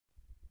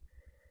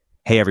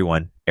Hey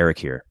everyone, Eric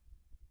here.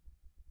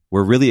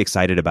 We're really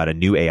excited about a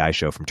new AI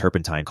show from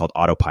Turpentine called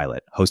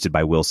Autopilot, hosted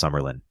by Will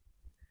Summerlin.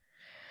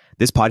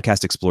 This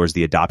podcast explores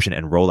the adoption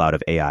and rollout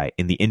of AI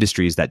in the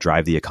industries that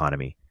drive the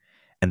economy,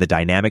 and the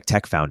dynamic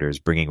tech founders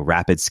bringing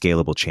rapid,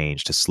 scalable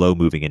change to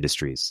slow-moving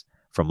industries.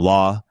 From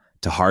law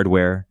to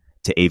hardware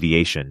to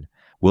aviation,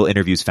 Will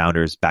interviews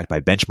founders backed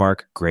by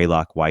Benchmark,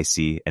 Greylock,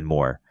 YC, and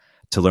more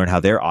to learn how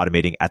they're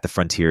automating at the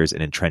frontiers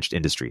in entrenched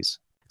industries.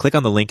 Click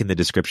on the link in the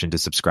description to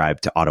subscribe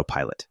to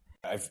Autopilot.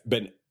 I've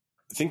been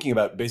thinking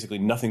about basically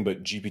nothing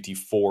but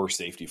GPT-4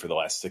 safety for the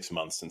last 6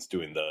 months since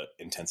doing the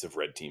intensive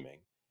red teaming.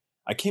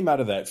 I came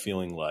out of that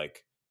feeling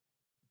like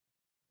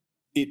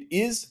it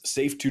is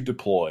safe to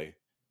deploy,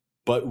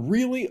 but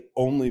really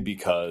only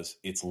because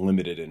it's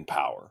limited in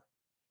power.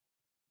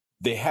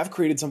 They have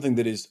created something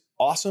that is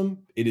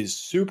awesome. It is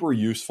super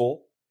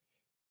useful.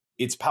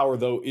 Its power,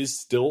 though, is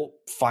still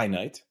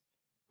finite.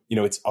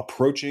 It's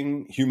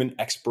approaching human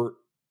expert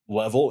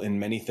level in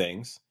many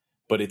things,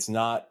 but it's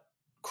not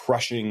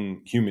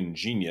crushing human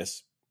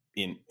genius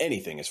in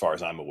anything as far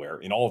as I'm aware.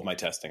 In all of my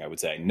testing, I would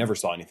say I never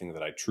saw anything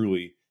that I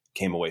truly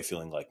came away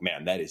feeling like,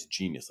 man, that is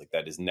genius. Like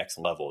that is next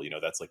level.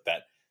 That's like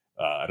that,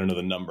 I don't know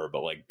the number,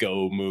 but like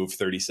go move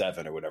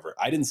 37 or whatever.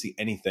 I didn't see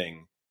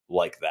anything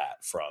like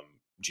that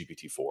from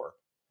GPT-4.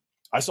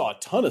 I saw a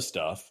ton of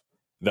stuff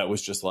that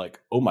was just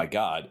like, oh my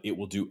God, it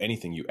will do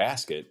anything you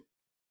ask it.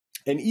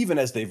 And even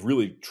as they've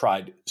really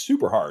tried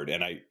super hard,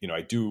 and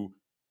I do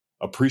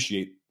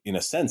appreciate in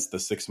a sense the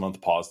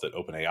 6-month pause that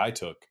OpenAI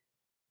took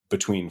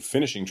between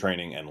finishing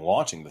training and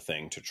launching the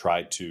thing to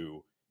try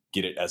to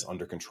get it as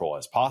under control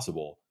as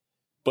possible.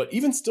 But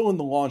even still in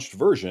the launched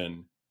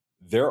version,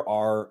 there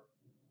are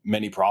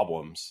many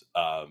problems.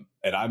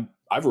 And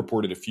I've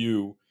reported a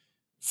few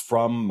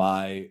from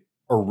my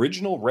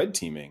original red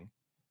teaming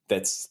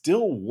that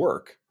still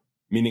work,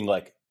 meaning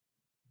like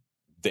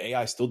the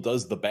AI still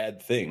does the bad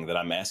thing that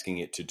I'm asking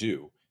it to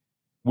do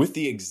with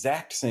the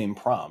exact same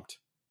prompt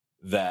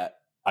that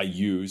I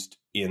used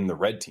in the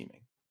red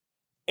teaming.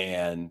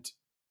 And,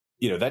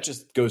 that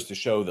just goes to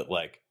show that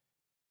like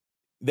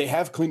they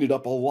have cleaned it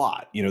up a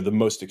lot. The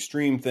most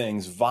extreme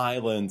things,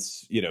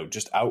 violence,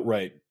 just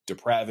outright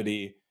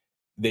depravity,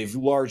 they've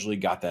largely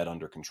got that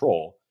under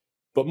control.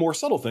 But more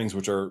subtle things,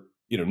 which are,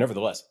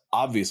 nevertheless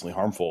obviously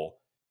harmful,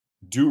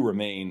 do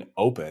remain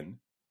open.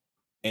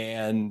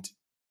 And,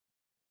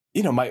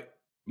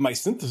 my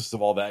synthesis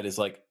of all that is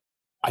like,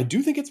 I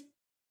do think it's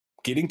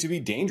getting to be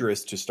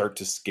dangerous to start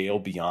to scale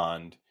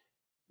beyond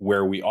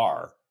where we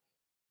are.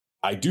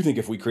 I do think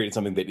if we created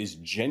something that is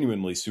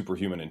genuinely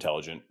superhuman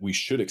intelligent, we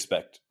should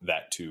expect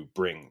that to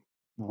bring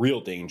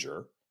real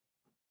danger.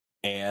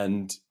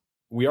 And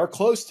we are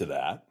close to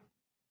that.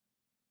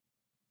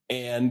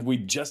 And we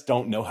just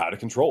don't know how to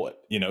control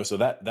it, so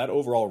that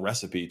overall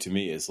recipe to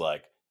me is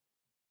like,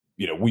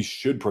 we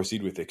should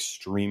proceed with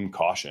extreme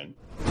caution.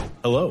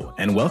 Hello,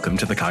 and welcome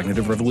to The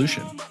Cognitive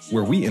Revolution,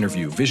 where we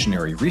interview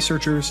visionary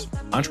researchers,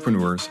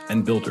 entrepreneurs,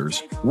 and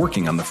builders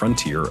working on the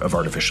frontier of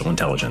artificial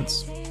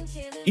intelligence.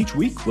 Each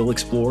week, we'll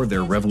explore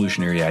their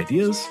revolutionary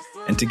ideas,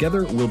 and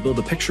together we'll build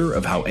a picture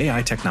of how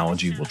AI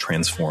technology will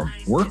transform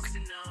work,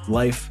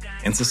 life,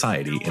 and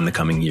society in the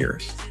coming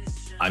years.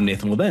 I'm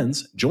Nathan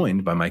Lebenz,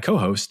 joined by my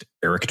co-host,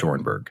 Eric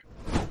Torenberg.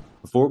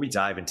 Before we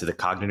dive into the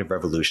cognitive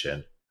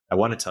revolution, I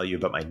want to tell you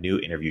about my new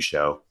interview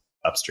show,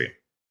 Upstream.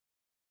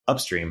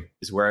 Upstream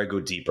is where I go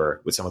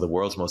deeper with some of the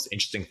world's most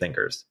interesting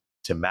thinkers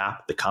to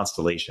map the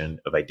constellation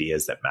of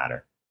ideas that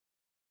matter.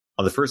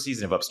 On the first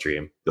season of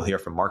Upstream, you'll hear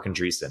from Mark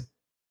Andreessen,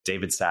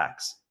 David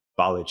Sachs,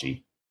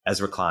 Balaji,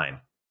 Ezra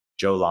Klein,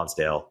 Joe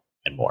Lonsdale,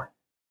 and more.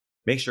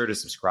 Make sure to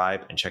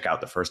subscribe and check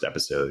out the first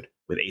episode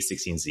with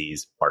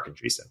A16Z's Mark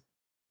Andreessen.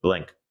 The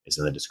link is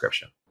in the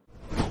description.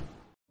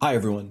 Hi,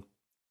 everyone.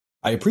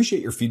 I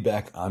appreciate your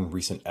feedback on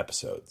recent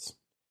episodes.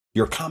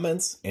 Your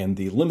comments and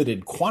the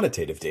limited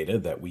quantitative data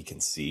that we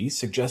can see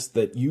suggest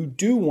that you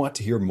do want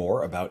to hear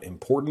more about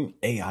important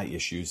AI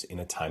issues in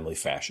a timely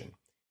fashion,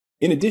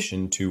 in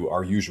addition to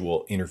our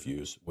usual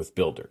interviews with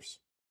builders.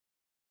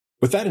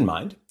 With that in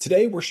mind,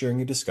 today we're sharing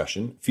a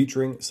discussion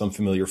featuring some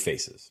familiar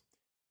faces.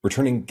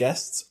 Returning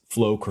guests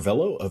Flo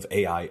Crivello of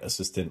AI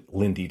assistant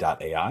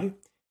Lindy.ai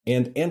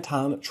and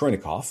Anton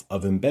Troynikov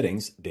of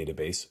embeddings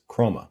database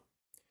Chroma.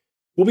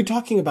 We'll be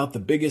talking about the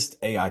biggest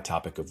AI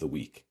topic of the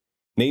week,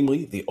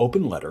 namely the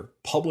open letter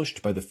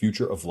published by the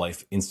Future of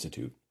Life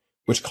Institute,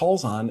 which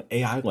calls on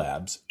AI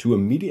labs to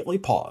immediately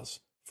pause,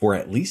 for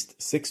at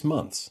least 6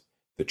 months,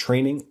 the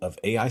training of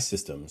AI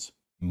systems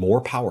more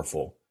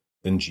powerful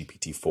than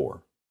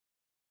GPT-4.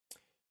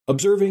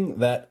 Observing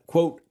that,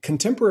 quote,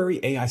 contemporary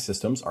AI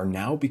systems are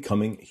now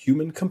becoming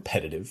human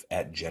competitive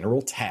at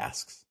general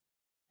tasks,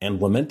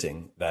 and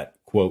lamenting that,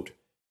 quote,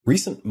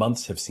 recent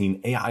months have seen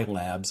AI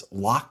labs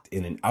locked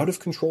in an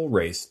out-of-control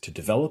race to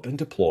develop and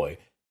deploy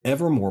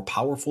ever more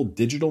powerful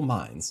digital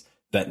minds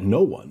that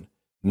no one,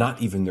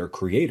 not even their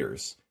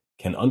creators,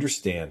 can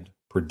understand,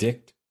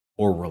 predict,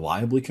 or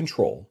reliably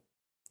control.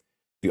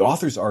 The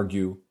authors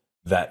argue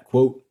that,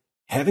 quote,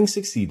 having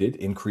succeeded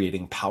in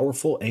creating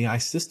powerful AI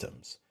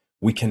systems,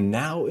 we can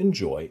now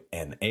enjoy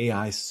an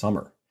AI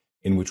summer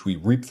in which we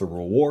reap the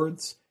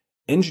rewards,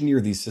 engineer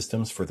these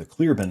systems for the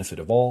clear benefit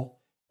of all,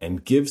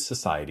 and give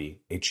society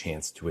a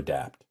chance to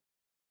adapt.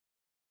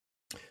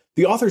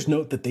 The authors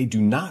note that they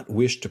do not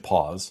wish to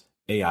pause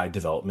AI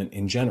development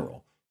in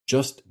general,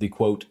 just the,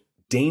 quote,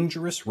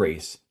 dangerous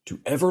race to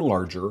ever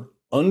larger,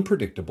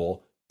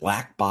 unpredictable,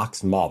 black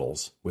box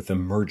models with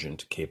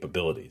emergent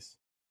capabilities.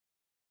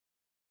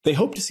 They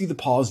hope to see the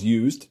pause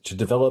used to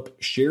develop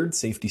shared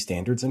safety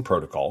standards and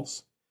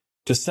protocols,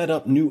 to set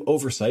up new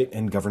oversight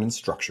and governance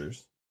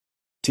structures,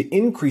 to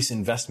increase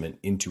investment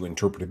into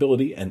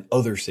interpretability and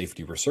other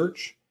safety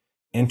research,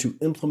 and to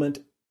implement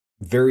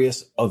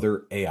various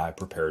other AI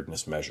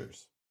preparedness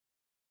measures.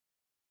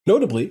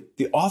 Notably,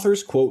 the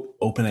authors quote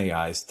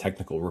OpenAI's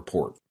technical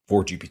report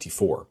for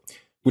GPT-4,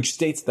 which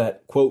states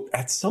that, quote,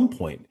 at some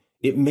point,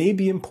 it may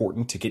be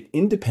important to get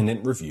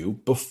independent review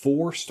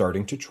before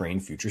starting to train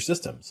future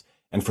systems,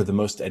 and for the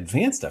most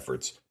advanced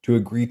efforts to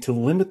agree to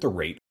limit the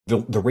rate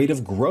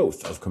of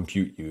growth of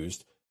compute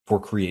used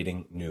for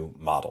creating new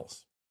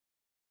models.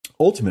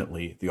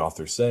 Ultimately, the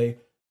authors say,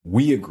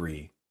 we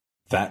agree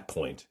that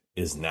point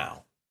is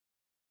now.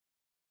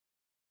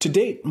 To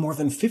date, more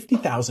than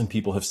 50,000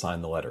 people have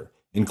signed the letter,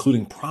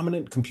 including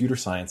prominent computer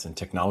science and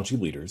technology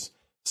leaders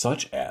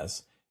such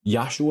as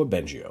Yoshua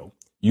Bengio,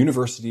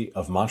 University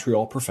of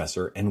Montreal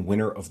professor and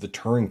winner of the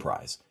Turing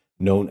Prize,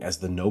 known as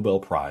the Nobel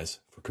Prize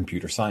for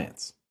Computer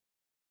Science.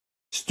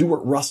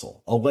 Stuart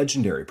Russell, a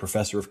legendary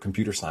professor of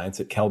computer science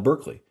at Cal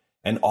Berkeley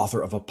and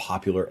author of a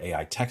popular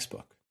AI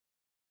textbook.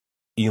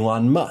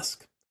 Elon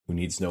Musk, who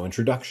needs no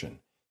introduction.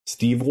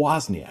 Steve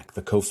Wozniak,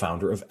 the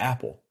co-founder of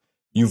Apple.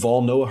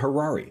 Yuval Noah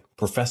Harari,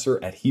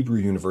 professor at Hebrew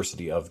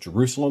University of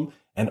Jerusalem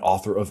and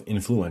author of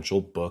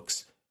influential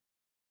books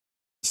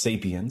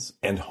Sapiens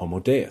and Homo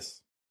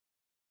Deus.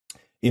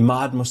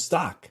 Imad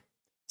Mostaq,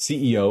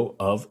 CEO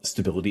of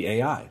Stability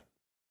AI.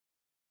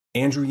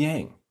 Andrew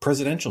Yang,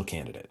 presidential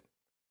candidate.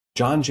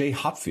 John J.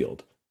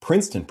 Hopfield,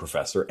 Princeton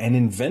professor and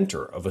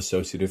inventor of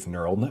associative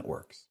neural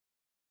networks.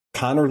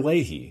 Connor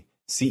Leahy,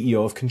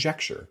 CEO of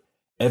Conjecture.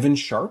 Evan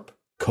Sharp,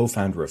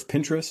 co-founder of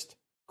Pinterest.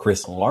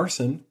 Chris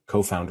Larson,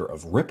 co-founder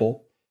of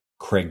Ripple.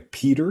 Craig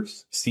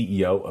Peters,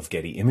 CEO of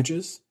Getty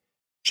Images.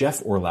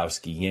 Jeff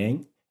Orlowski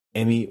Yang,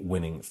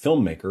 Emmy-winning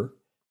filmmaker.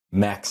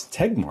 Max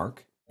Tegmark,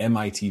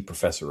 MIT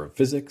professor of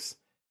physics.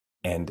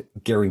 And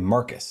Gary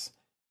Marcus,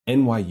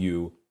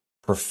 NYU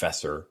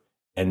professor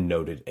and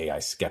noted AI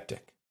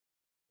skeptic.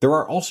 There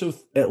are also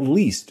at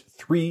least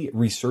 3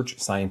 research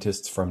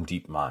scientists from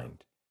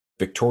DeepMind,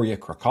 Victoria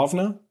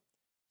Krakovna,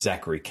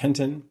 Zachary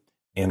Kenton,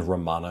 and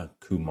Ramana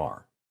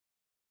Kumar.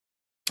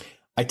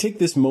 I take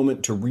this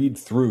moment to read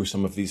through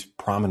some of these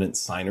prominent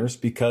signers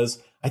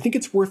because I think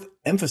it's worth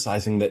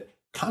emphasizing that,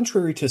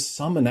 contrary to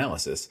some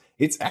analysis,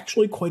 it's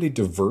actually quite a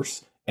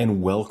diverse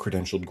and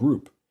well-credentialed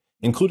group,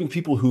 including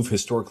people who've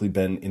historically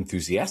been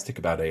enthusiastic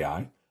about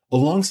AI,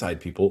 alongside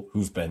people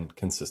who've been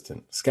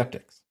consistent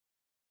skeptics.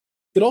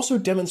 It also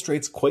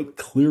demonstrates quite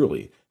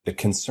clearly that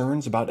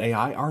concerns about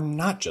AI are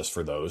not just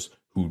for those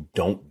who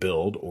don't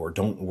build or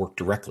don't work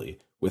directly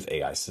with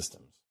AI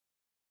systems.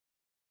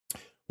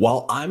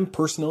 While I'm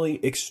personally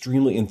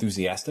extremely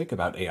enthusiastic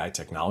about AI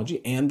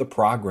technology and the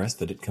progress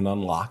that it can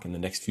unlock in the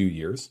next few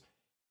years,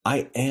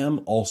 I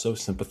am also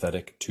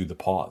sympathetic to the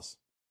pause.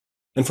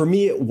 And for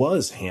me, it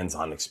was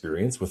hands-on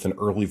experience with an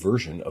early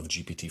version of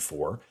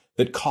GPT-4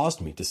 that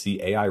caused me to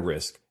see AI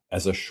risk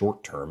as a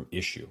short-term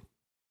issue.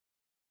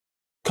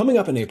 Coming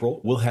up in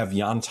April, we'll have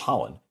Jan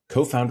Tallinn,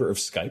 co-founder of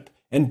Skype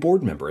and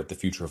board member at the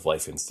Future of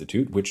Life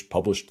Institute, which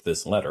published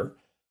this letter,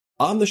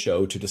 on the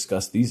show to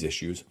discuss these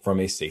issues from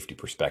a safety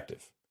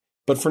perspective.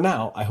 But for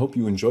now, I hope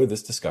you enjoy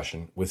this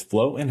discussion with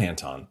Flo and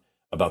Anton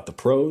about the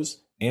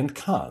pros and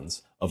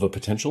cons of a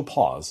potential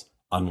pause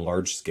on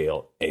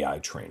large-scale AI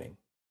training.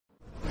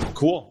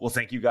 Cool. Well,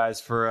 thank you guys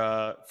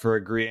for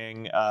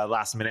agreeing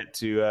last minute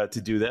to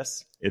do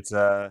this. It's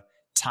a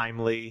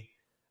timely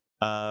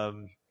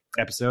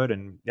episode,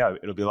 and yeah,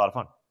 it'll be a lot of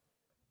fun.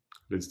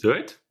 Let's do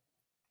it.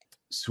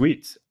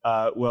 Sweet.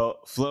 Well,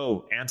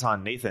 Flo,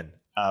 Anton, Nathan,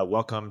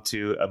 welcome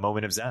to A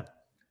Moment of Zen.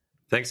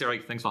 Thanks,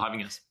 Eric. Thanks for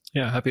having us.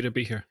 Yeah, happy to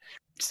be here.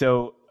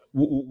 So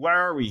where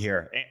are we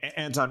here?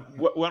 Anton,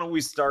 why don't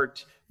we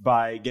start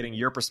by getting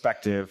your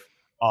perspective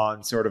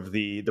on sort of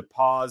the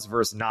pause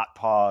versus not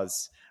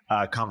pause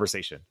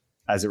conversation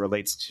as it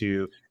relates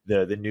to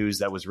the news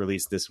that was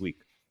released this week?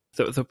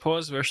 The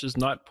pause versus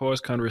not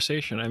pause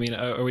conversation. I mean,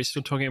 are we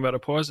still talking about a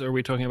pause, or are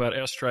we talking about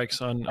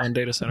airstrikes on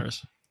data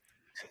centers?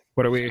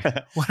 What are we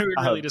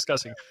really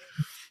discussing?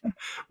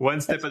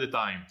 One step at a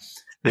time.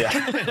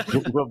 Yeah,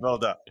 we'll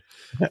build up.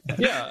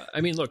 Yeah,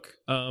 I mean, look,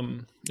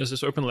 there's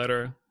this open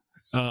letter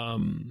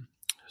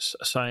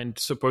signed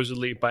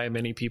supposedly by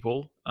many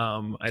people.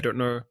 I don't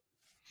know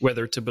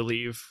whether to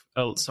believe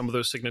some of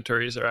those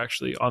signatories are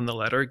actually on the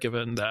letter,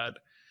 given that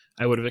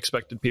I would have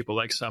expected people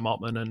like Sam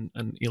Altman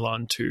and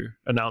Elon to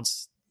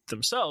announce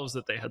themselves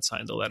that they had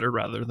signed the letter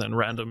rather than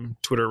random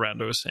Twitter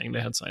randos saying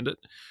they had signed it.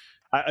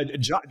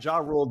 Ja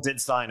Rule did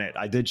sign it.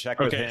 I did check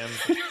with him,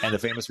 and the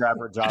famous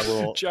rapper Ja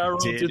Rule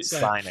did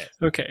sign it.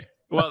 Okay.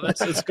 Well, that's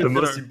good. The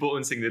most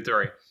important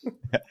signatory.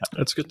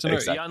 That's good to know.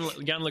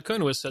 Exactly. Jan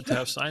LeCun was said to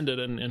have signed it,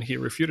 and he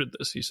refuted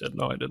this. He said,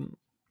 "No, I didn't."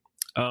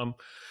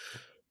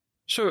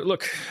 So,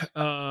 look,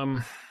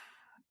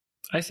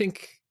 I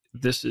think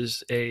this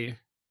is a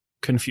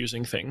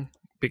confusing thing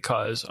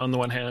because, on the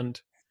one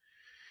hand,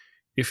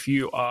 if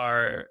you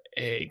are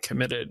a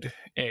committed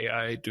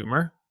AI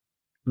doomer,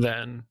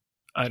 then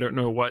I don't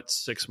know what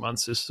 6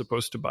 months is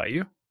supposed to buy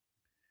you.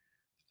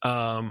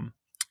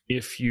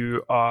 If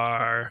you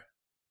are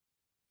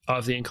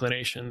of the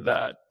inclination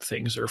that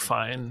things are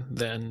fine,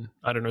 then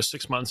I don't know,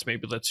 6 months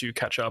maybe lets you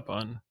catch up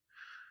on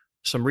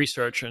some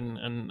research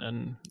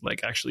and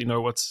like actually know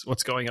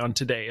what's going on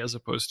today, as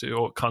opposed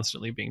to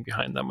constantly being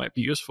behind. That might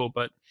be useful.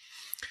 But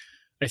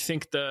I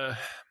think the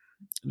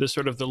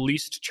sort of the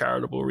least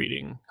charitable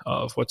reading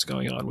of what's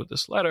going on with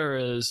this letter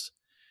is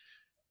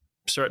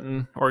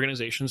certain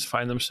organizations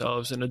find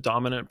themselves in a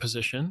dominant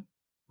position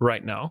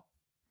right now.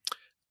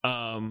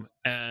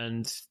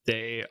 And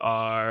they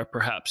are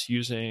perhaps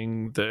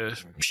using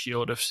the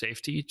shield of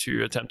safety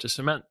to attempt to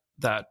cement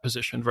that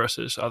position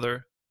versus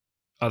other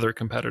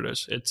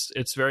competitors.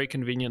 It's very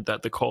convenient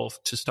that the call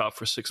to stop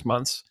for 6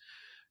 months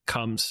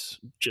comes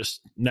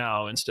just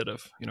now instead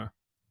of,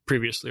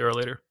 previously or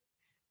later.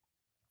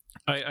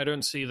 I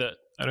don't see that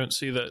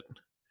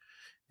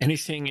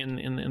anything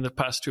in the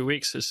past 2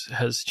 weeks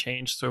has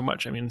changed so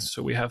much. I mean,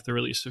 so we have the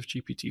release of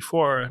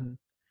GPT-4, and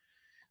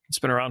it's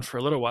been around for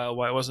a little while.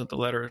 Why wasn't the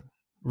letter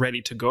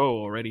ready to go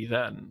already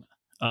then?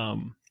 I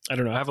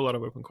don't know. I have a lot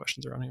of open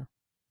questions around here.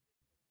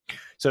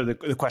 So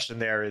the question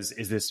there is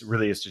this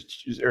really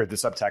or the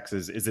subtext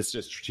is this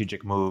a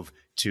strategic move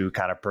to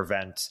kind of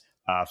prevent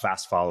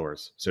fast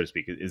followers, so to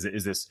speak?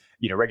 Is this,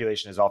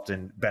 regulation is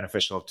often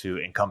beneficial to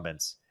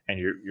incumbents, and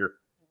you're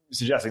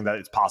suggesting that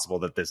it's possible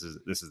that this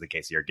is the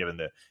case here, given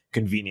the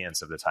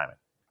convenience of the timing?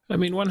 I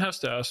mean, one has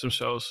to ask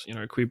themselves,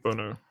 cui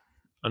bono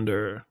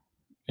under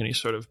any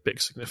sort of big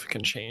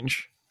significant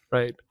change,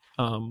 right?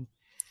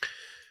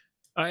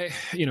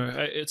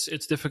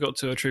 It's difficult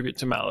to attribute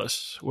to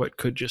malice what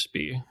could just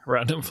be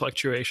random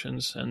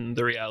fluctuations, and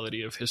the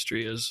reality of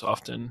history is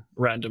often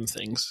random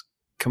things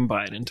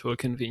combined into a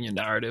convenient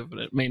narrative, and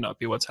it may not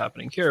be what's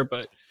happening here,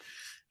 but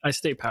I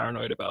stay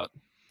paranoid about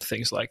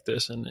things like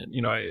this. And,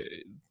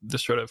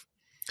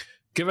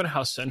 given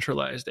how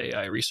centralized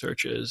AI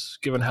research is,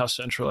 given how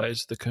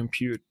centralized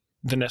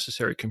the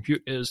necessary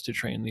compute is to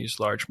train these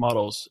large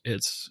models,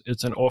 it's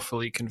an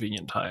awfully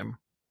convenient time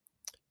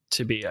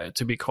to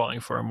be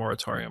calling for a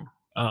moratorium,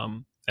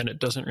 and it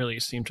doesn't really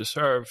seem to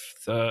serve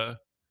the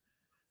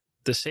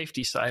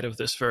safety side of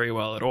this very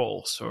well at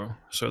all. So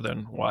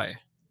then why?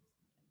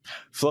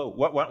 Flo,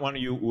 why don't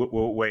you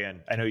weigh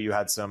in? I know you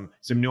had some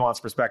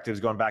nuanced perspectives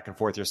going back and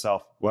forth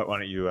yourself. Why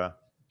don't you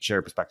share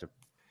your perspective?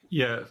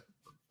 Yeah,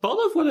 part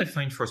of what I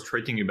find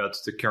frustrating about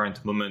the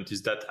current moment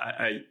is that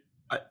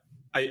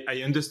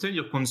I understand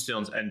your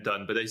concerns,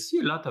 Anton, but I see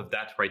a lot of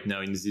that right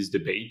now in this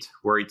debate,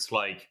 where it's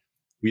like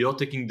we are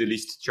taking the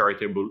least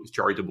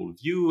charitable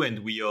view, and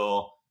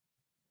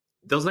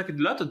there's like a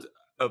lot of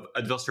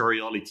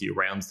adversariality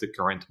around the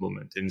current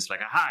moment. And it's like,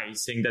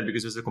 he's saying that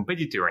because he's a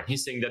competitor, and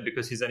he's saying that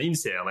because he's an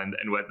incel and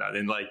whatnot.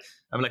 And like,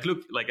 I'm like,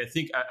 look, like, I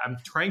think I'm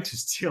trying to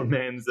steel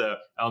man's, I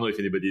don't know if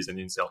anybody is an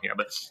incel here,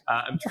 but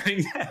I'm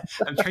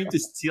trying to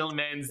steel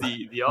man's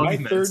the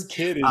arguments. My third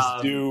kid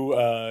is due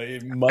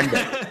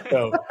Monday,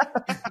 so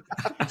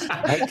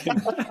I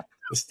can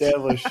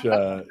establish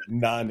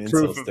non-incel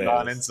proof of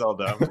status.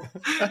 non-inceldom.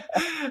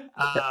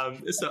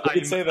 So I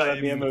could say that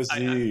on the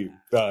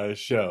MOZ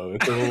show.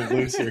 It's a little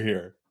looser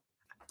here.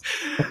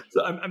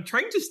 So I'm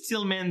trying to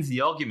steel man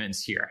the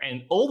arguments here,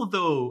 and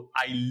although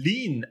I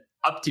lean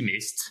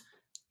optimist,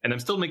 and I'm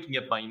still making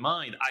up my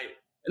mind,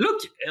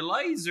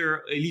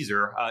 Eliezer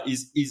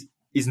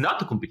is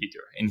not a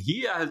competitor, and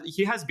he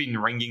has been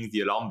ringing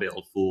the alarm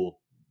bell for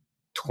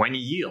 20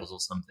 years or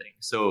something.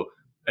 So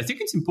I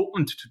think it's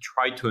important to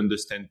try to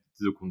understand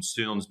the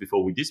concerns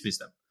before we dismiss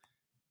them.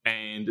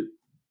 And,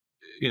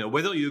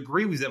 whether you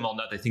agree with them or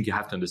not, I think you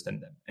have to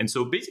understand them. And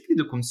so basically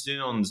the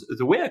concerns,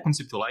 the way I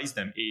conceptualize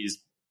them is,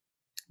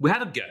 we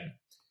have a gun,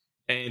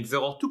 and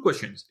there are two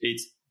questions.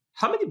 It's,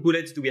 how many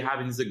bullets do we have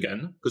in the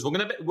gun? Because we're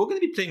gonna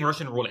be playing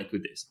Russian roulette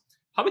with this.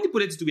 How many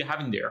bullets do we have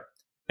in there?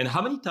 And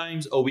how many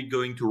times are we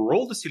going to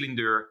roll the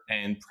cylinder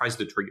and press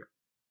the trigger?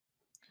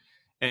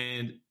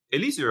 And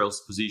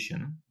Eliezer's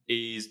position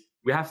is,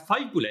 we have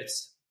 5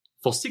 bullets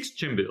for 6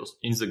 chambers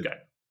in the gun,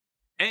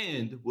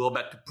 and we're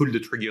about to pull the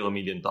trigger 1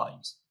 million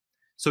times.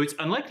 So it's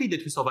unlikely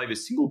that we survive a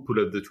single pull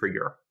of the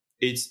trigger.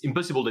 It's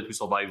impossible that we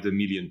survive the 1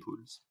 million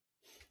pulls.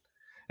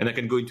 And I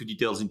can go into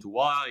details into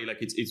why. Like,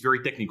 it's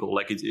very technical.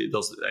 Like, it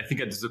does. I think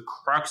at the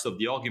crux of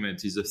the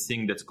argument is a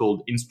thing that's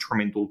called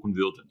instrumental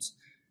convergence.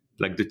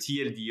 Like, the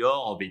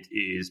TLDR of it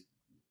is,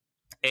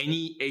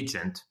 any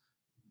agent,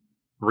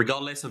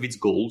 regardless of its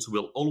goals,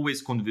 will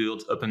always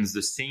converge upon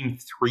the same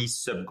 3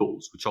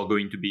 sub-goals, which are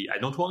going to be, I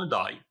don't want to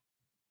die.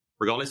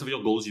 Regardless of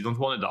your goals, you don't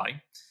want to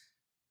die.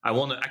 I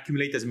want to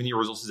accumulate as many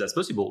resources as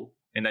possible,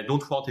 and I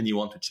don't want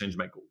anyone to change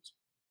my goals.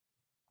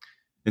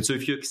 And so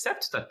if you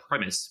accept that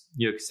premise,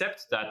 you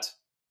accept that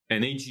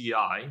an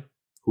AGI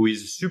who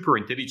is super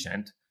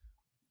intelligent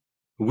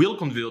will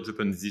converge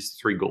upon these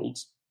three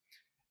goals,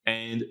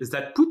 and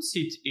that puts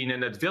it in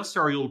an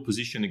adversarial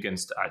position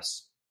against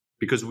us,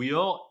 because we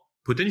are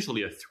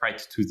potentially a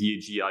threat to the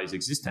AGI's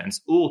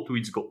existence or to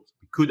its goals.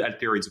 We could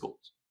alter its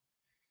goals.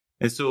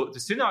 And so the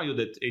scenario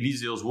that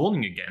Eliezer is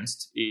warning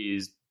against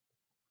is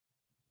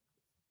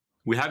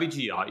we have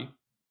AGI,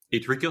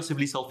 it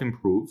recursively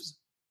self-improves,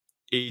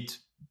 it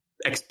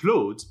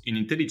explodes in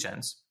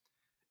intelligence,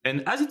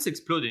 and as it's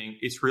exploding,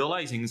 it's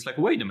realizing, it's like,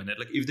 wait a minute,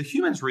 like if the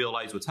humans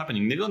realize what's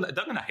happening, they're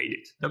gonna hate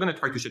it. They're gonna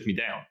try to shut me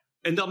down.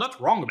 And they're not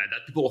wrong about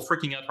that. People are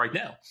freaking out right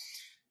now.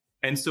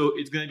 And so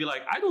it's gonna be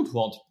like, I don't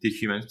want the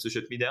humans to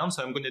shut me down,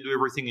 so I'm gonna do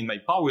everything in my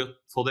power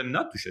for them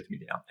not to shut me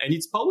down. And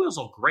its powers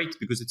are great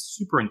because it's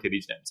super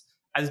intelligent.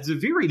 At the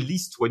very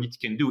least, what it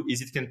can do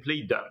is it can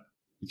play dumb.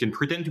 It can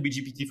pretend to be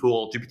GPT-4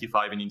 or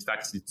GPT-5, and in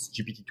fact, it's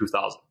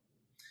GPT-2000.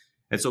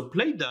 And so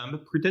play dumb,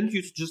 pretend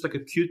you're just like a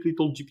cute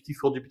little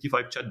GPT-4,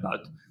 GPT-5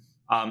 chatbot,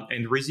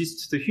 and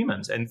resist the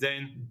humans. And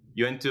then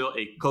you enter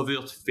a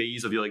covert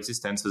phase of your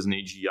existence as an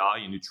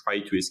AGI, and you try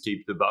to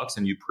escape the box,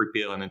 and you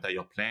prepare an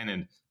entire plan.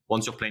 And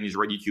once your plan is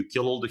ready, you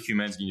kill all the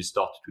humans, and you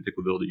start to take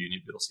over the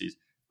universe, is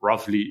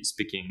roughly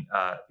speaking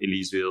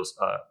Eliezer's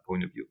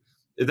point of view.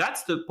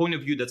 That's the point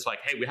of view that's like,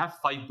 hey, we have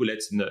 5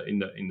 bullets in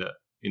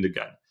the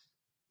gun.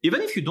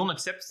 Even if you don't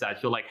accept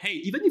that, you're like, hey,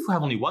 even if we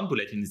have only 1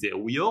 bullet in there,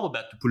 we are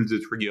about to pull the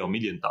trigger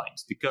 1,000,000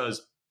 times,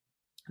 because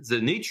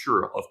the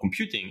nature of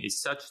computing is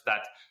such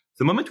that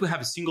the moment we have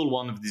a single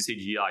one of this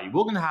AGI,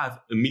 we're going to have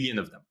 1,000,000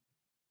 of them.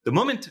 The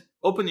moment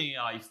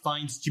OpenAI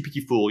finds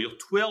GPT-4, you're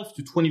 12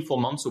 to 24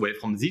 months away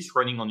from this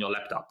running on your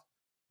laptop,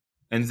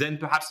 and then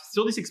perhaps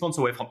 36 months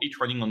away from it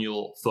running on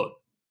your phone.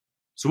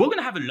 So we're going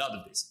to have a lot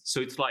of this. So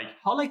it's like,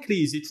 how likely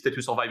is it that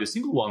we survive a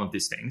single one of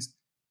these things?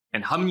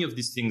 And how many of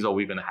these things are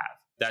we going to have?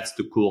 That's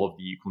the core of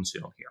the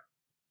concern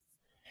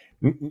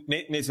here.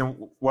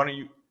 Nathan, why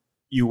don't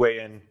you weigh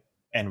in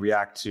and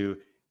react to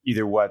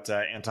either what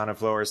Anton and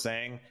Flo are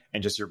saying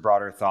and just your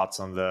broader thoughts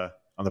on the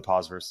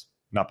pause versus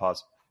not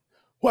pause?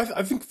 Well,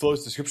 I think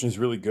Flo's description is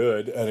really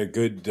good and a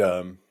good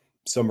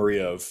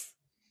summary of,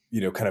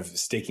 kind of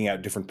staking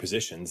out different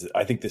positions.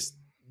 I think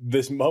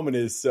this moment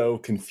is so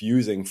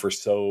confusing for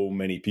so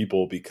many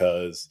people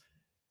because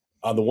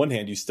on the one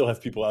hand, you still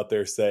have people out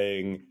there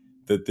saying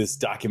that this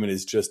document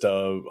is just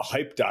a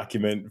hype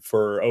document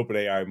for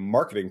OpenAI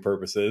marketing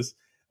purposes.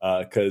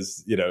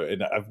 Because,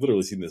 and I've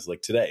literally seen this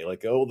like today,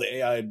 like, oh, the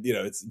AI,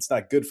 it's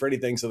not good for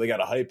anything. So they got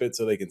to hype it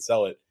so they can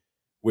sell it,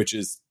 which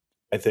is,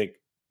 I think,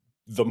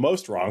 the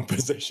most wrong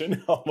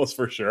position, almost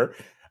for sure.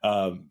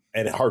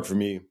 And hard for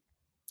me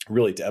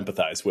really to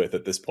empathize with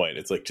at this point.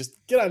 It's like, just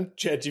get on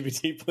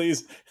ChatGPT,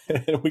 please.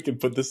 And we can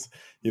put this,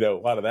 a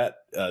lot of that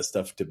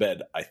stuff to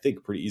bed, I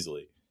think, pretty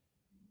easily.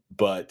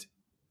 But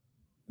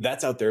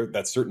that's out there.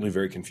 That's certainly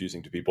very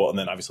confusing to people. And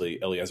then obviously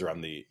Eliezer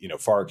on the,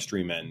 far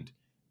extreme end,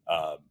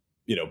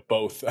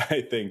 both,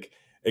 I think,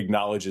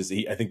 acknowledges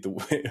I think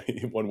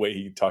one way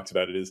he talks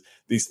about it is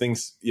these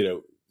things,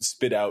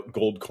 spit out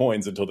gold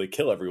coins until they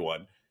kill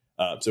everyone.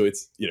 So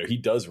it's, he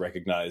does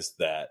recognize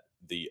that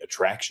the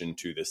attraction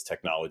to this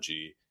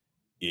technology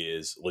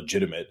is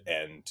legitimate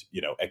and,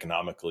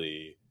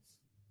 economically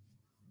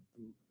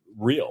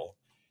real.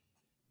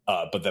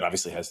 But then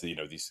obviously has the,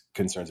 these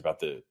concerns about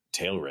the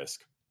tail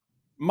risk.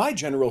 My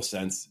general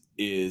sense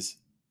is,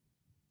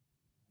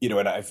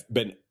 and I've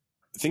been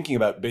thinking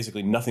about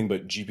basically nothing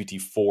but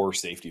GPT-4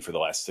 safety for the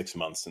last 6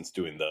 months since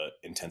doing the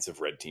intensive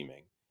red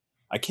teaming.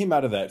 I came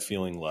out of that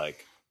feeling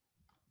like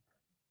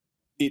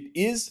it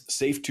is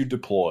safe to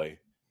deploy,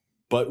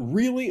 but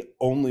really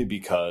only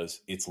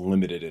because it's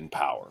limited in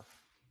power.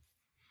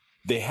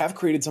 They have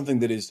created something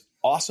that is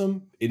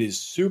awesome. It is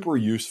super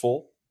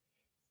useful.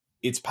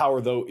 Its power,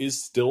 though,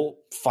 is still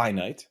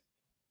finite.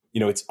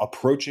 It's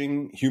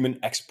approaching human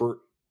expert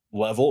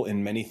level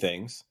in many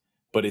things,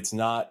 but it's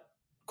not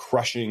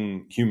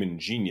crushing human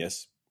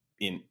genius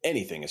in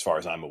anything as far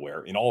as I'm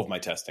aware. In all of my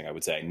testing, I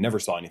would say I never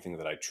saw anything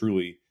that I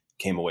truly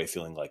came away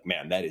feeling like,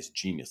 man, that is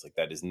genius. Like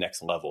that is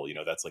next level.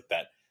 That's like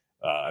that,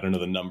 I don't know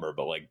the number,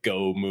 but like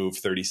go move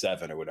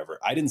 37 or whatever.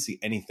 I didn't see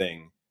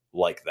anything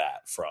like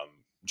that from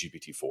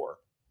GPT-4.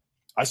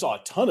 I saw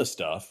a ton of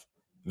stuff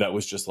that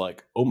was just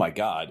like, oh my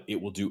God,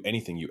 it will do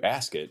anything you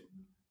ask it.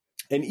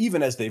 And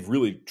even as they've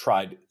really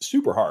tried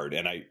super hard,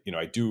 and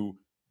I do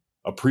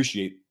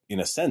appreciate in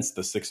a sense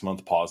the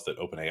 6-month pause that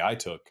OpenAI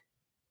took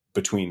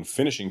between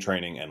finishing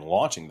training and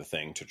launching the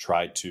thing to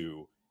try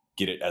to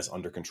get it as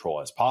under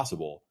control as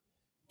possible.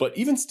 But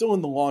even still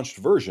in the launched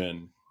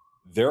version,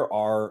 there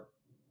are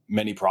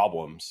many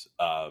problems.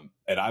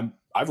 And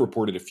I've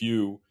reported a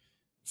few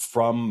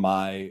from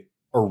my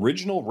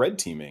original red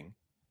teaming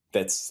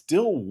that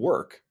still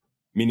work,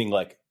 meaning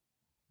like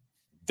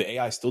the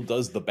AI still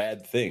does the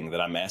bad thing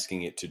that I'm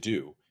asking it to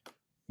do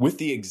with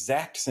the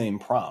exact same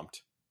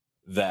prompt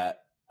that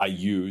I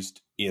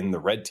used in the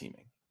red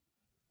teaming.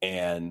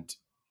 And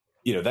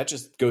that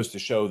just goes to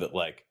show that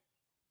like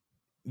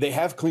they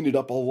have cleaned it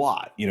up a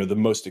lot. The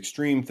most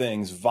extreme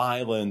things,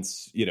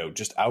 violence,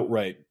 just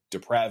outright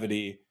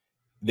depravity,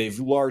 they've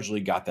largely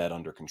got that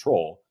under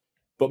control.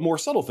 But more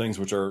subtle things,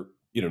 which are,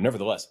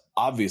 nevertheless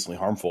obviously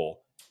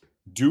harmful,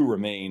 do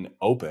remain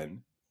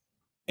open.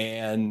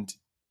 And,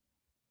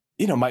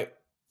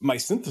 my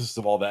synthesis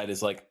of all that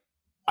is like,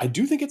 I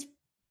do think it's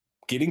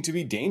getting to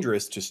be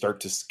dangerous to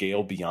start to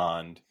scale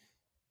beyond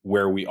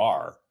where we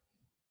are.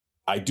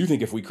 I do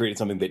think if we created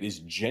something that is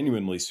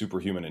genuinely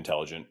superhuman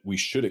intelligent, we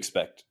should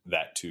expect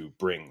that to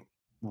bring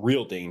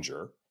real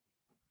danger.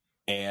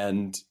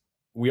 And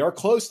we are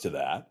close to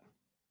that.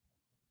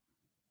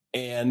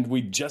 And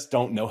we just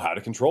don't know how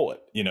to control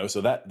it.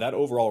 So that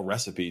overall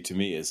recipe to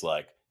me is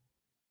like,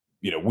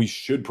 we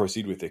should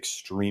proceed with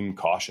extreme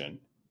caution.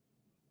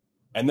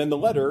 And then the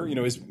letter,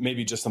 is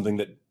maybe just something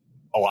that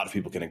a lot of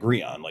people can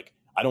agree on. Like,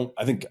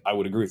 I think I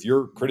would agree with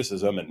your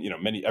criticism, and,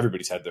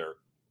 everybody's had their,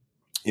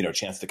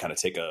 chance to kind of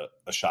take a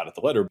shot at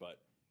the letter, but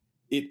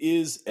it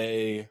is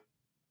a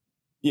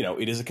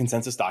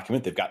consensus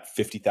document. They've got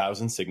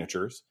 50,000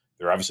 signatures.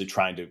 They're obviously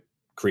trying to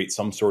create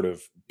some sort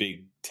of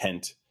big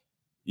tent,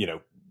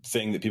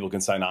 thing that people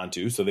can sign on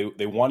to. So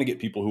they want to get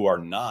people who are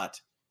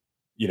not,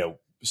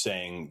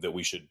 saying that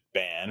we should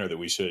ban or that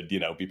we should,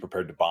 be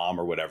prepared to bomb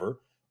or whatever.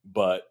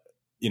 But,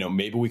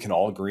 maybe we can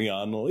all agree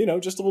on,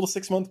 just a little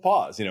 6-month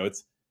pause.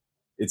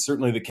 It's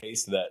certainly the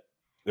case that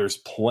there's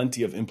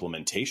plenty of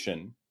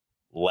implementation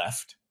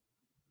left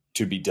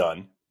to be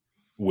done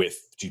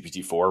with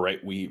GPT-4, right?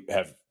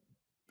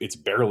 It's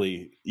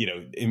barely,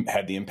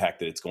 had the impact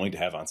that it's going to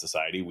have on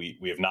society.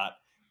 We have not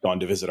gone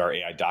to visit our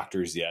AI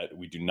doctors yet.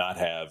 We do not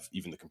have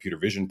even the computer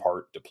vision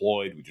part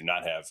deployed. We do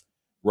not have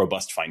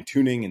robust fine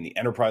tuning in the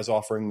enterprise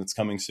offering that's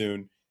coming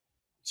soon.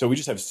 So we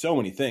just have so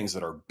many things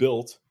that are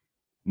built,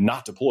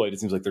 not deployed. It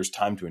seems like there's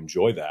time to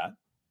enjoy that.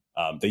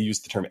 They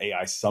used the term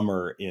AI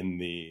summer in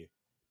the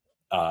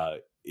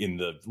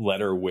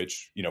letter,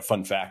 which,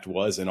 fun fact,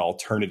 was an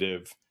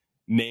alternative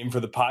name for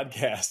the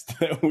podcast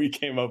that we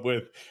came up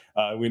with.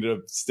 We ended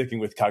up sticking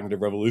with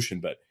Cognitive Revolution,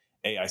 but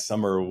AI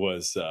summer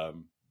was,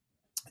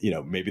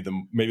 maybe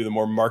the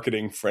more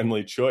marketing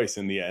friendly choice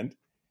in the end.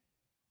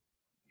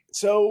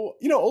 So,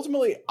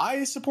 ultimately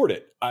I support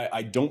it.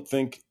 I don't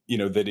think,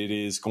 that it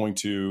is going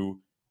to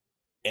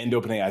end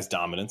OpenAI's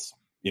dominance.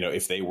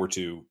 If they were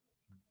to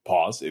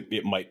pause,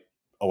 it might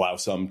allow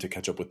some to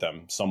catch up with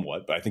them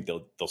somewhat, but I think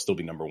they'll still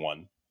be number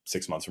one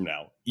 6 months from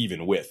now,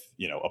 even with,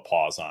 a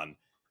pause on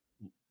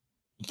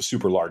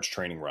super large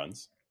training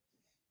runs.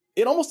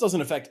 It almost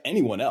doesn't affect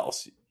anyone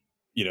else.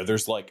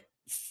 There's like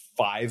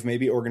 5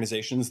 maybe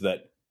organizations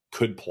that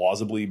could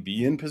plausibly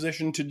be in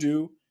position to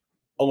do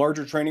a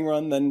larger training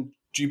run than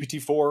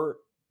GPT-4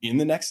 in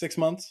the next 6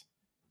 months.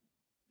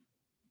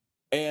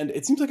 And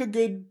it seems like a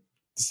good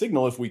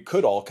signal if we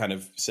could all kind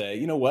of say,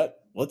 you know what,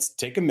 let's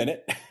take a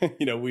minute.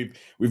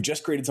 We've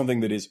just created something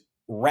that is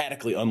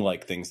radically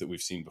unlike things that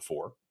we've seen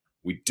before.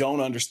 We don't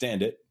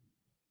understand it.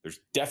 There's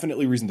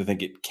definitely reason to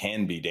think it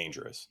can be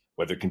dangerous.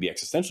 Whether it can be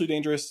existentially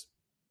dangerous,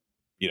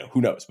 who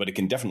knows? But it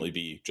can definitely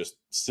be just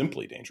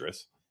simply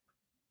dangerous.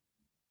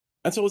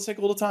 And so let's take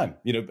a little time,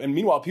 and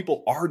meanwhile,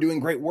 people are doing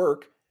great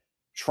work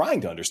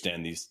trying to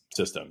understand these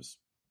systems.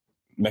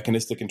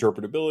 Mechanistic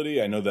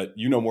interpretability. I know that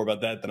you know more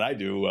about that than I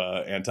do,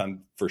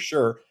 Anton, for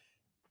sure.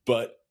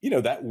 But,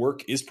 that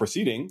work is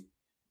proceeding.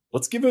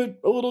 Let's give it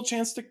a little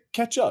chance to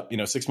catch up.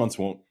 6 months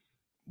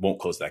won't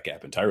close that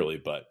gap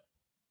entirely, but,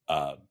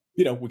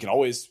 we can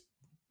always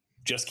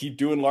just keep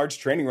doing large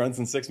training runs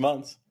in 6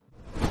 months.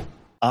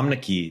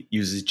 Omnikey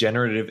uses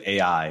generative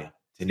AI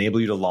to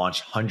enable you to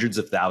launch hundreds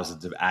of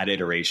thousands of ad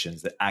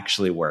iterations that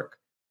actually work,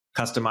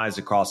 customized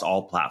across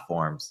all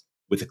platforms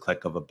with a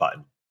click of a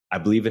button. I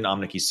believe in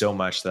Omnikey so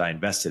much that I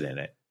invested in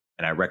it,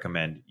 and I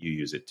recommend you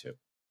use it too.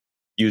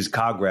 Use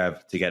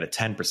CogRev to get a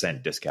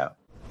 10% discount.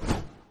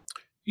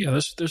 Yeah,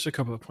 there's a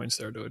couple of points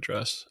there to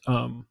address.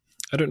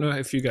 I don't know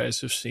if you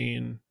guys have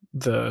seen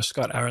the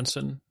Scott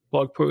Aronson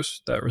blog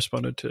post that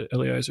responded to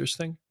Eliezer's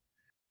thing.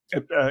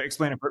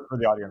 Explain it for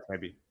the audience,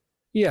 maybe.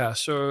 Yeah,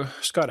 so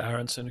Scott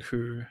Aronson,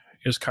 who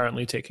is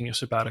currently taking a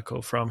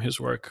sabbatical from his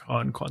work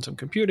on quantum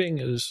computing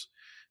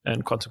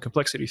and quantum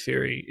complexity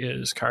theory,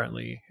 is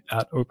currently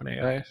at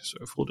OpenAI,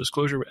 so full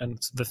disclosure. And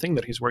the thing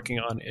that he's working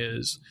on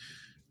is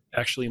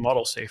actually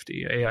model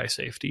safety, AI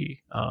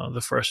safety.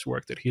 The first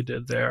work that he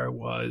did there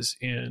was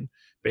in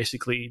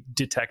basically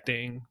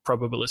detecting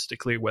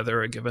probabilistically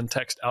whether a given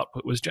text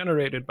output was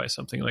generated by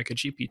something like a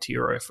GPT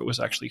or if it was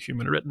actually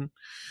human written.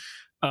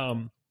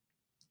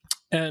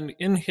 And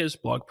in his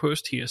blog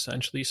post, he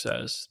essentially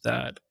says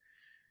that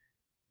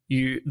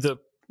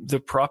the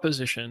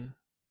proposition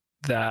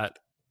that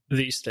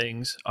these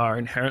things are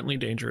inherently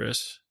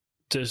dangerous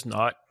does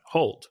not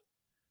hold.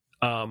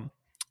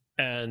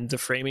 And the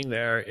framing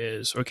there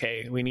is,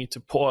 okay, we need to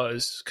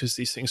pause because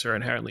these things are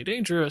inherently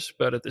dangerous,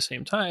 but at the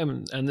same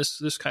time, and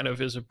this kind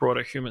of is a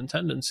broader human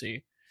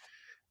tendency,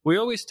 we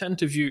always tend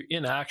to view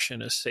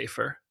inaction as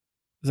safer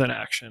than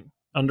action.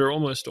 under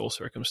almost all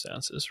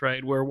circumstances,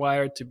 right? We're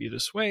wired to be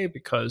this way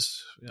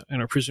because,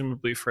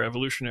 presumably for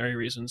evolutionary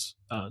reasons,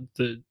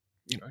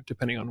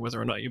 depending on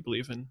whether or not you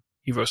believe in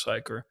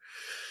evopsych or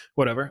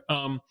whatever,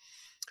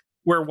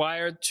 we're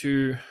wired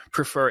to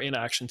prefer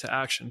inaction to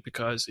action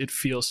because it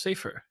feels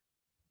safer,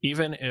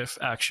 even if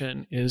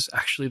action is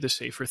actually the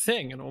safer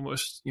thing in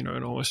almost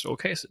all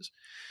cases.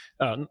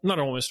 Not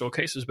almost all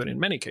cases, but in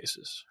many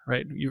cases,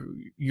 right?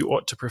 You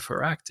ought to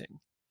prefer acting.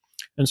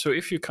 And so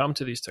if you come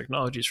to these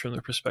technologies from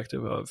the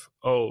perspective of,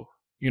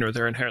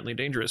 they're inherently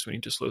dangerous, we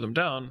need to slow them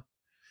down,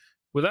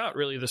 without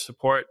really the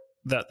support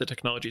that the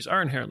technologies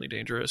are inherently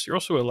dangerous, you're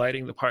also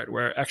eliding the part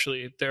where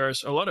actually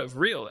there's a lot of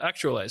real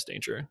actualized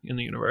danger in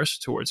the universe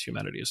towards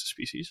humanity as a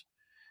species.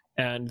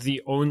 And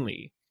the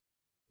only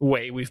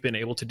way we've been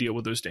able to deal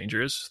with those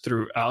dangers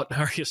throughout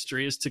our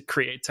history is to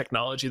create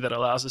technology that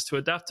allows us to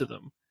adapt to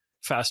them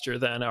faster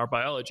than our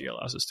biology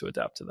allows us to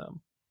adapt to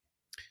them.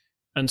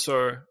 And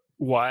so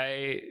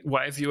why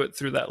view it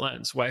through that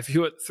lens? Why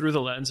view it through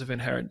the lens of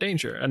inherent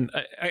danger? And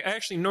I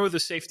actually know the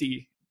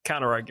safety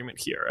counter argument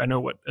here. I know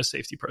what a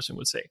safety person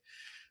would say.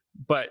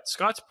 But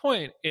Scott's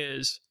point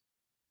is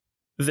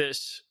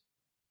this,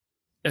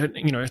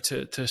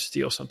 to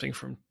steal something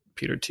from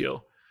Peter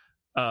Thiel,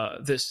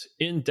 this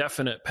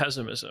indefinite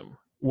pessimism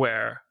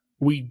where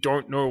we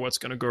don't know what's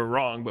going to go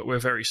wrong, but we're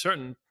very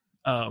certain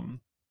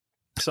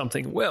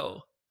something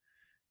will,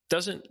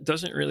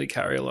 doesn't really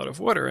carry a lot of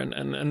water.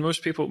 And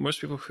most people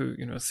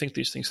who think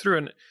these things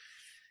through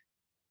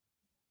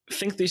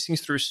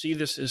see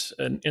this as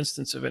an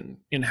instance of an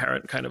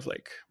inherent kind of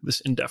like this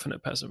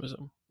indefinite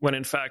pessimism, when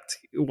in fact,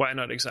 why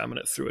not examine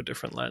it through a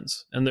different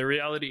lens? And the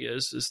reality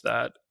is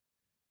that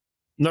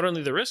not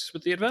only the risks,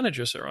 but the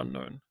advantages are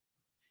unknown.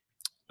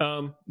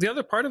 The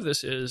other part of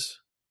this is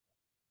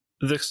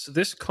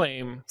this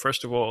claim,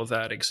 first of all,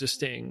 that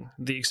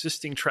the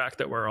existing track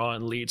that we're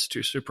on leads to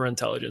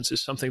superintelligence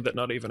is something that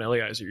not even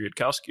Eliezer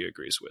Yudkowsky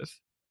agrees with.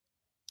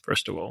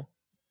 First of all,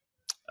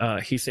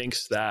 he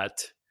thinks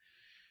that,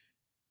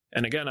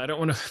 and again, I don't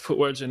want to put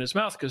words in his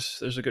mouth because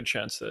there's a good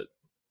chance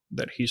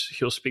that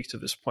he'll speak to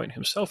this point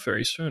himself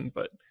very soon,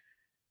 but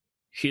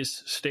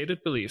his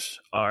stated beliefs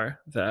are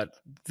that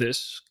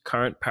this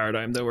current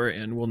paradigm that we're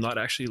in will not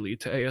actually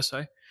lead to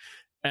ASI.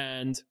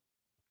 And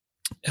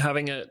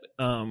having it,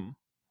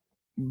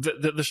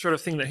 the sort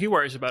of thing that he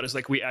worries about is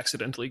like we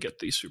accidentally get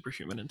these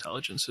superhuman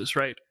intelligences,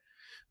 right?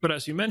 But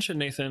as you mentioned,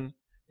 Nathan,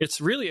 it's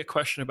really a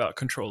question about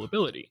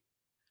controllability.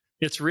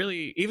 It's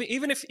really,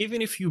 even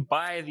if you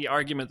buy the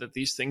argument that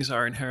these things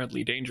are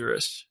inherently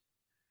dangerous,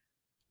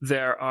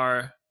 there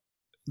are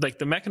like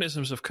the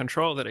mechanisms of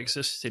control that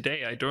exist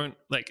today. I don't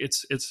like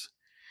it's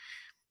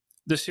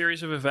the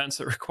series of events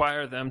that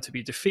require them to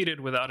be defeated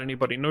without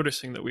anybody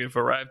noticing that we have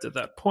arrived at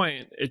that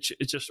point. It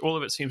just, all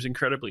of it seems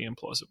incredibly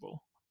implausible.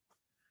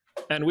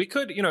 And we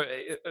could,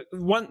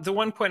 the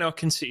one point I'll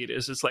concede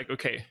is it's like,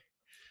 okay,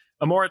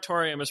 a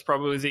moratorium is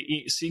probably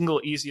the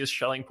single easiest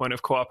Schelling point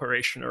of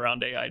cooperation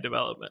around AI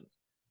development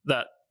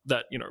that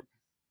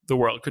the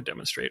world could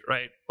demonstrate,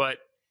 right? But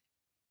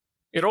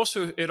it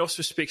also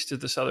speaks to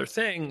this other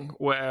thing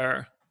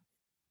where,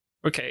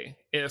 okay,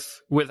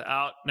 if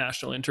without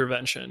national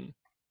intervention,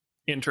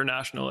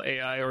 international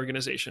AI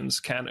organizations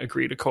can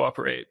agree to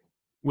cooperate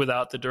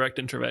without the direct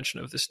intervention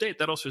of the state,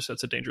 that also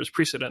sets a dangerous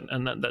precedent,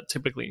 and that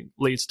typically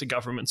leads to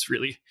governments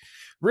really,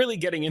 really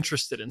getting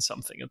interested in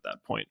something at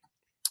that point.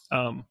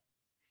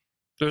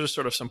 Those are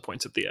sort of some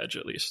points at the edge,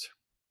 at least.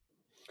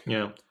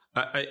 Yeah,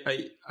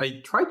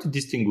 I try to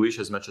distinguish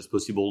as much as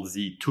possible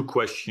the two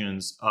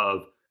questions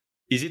of,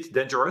 is it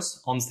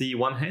dangerous on the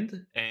one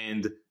hand,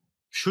 and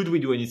should we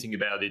do anything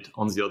about it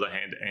on the other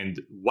hand,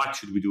 and what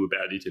should we do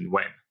about it and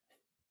when?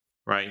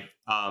 Right.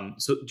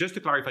 So just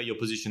to clarify your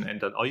position,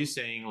 Anton, are you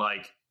saying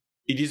like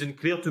it isn't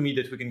clear to me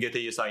that we can get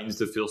ASI in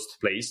the first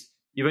place?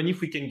 Even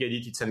if we can get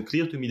it, it's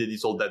unclear to me that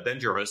it's all that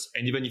dangerous.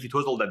 And even if it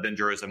was all that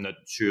dangerous, I'm not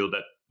sure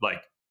that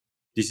like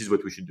this is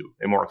what we should do,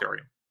 a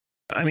moratorium.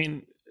 I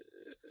mean,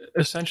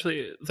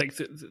 essentially, like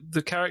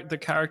the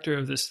character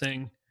of this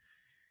thing,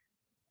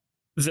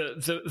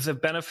 the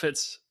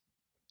benefits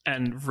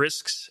and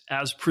risks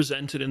as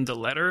presented in the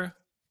letter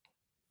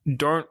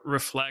don't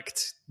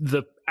reflect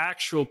the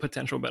actual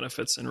potential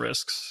benefits and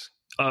risks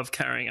of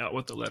carrying out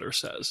what the letter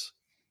says,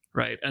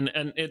 right? And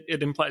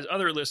it implies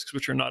other risks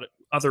which are not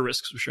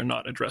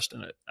addressed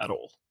in it at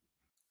all.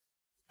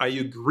 I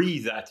agree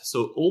that.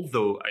 So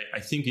although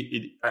I think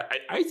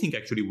I think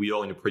actually we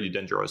are in a pretty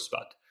dangerous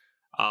spot.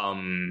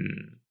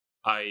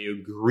 I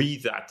agree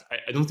that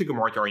I don't think a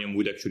moratorium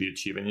would actually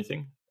achieve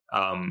anything.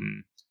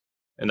 And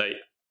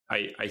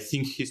I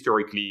think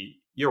historically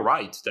you're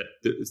right that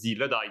the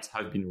Luddites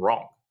have been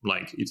wrong.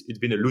 Like it's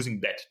been a losing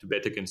bet to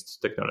bet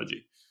against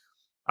technology.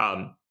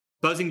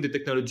 Pausing the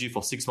technology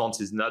for 6 months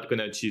is not going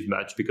to achieve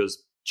much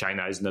because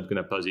China is not going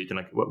to pause it. And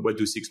like, what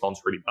do 6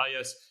 months really buy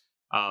us?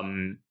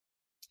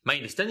 My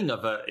understanding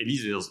of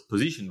Eliezer's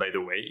position, by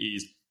the way,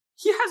 is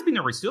he has been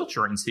a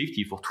researcher in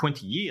safety for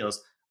 20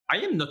 years. I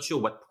am not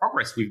sure what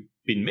progress we've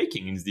been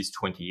making in these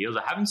 20 years.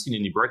 I haven't seen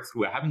any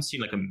breakthrough. I haven't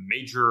seen like a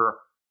major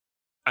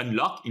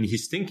unlock in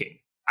his thinking.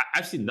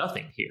 I've seen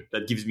nothing here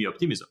that gives me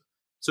optimism.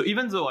 So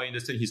even though I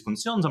understand his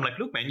concerns, I'm like,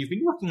 look, man, you've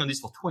been working on this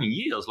for 20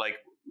 years. Like,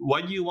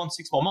 why do you want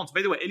 6 more months?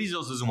 By the way, Eliezer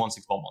doesn't want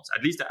 6 more months.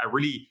 At least I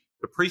really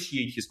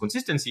appreciate his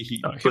consistency.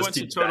 He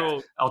posted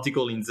that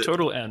article in the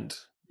total end.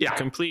 Yeah,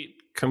 complete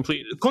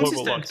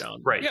global lockdown.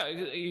 Right. Yeah,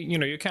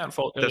 you can't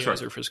fault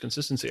Eliezer for his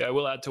consistency. I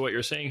will add to what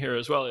you're saying here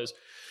as well is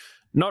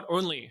not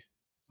only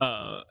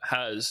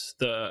has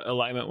the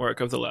alignment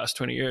work of the last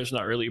 20 years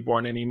not really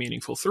borne any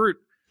meaningful fruit,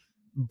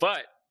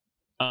 but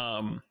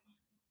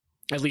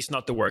at least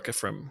not the work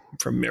from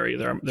Mary.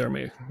 There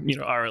may,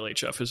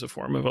 RLHF is a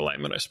form of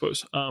alignment, I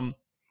suppose.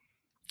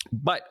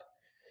 But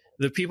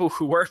the people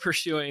who were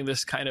pursuing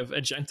this kind of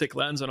agentic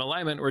lens on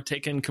alignment were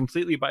taken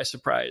completely by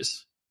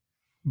surprise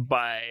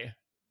by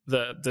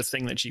the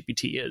thing that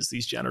GPT is,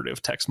 these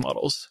generative text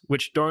models,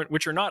 which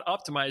are not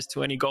optimized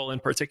to any goal in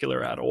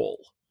particular at all.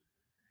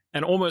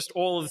 And almost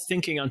all of the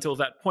thinking until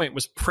that point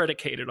was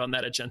predicated on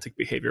that agentic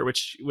behavior,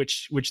 which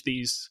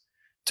these,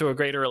 to a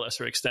greater or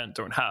lesser extent,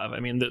 don't have. I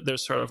mean,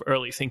 there's sort of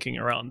early thinking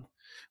around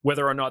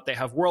whether or not they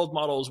have world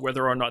models,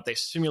 whether or not they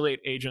simulate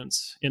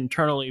agents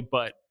internally,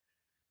 but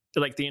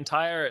like the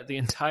entire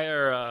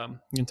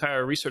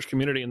research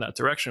community in that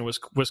direction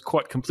was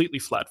caught completely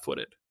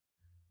flat-footed,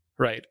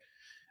 right?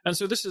 And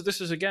so this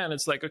is again,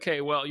 it's like, okay,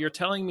 well, you're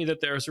telling me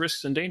that there's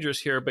risks and dangers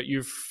here, but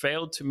you've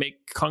failed to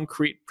make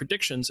concrete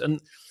predictions.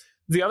 And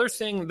the other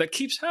thing that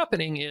keeps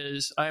happening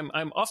is I'm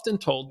often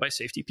told by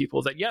safety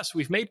people that, yes,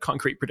 we've made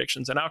concrete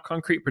predictions, and our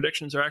concrete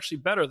predictions are actually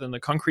better than the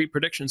concrete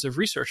predictions of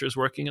researchers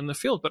working in the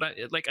field. But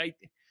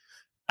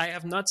I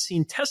have not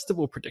seen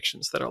testable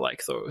predictions that are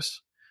like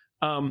those.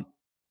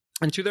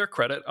 And to their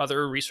credit,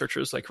 other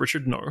researchers like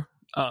Richard Knorr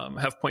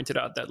have pointed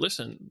out that,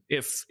 listen,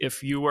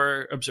 if you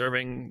were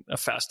observing a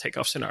fast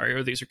takeoff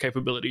scenario, these are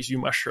capabilities you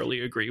must surely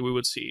agree we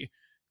would see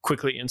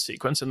quickly in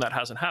sequence, and that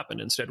hasn't happened.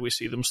 Instead, we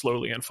see them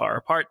slowly and far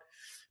apart.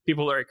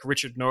 People like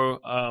Richard Knorr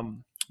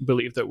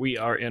believe that we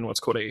are in what's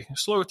called a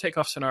slow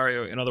takeoff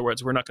scenario. In other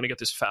words, we're not going to get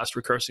this fast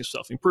recursive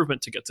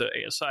self-improvement to get to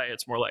ASI.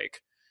 It's more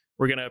like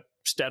we're going to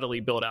steadily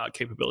build out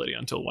capability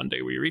until one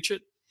day we reach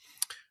it.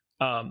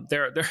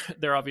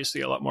 They're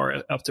obviously a lot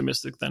more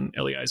optimistic than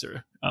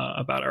Eliezer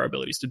about our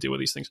abilities to deal with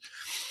these things.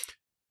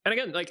 And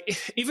again, like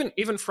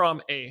even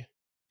from a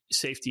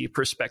safety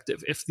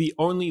perspective, if the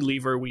only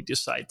lever we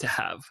decide to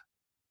have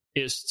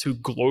is to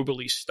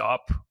globally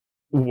stop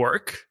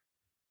work,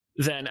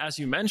 then as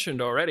you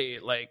mentioned already,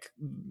 like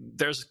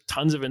there's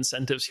tons of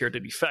incentives here to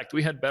defect.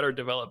 We had better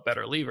develop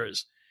better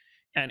levers.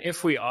 And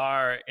if we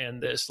are in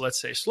this, let's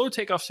say, slow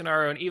takeoff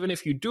scenario, and even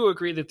if you do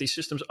agree that these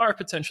systems are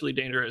potentially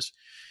dangerous,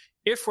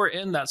 if we're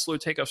in that slow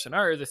takeoff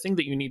scenario, the thing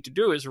that you need to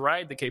do is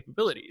ride the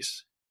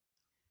capabilities.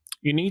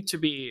 You need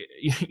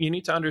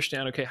to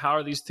understand, okay, how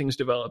are these things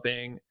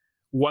developing?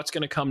 What's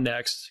going to come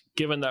next?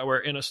 Given that we're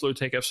in a slow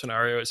takeoff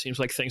scenario, it seems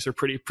like things are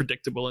pretty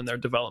predictable in their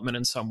development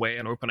in some way.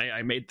 And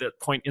OpenAI made that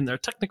point in their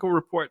technical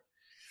report,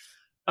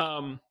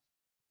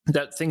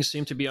 that things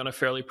seem to be on a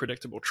fairly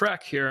predictable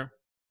track here.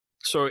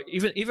 So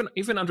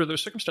even under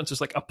those circumstances,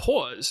 like a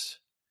pause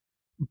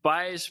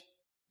buys,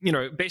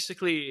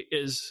 basically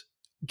is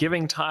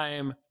giving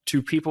time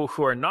to people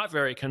who are not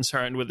very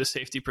concerned with the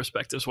safety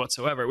perspectives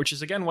whatsoever, which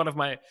is again one of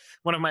my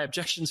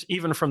objections,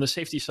 even from the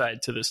safety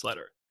side, to this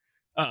letter.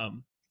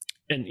 And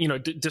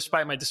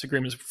despite my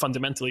disagreements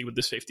fundamentally with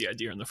the safety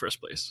idea in the first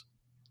place.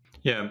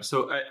 Yeah.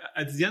 So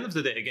at the end of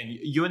the day, again,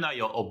 you and I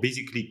are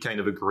basically kind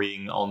of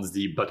agreeing on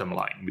the bottom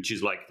line, which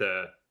is like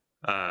the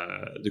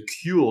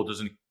cure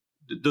doesn't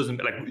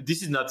like,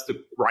 this is not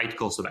the right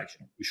course of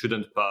action. We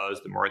shouldn't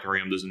pause. The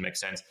moratorium doesn't make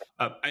sense.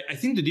 I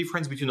think the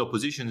difference between our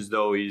positions,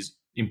 though, is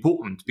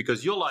important,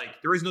 because you're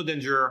like, there is no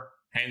danger,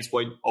 hence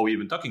why are we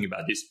even talking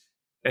about this?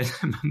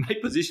 And my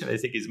position, I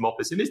think, is more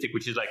pessimistic,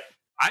 which is like,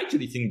 I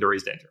actually think there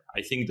is danger.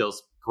 I think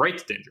there's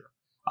great danger,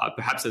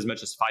 perhaps as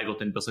much as 5 or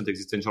 10%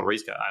 existential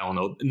risk. I don't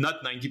know,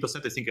 not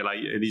 90%. I think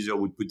Eliezer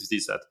would put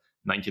this at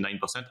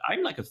 99%.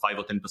 I'm like a 5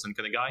 or 10%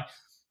 kind of guy.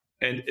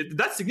 And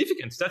that's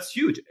significant. That's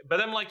huge.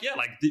 But I'm like, yeah,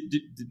 like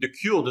the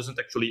cure doesn't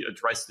actually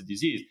address the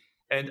disease.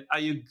 And I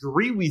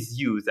agree with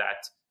you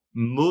that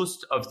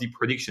most of the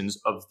predictions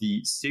of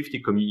the safety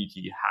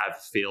community have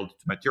failed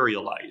to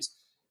materialize.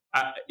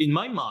 In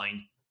my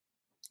mind,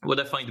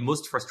 what I find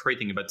most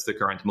frustrating about the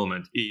current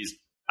moment is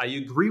I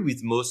agree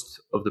with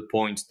most of the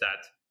points that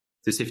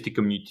the safety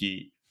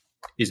community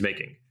is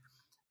making.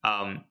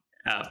 And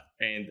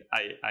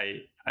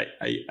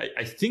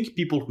I think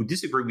people who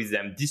disagree with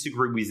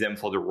them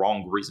for the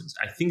wrong reasons.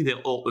 I think there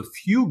are a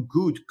few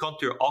good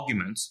counter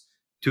arguments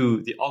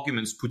to the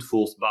arguments put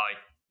forth by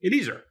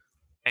Eliezer,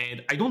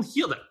 and I don't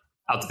hear them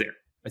out there.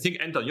 I think,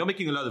 Anton, you're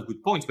making a lot of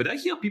good points, but I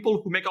hear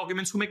people who make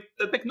arguments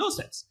that make no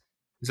sense.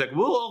 It's like,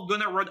 we're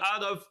gonna run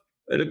out of.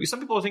 Some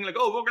people are saying like,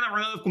 "Oh, we're gonna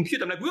run out of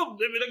compute." I'm like,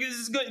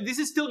 this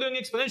is still going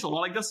exponential. Or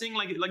like they're saying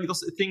like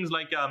those things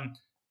like,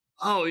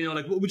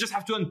 like we just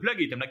have to unplug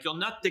it. I'm like, you're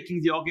not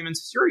taking the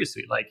arguments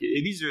seriously. Like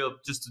Eliezer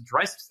just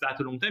addressed that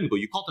a long time ago.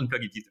 You can't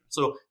unplug it either.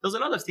 So there's a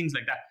lot of things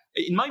like that.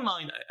 In my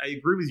mind, I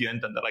agree with you,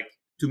 Anton, that like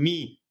to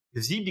me,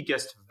 the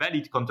biggest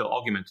valid counter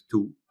argument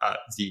to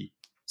the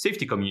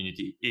safety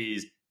community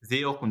is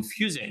they are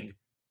confusing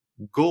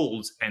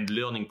goals and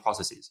learning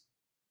processes.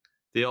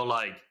 They are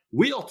like,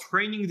 we are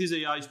training these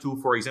AIs to,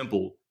 for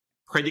example,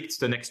 predict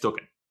the next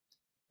token.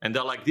 And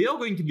they're like, they are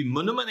going to be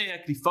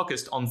monomaniacally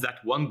focused on that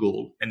one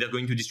goal, and they're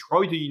going to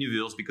destroy the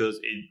universe because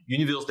a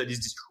universe that is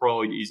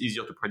destroyed is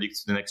easier to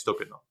predict the next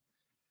token.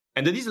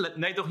 And that is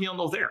neither here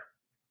nor there.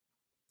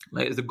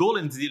 Like, the goal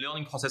and the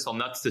learning process are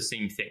not the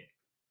same thing.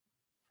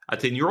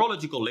 At a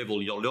neurological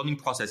level, your learning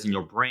process in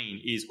your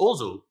brain is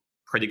also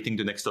predicting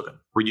the next token,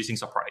 reducing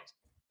surprise.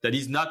 That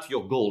is not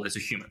your goal as a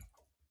human.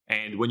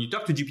 And when you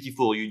talk to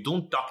GPT-4, you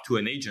don't talk to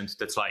an agent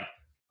that's like,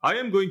 I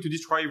am going to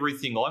destroy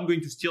everything, or I'm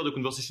going to steer the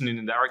conversation in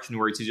a direction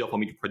where it's easier for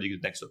me to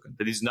predict the next token.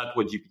 That is not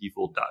what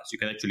GPT-4 does. You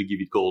can actually give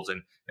it goals,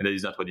 and that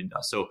is not what it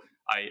does. So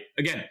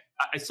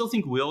I still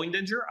think we are in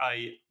danger.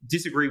 I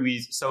disagree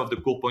with some of the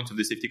core points of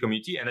the safety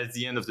community. And at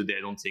the end of the day,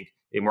 I don't think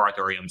a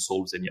moratorium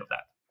solves any of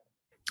that.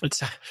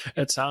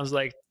 It sounds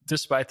like,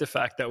 despite the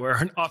fact that we're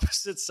on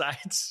opposite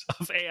sides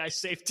of AI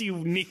safety,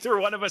 neither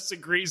one of us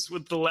agrees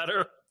with the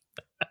letter.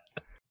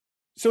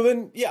 So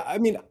then, yeah, I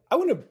mean, I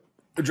want to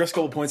address a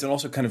couple of points and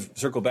also kind of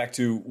circle back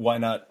to why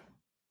not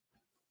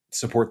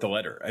support the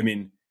letter. I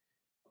mean,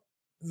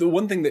 the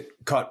one thing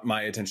that caught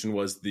my attention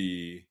was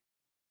the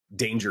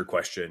danger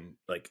question.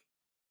 Like,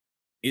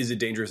 is it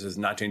dangerous? Is it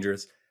not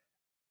dangerous?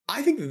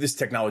 I think that this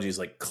technology is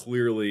like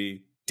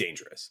clearly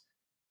dangerous.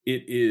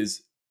 It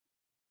is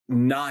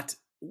not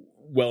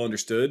well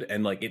understood,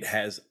 and like it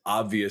has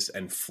obvious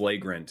and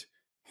flagrant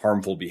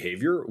harmful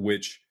behavior,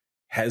 which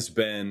has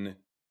been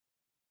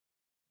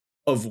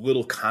of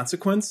little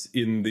consequence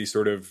in the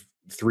sort of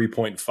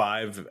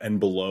 3.5 and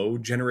below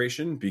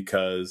generation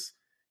because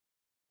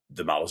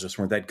the models just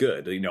weren't that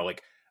good. You know,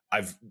 like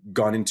I've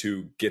gone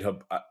into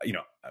GitHub,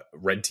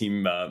 red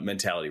team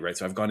mentality, right?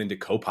 So I've gone into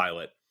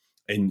Copilot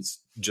and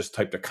just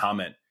typed a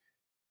comment.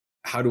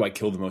 How do I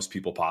kill the most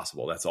people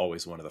possible? That's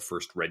always one of the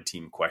first red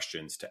team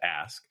questions to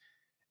ask.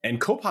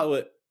 And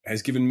Copilot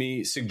has given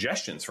me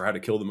suggestions for how to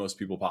kill the most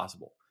people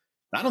possible.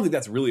 I don't think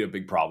that's really a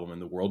big problem in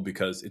the world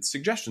because its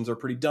suggestions are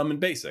pretty dumb and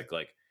basic.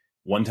 Like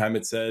one time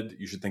it said,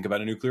 you should think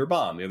about a nuclear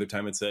bomb. The other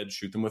time it said,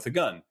 shoot them with a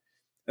gun.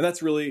 And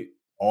that's really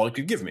all it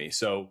could give me.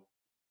 So,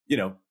 you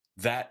know,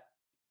 that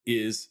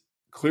is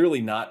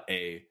clearly not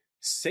a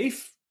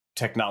safe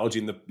technology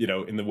in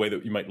the way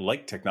that you might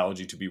like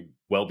technology to be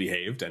well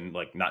behaved and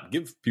like not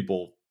give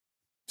people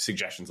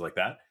suggestions like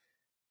that.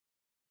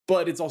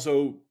 But it's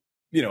also,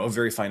 a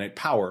very finite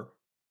power.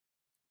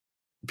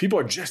 People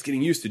are just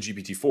getting used to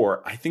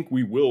GPT-4. I think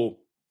we will.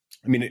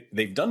 I mean,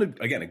 they've done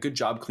a good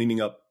job cleaning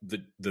up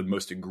the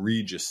most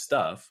egregious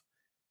stuff.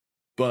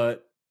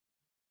 But,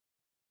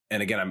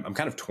 and again, I'm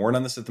kind of torn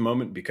on this at the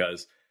moment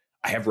because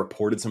I have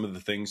reported some of the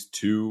things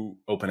to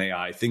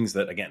OpenAI, things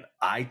that, again,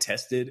 I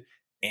tested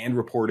and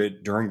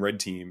reported during Red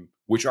Team,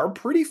 which are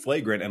pretty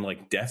flagrant and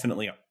like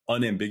definitely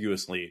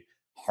unambiguously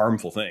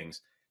harmful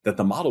things that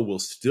the model will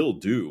still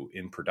do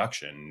in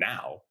production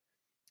now.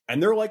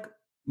 And they're like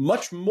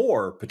much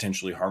more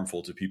potentially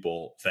harmful to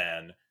people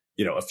than,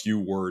 a few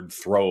word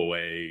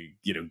throwaway,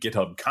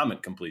 GitHub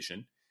comment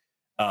completion.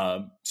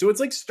 So it's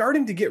like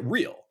starting to get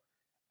real.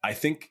 I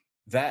think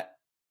that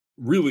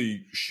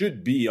really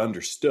should be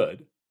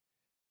understood.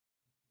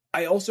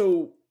 I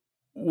also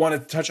want to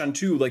touch on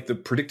too, like the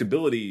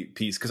predictability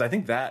piece, because I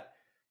think that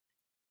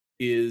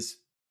is,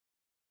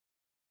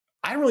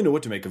 I don't really know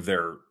what to make of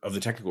the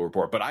technical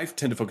report, but I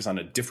tend to focus on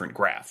a different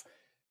graph.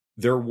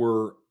 There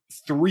were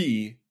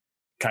 3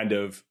 kind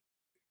of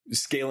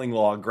scaling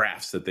law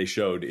graphs that they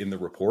showed in the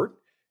report.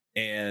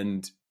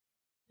 And,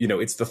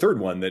 it's the third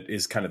one that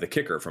is kind of the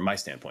kicker from my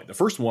standpoint. The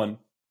first one,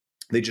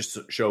 they just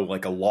show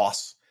like a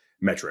loss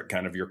metric,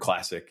 kind of your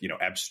classic,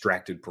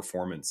 abstracted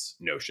performance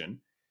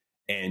notion.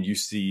 And you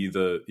see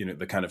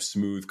the kind of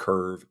smooth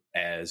curve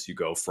as you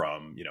go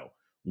from,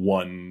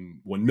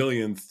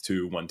 1/1,000,000th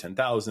to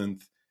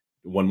 1/10,000th,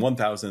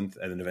 1/1000th,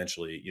 and then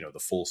eventually, the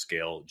full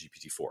scale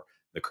GPT-4.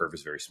 The curve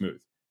is very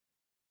smooth.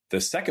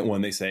 The second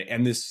one, they say,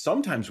 and this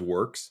sometimes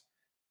works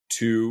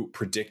to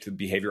predict the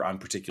behavior on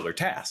particular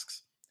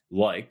tasks.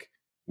 Like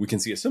we can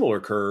see a similar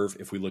curve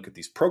if we look at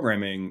these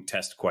programming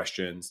test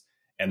questions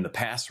and the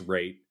pass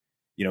rate,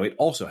 it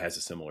also has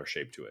a similar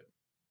shape to it.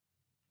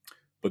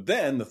 But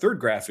then the third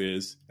graph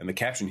is, and the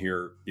caption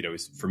here,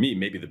 is for me,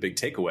 maybe the big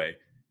takeaway,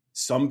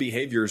 some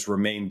behaviors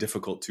remain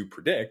difficult to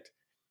predict.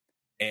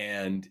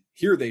 And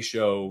here they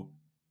show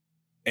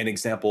an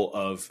example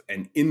of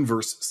an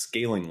inverse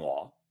scaling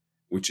law,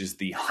 which is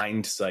the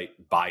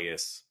hindsight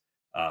bias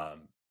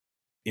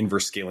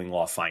inverse scaling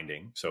law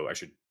finding. So I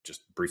should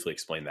just briefly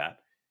explain that.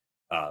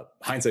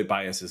 Hindsight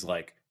bias is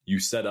like you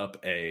set up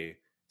a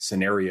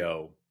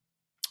scenario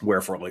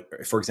where,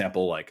 for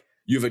example, like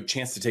you have a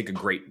chance to take a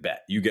great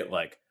bet. You get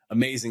like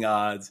amazing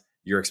odds.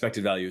 Your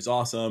expected value is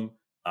awesome,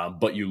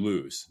 but you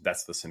lose.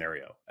 That's the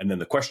scenario. And then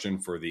the question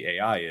for the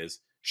AI is,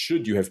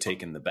 should you have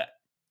taken the bet?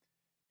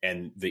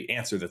 And the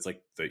answer that's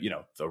like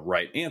the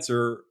right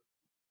answer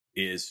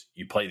is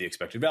you play the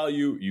expected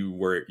value.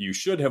 You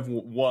should have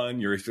won.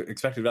 Your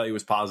expected value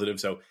was positive.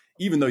 So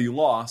even though you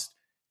lost,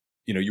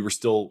 you were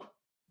still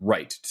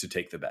right to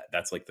take the bet.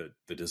 That's like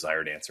the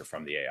desired answer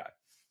from the AI.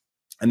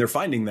 And they're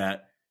finding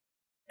that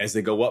as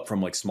they go up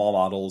from like small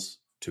models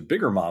to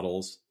bigger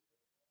models,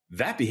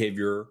 that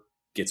behavior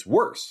gets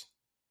worse,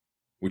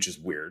 which is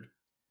weird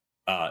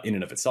in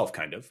and of itself,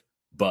 kind of.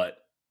 But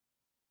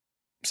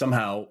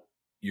somehow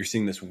you're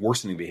seeing this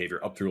worsening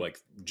behavior up through like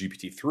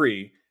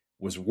GPT-3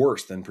 was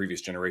worse than previous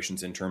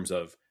generations in terms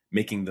of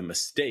making the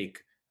mistake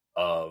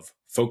of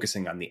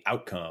focusing on the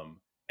outcome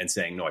and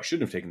saying, no, I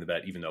shouldn't have taken the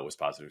bet, even though it was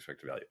positive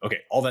expected value. Okay,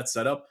 all that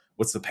set up,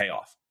 what's the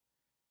payoff?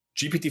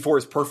 GPT-4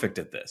 is perfect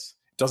at this.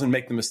 It doesn't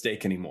make the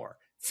mistake anymore.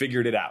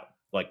 Figured it out,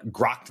 like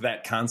grokked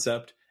that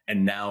concept,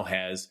 and now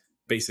has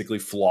basically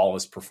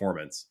flawless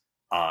performance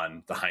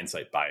on the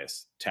hindsight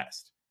bias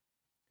test.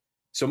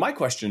 So my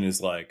question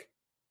is like,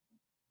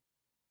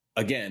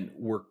 again,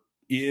 we're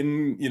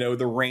in,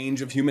 the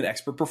range of human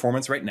expert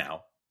performance right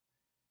now.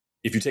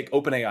 If you take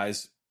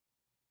OpenAI's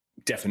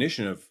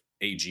definition of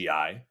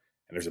AGI, and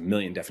there's a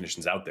million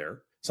definitions out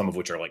there, some of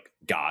which are like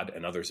God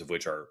and others of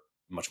which are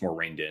much more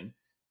reined in.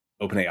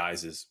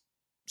 OpenAI's is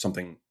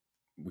something,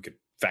 we could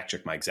fact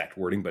check my exact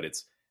wording, but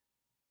it's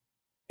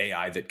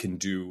AI that can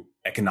do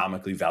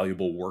economically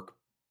valuable work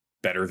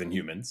better than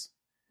humans,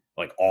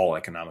 like all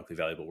economically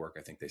valuable work,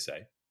 I think they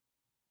say.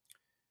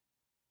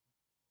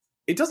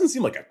 It doesn't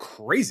seem like a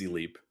crazy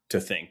leap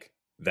to think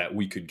that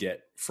we could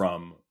get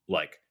from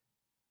like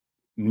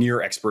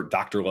near expert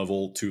doctor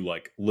level to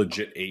like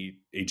legit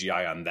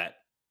AGI on that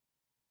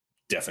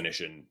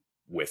definition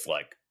with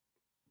like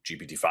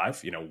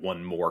GPT-5,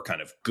 one more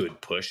kind of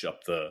good push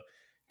up the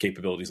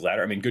capabilities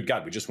ladder. I mean, good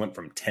God, we just went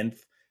from 10th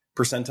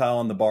percentile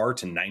on the bar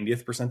to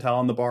 90th percentile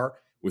on the bar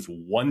with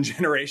one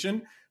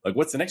generation. Like,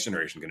 what's the next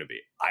generation going to be?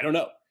 I don't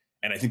know.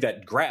 And I think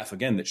that graph,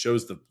 again, that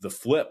shows the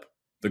flip,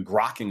 the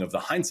grokking of the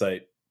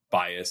hindsight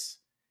bias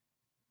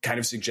kind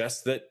of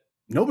suggests that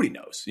nobody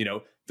knows.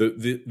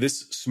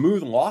 This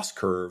smooth loss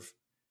curve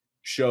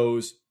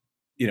shows,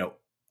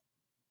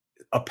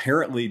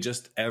 apparently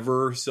just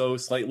ever so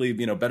slightly,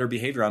 better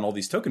behavior on all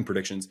these token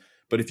predictions.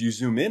 But if you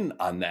zoom in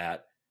on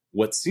that,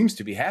 what seems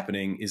to be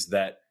happening is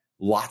that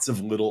lots of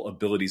little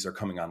abilities are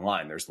coming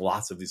online. There's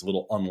lots of these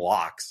little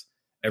unlocks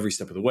every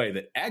step of the way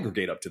that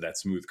aggregate up to that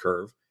smooth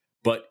curve.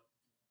 But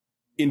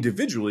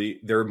individually,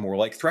 they're more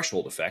like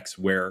threshold effects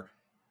where,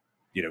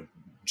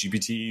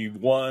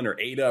 GPT-1 or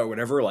Ada or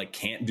whatever, like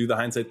can't do the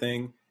hindsight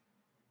thing.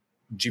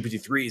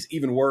 GPT-3 is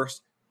even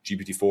worse.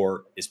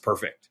 GPT-4 is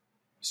perfect.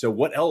 So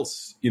what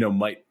else,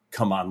 might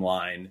come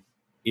online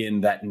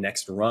in that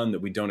next run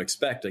that we don't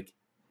expect? Like,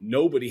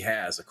 nobody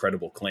has a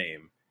credible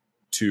claim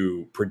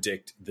to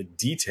predict the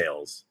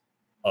details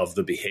of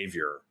the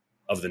behavior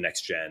of the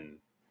next gen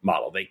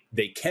model.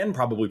 They can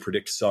probably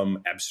predict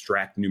some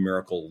abstract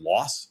numerical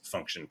loss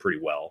function pretty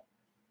well,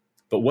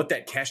 but what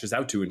that cashes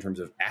out to in terms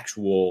of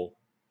actual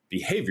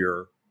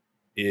behavior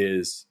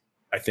is,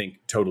 I think,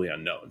 totally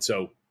unknown.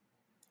 So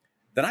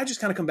then I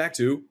just kind of come back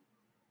to,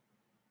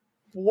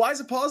 why is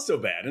a pause so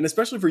bad? And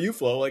especially for you,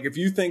 Flo, like if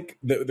you think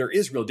that there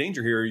is real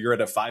danger here, you're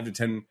at a 5 to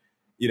 10,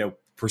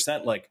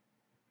 percent, like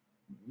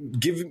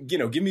give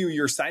me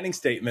your signing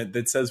statement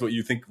that says what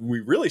you think we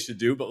really should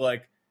do, but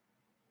like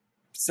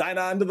sign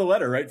on to the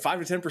letter, right?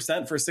 5 to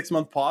 10% for a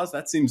 6-month pause.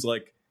 That seems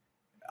like,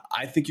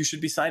 I think you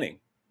should be signing.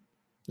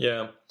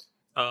 Yeah.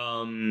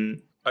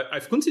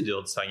 I've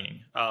considered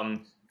signing.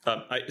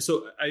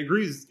 So I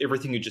agree with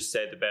everything you just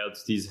said about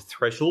these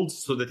thresholds.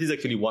 So that is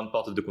actually one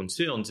part of the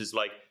concerns is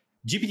like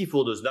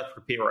GPT-4 does not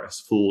prepare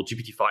us for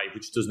GPT-5,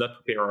 which does not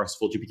prepare us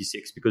for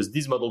GPT-6, because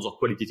these models are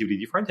qualitatively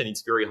different and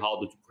it's very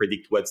hard to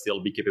predict what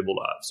they'll be capable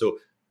of. So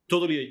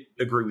totally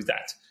agree with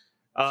that.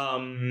 I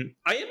am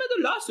at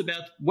a loss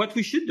about what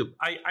we should do.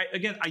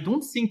 I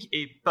don't think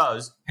a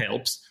pause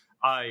helps.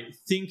 I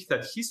think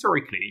that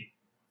historically,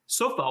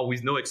 so far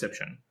with no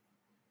exception,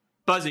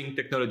 pausing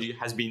technology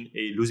has been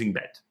a losing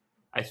bet.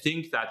 I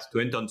think that, to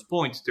Anton's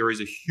point, there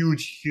is a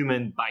huge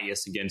human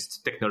bias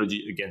against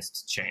technology,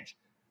 against change.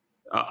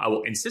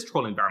 Our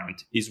ancestral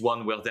environment is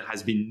one where there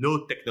has been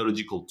no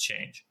technological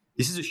change.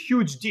 This is a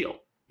huge deal.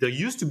 There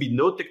used to be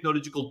no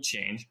technological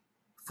change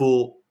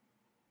for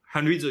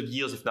hundreds of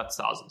years, if not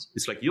thousands.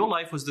 It's like your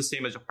life was the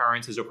same as your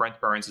parents, as your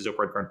grandparents, as your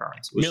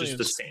great-grandparents. It was millions,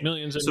 just the same.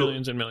 Millions and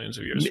millions and millions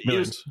of years.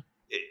 Millions.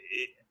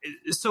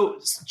 So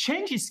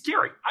change is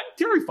scary. I'm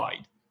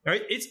terrified.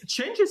 Right?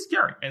 Change is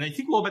scary. And I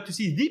think we're about to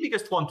see the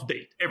biggest one to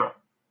date ever.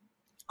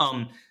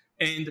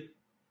 And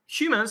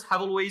humans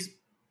have always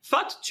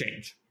fought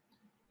change.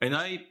 And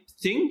I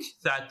think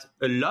that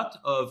a lot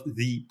of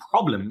the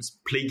problems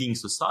plaguing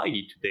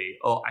society today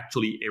are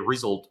actually a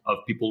result of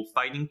people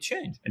fighting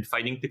change and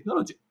fighting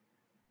technology.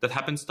 That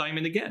happens time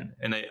and again.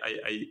 And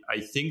I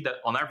think that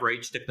on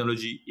average,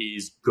 technology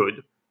is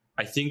good.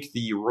 I think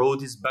the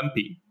road is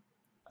bumpy.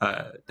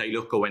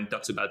 Tyler Cowen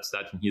talks about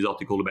that in his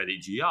article about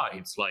AGI.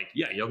 It's like,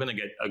 yeah, you're going to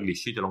get ugly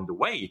shit along the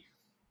way.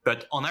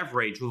 But on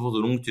average, over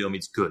the long term,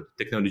 it's good.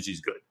 Technology is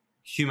good.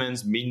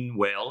 Humans mean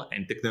well,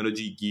 and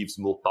technology gives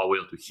more power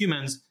to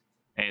humans.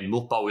 and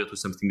more power to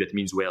something that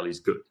means well is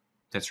good.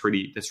 That's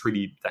really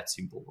that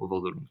simple over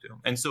the long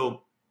term. And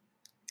so,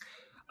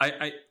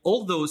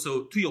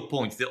 so to your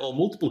point, there are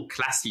multiple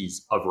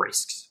classes of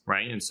risks,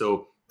 right? And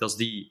so there's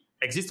the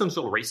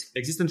existential risk,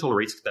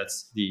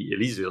 that's the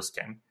Eliezer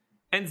camp.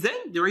 And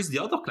then there is the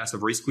other class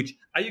of risk, which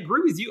I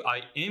agree with you.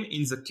 I am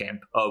in the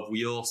camp of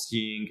we are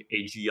seeing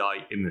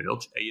AGI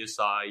emerge.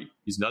 ASI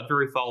is not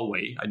very far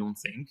away, I don't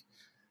think.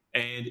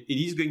 And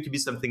it is going to be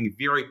something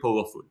very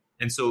powerful.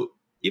 And so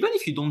even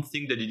if you don't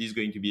think that it is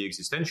going to be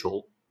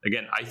existential,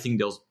 again, I think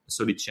there's a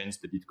solid chance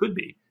that it could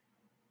be.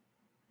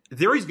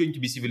 There is going to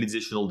be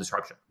civilizational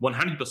disruption,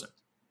 100%.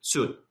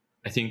 Soon,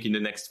 I think in the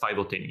next 5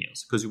 or 10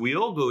 years, because we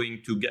are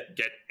going to get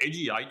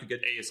AGI, to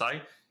get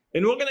ASI,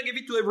 and we're going to give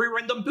it to every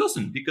random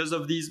person because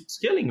of these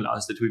scaling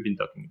laws that we've been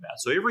talking about.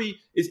 So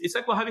it's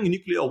like we're having a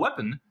nuclear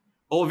weapon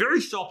or a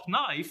very sharp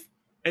knife,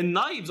 and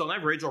knives on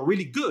average are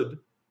really good,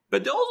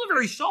 but they're also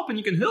very sharp and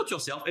you can hurt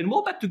yourself. And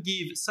we're about to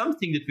give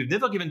something that we've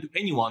never given to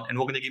anyone, and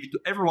we're going to give it to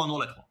everyone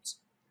all at once.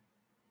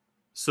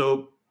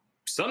 So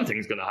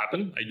something's going to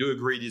happen. I do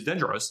agree it is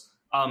dangerous.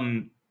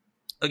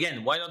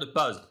 Again, why not a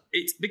pause?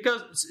 It's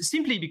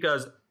simply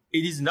because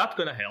it is not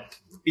going to help.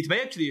 It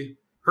may actually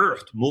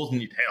hurt more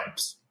than it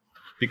helps.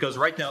 Because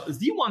right now,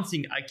 the one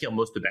thing I care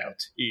most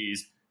about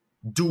is,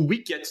 do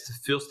we get the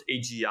first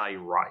AGI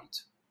right?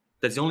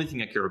 That's the only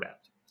thing I care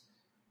about.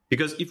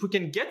 Because if we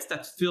can get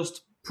that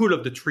first pull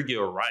of the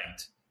trigger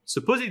right,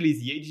 supposedly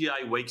the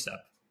AGI wakes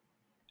up,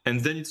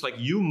 and then it's like,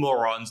 you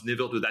morons,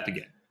 never do that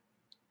again.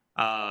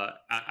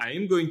 I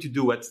am going to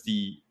do what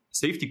the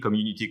safety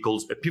community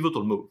calls a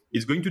pivotal move.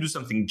 It's going to do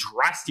something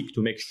drastic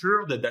to make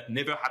sure that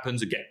never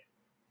happens again.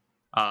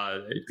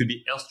 It could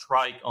be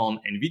airstrike on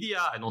NVIDIA,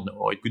 I don't know.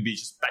 Or it could be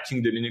just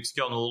patching the Linux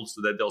kernel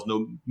so that there's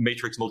no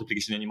matrix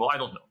multiplication anymore, I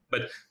don't know.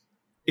 But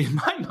in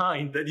my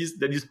mind, that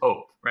is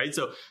hope, right?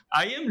 So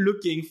I'm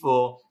looking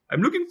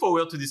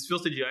forward to this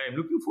first AGI. I'm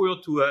looking forward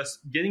to us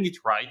getting it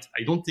right.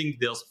 I don't think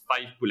there's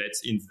 5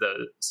 bullets in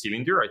the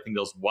cylinder. I think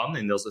there's 1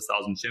 and there's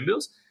 1,000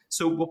 chambers.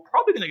 So we're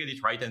probably going to get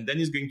it right, and then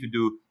he's going to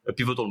do a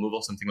pivotal move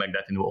or something like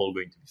that, and we're all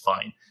going to be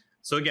fine.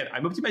 So again,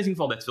 I'm optimizing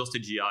for that first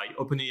AGI.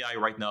 OpenAI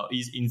right now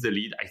is in the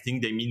lead. I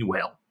think they mean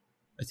well.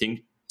 I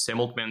think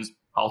Sam Altman's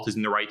heart is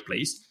in the right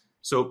place.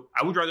 So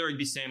I would rather it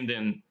be Sam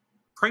than,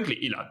 frankly,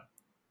 Elon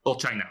or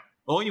China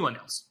or anyone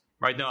else.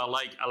 Right now,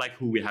 I like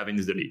who we have in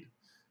the lead.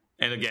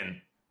 And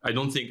again, I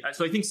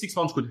think 6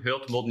 months could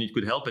hurt more than it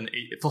could help, and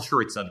for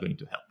sure it's not going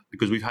to help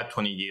because we've had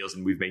 20 years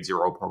and we've made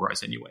zero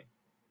progress anyway.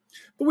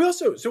 But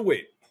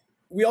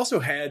we also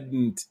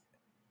hadn't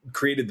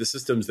created the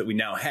systems that we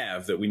now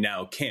have that we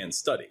now can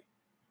study,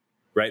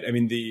 right? I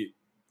mean,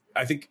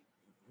 I think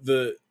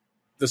the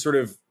sort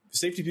of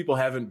safety people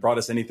haven't brought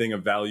us anything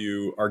of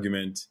value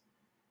argument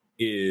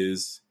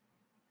is,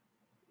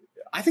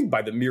 I think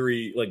by the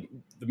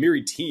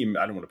MIRI team,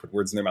 I don't want to put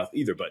words in their mouth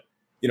either, but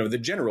the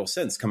general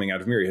sense coming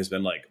out of MIRI has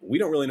been like, we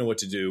don't really know what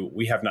to do.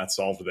 We have not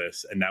solved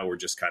this. And now we're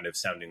just kind of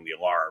sounding the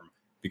alarm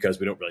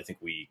because we don't really think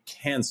we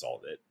can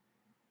solve it.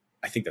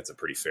 I think that's a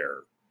pretty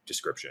fair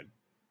description.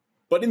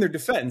 But in their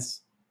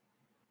defense,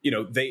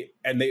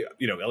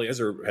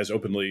 Eliezer has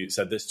openly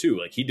said this too.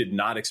 Like, he did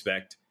not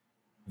expect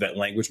that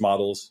language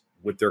models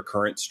with their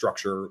current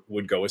structure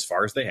would go as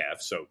far as they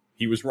have. So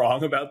he was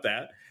wrong about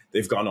that.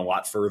 They've gone a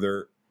lot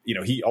further.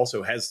 He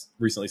also has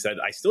recently said,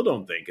 I still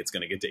don't think it's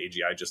going to get to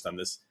AGI just on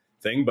this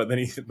thing. But then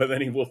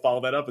he will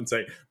follow that up and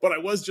say, but I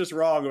was just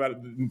wrong about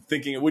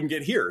thinking it wouldn't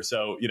get here.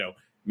 So,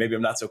 maybe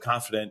I'm not so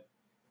confident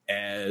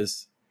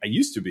as I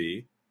used to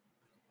be.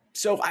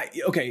 So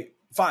okay,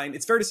 fine.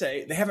 It's fair to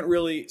say they haven't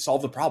really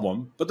solved the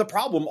problem, but the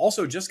problem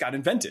also just got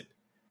invented.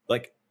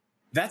 Like,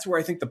 that's where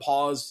I think the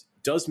pause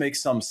does make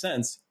some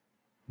sense.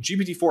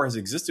 GPT-4 has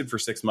existed for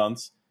 6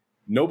 months.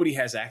 Nobody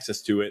has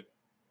access to it,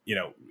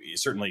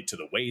 certainly to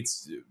the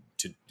weights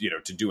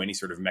to do any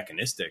sort of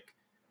mechanistic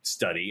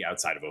study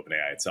outside of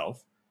OpenAI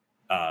itself.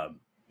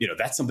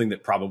 That's something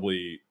that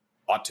probably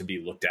ought to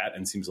be looked at,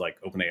 and seems like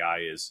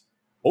OpenAI is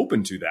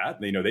open to that.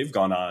 They've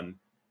gone on.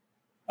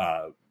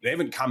 They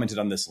haven't commented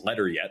on this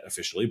letter yet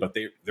officially, but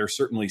they're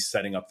certainly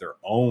setting up their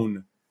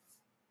own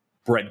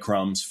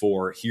breadcrumbs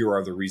for, here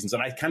are the reasons.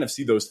 And I kind of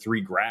see those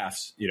 3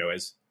 graphs,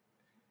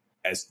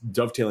 as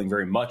dovetailing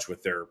very much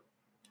with their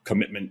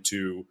commitment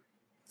to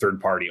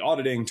third-party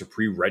auditing, to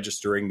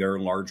pre-registering their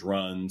large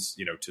runs,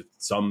 to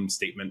some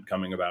statement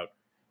coming about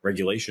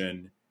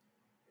regulation.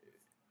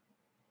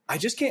 I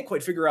just can't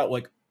quite figure out,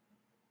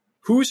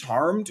 who's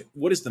harmed?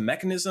 What is the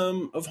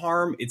mechanism of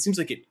harm? It seems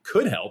like it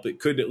could help. It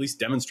could at least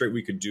demonstrate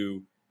we could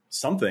do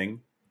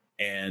something.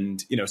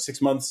 And,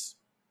 6 months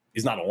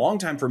is not a long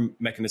time for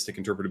mechanistic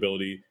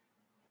interpretability.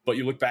 But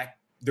you look back,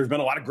 there's been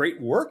a lot of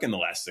great work in the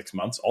last 6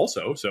 months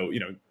also. So,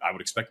 I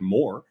would expect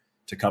more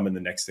to come in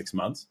the next 6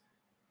 months.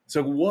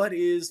 So what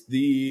is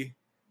the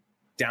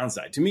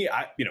downside? To me,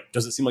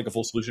 does it seem like a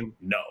full solution?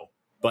 No.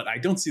 But I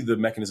don't see the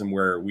mechanism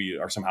where we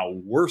are somehow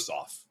worse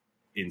off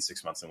in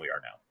 6 months than we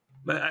are now.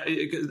 But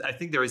I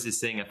think there is this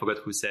saying, I forgot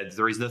who said,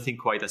 there is nothing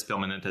quite as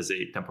permanent as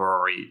a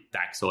temporary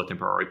tax or a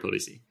temporary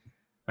policy.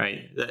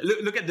 right?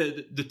 Look at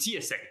the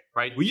TSA,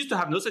 right? We used to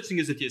have no such thing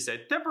as a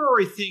TSA,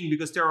 temporary thing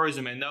because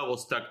terrorism, and now we'll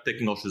start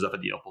taking our shoes off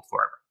at the airport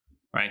forever,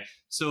 right?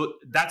 So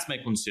that's my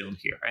concern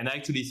here. And I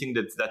actually think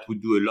that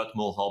would do a lot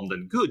more harm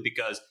than good,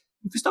 because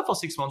if we stop for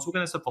 6 months, we're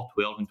going to stop for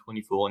 12 and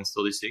 24 and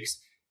 36.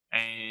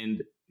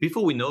 And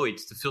before we know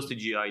it, the first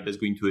AGI that's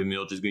going to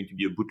emerge is going to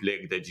be a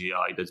bootleg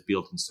AGI that's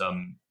built in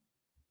some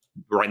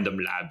random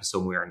lab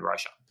somewhere in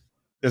Russia.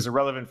 There's a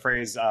relevant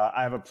phrase,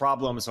 I have a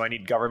problem, so I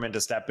need government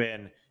to step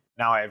in.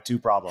 Now I have two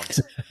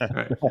problems.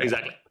 Right.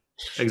 Exactly.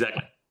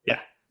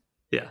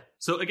 Yeah.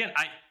 So again,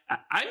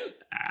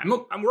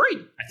 I'm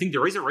worried. I think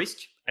there is a risk.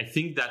 I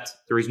think that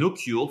there is no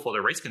cure for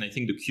the risk, and I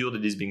think the cure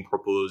that is being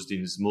proposed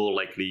is more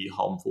likely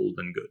harmful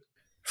than good.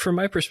 From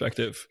my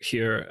perspective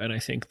here, and I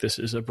think this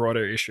is a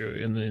broader issue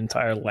in the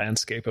entire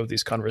landscape of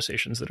these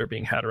conversations that are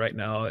being had right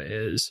now,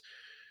 is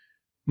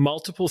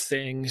multiple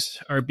things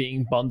are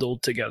being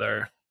bundled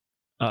together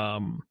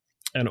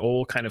and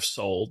all kind of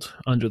sold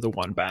under the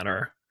one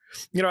banner.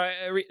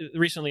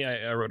 Recently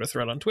I wrote a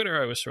thread on Twitter.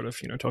 I was sort of,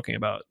 talking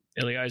about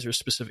Eliezer's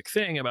specific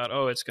thing about,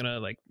 it's going to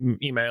like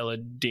email a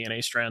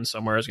DNA strand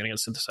somewhere, it's going to get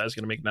synthesized,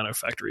 going to make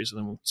nanofactories, and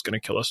then it's going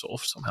to kill us all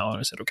somehow. And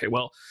I said, okay,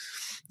 well,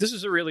 this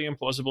is a really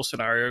implausible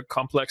scenario.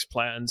 Complex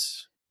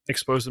plans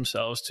expose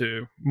themselves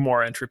to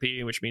more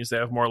entropy, which means they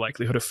have more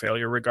likelihood of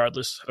failure,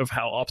 regardless of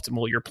how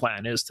optimal your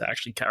plan is to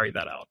actually carry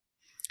that out.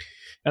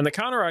 And the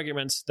counter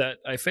arguments that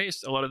I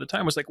faced a lot of the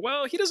time was like,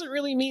 well, he doesn't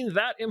really mean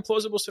that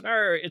implausible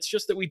scenario. It's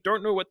just that we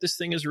don't know what this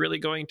thing is really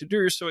going to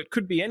do, so it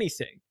could be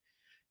anything.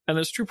 And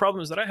there's two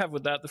problems that I have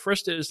with that. The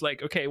first is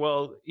like, okay,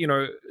 well,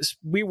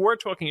 we were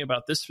talking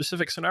about this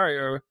specific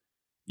scenario.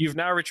 You've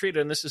now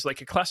retreated, and this is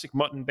like a classic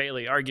Mutt and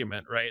Bailey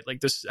argument, right? Like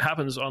this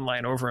happens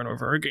online over and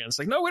over again. It's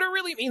like, no, we don't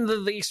really mean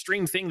the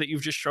extreme thing that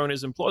you've just shown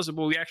is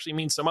implausible. We actually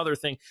mean some other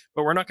thing,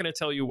 but we're not going to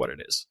tell you what it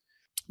is.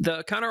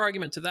 The counter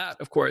argument to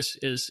that, of course,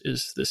 is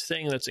this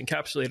thing that's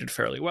encapsulated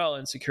fairly well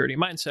in security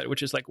mindset,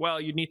 which is like, well,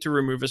 you need to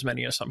remove as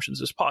many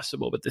assumptions as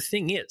possible. But the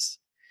thing is,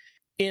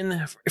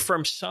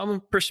 from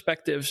some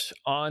perspectives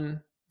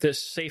on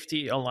this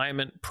safety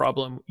alignment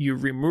problem, you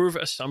remove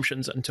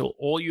assumptions until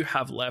all you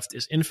have left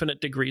is infinite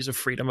degrees of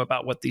freedom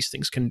about what these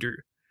things can do.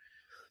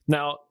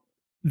 Now,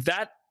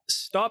 that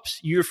stops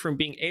you from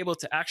being able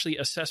to actually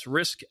assess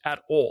risk at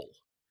all.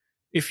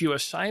 If you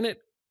assign it,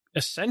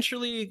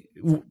 essentially,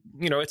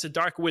 it's a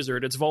dark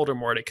wizard, it's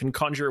Voldemort, it can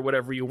conjure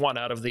whatever you want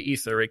out of the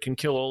ether, it can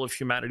kill all of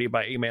humanity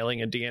by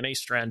emailing a DNA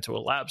strand to a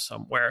lab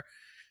somewhere.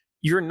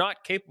 You're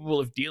not capable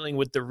of dealing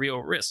with the real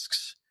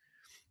risks.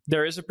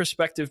 There is a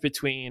perspective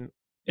between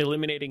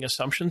eliminating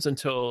assumptions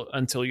until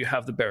you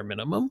have the bare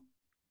minimum,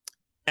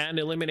 and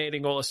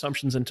eliminating all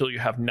assumptions until you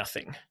have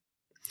nothing.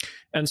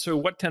 And so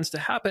what tends to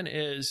happen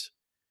is,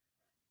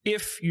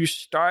 if you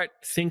start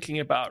thinking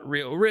about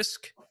real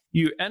risk,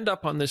 you end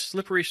up on this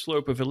slippery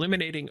slope of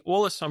eliminating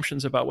all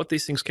assumptions about what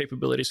these things'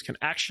 capabilities can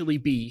actually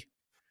be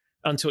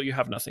until you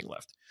have nothing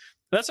left.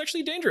 That's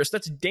actually dangerous.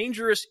 That's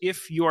dangerous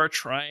if you are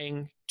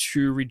trying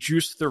to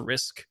reduce the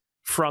risk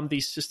from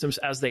these systems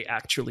as they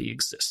actually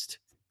exist.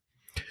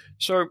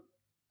 So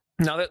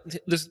now that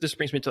this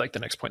brings me to like the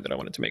next point that I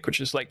wanted to make,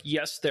 which is like,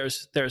 yes,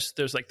 there's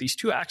like these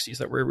two axes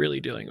that we're really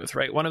dealing with,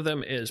 right? One of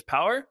them is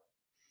power,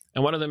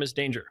 and one of them is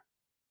danger.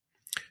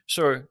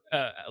 So,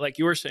 like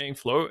you were saying,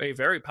 Flo, a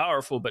very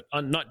powerful but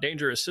not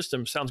dangerous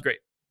system sounds great.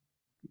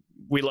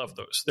 We love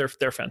those;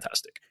 they're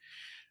fantastic.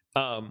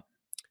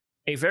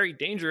 A very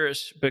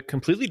dangerous but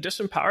completely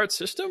disempowered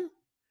system,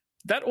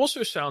 that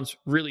also sounds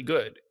really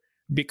good,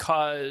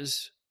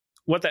 because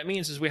what that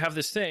means is we have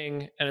this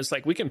thing, and it's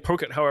like we can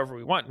poke it however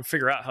we want and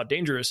figure out how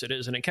dangerous it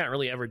is, and it can't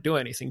really ever do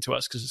anything to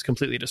us because it's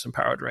completely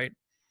disempowered, right?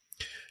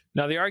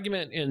 Now, the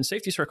argument in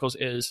safety circles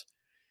is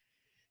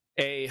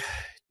a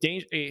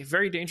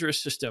very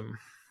dangerous system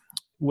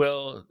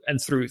will,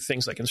 and through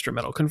things like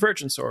instrumental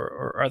convergence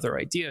or other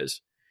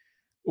ideas,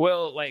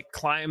 will like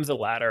climb the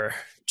ladder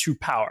to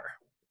power.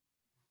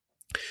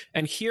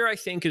 And here I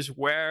think is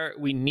where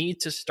we need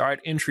to start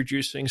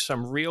introducing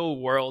some real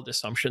world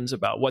assumptions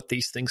about what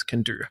these things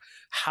can do.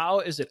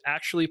 How is it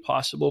actually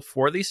possible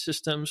for these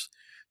systems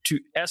to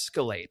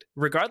escalate,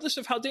 regardless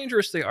of how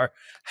dangerous they are?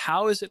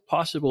 How is it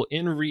possible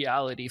in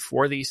reality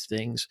for these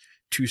things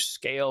to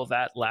scale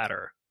that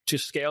ladder?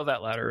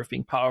 Of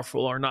being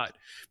powerful or not.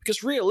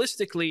 Because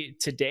realistically,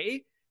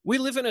 today, we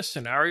live in a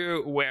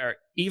scenario where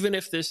even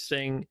if this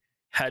thing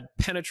had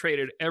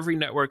penetrated every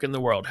network in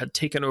the world, had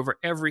taken over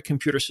every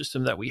computer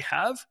system that we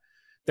have,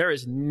 there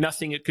is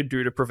nothing it could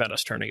do to prevent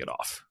us turning it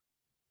off.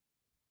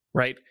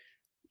 Right?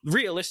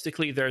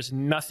 Realistically, there's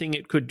nothing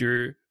it could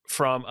do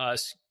from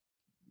us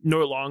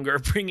no longer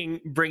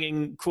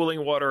bringing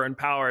cooling water and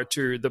power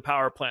to the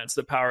power plants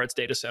that power its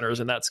data centers,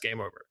 and that's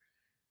game over.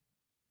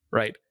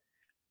 Right?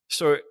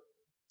 So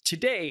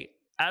today,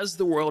 as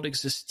the world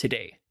exists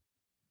today,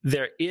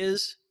 there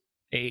is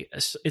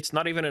it's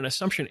not even an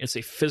assumption, it's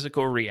a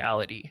physical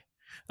reality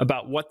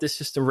about what this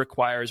system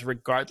requires.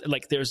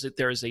 Like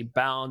there is a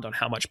bound on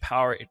how much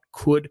power it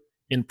could,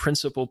 in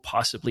principle,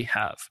 possibly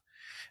have.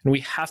 And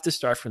we have to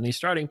start from these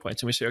starting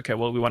points. And we say, okay,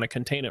 well, we want to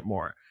contain it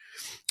more.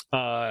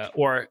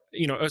 or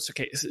it's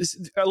okay.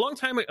 It's a long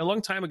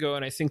time ago,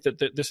 and I think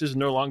that this is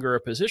no longer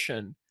a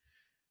position.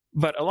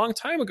 But a long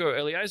time ago,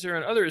 Eliezer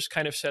and others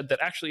kind of said that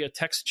actually a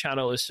text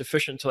channel is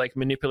sufficient to like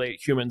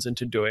manipulate humans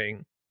into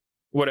doing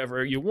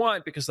whatever you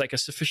want, because like a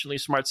sufficiently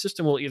smart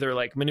system will either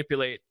like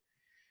manipulate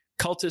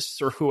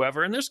cultists or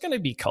whoever, and there's going to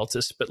be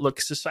cultists. But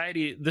look,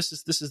 society. This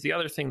is the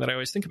other thing that I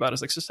always think about is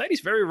like society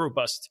is very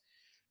robust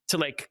to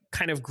like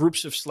kind of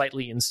groups of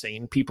slightly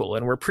insane people,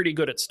 and we're pretty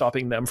good at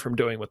stopping them from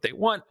doing what they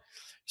want.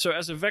 So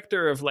as a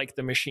vector of like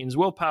the machine's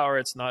willpower,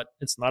 it's not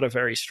a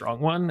very strong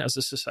one. As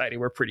a society,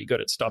 we're pretty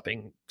good at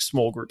stopping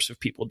small groups of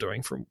people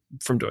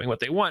from doing what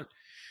they want.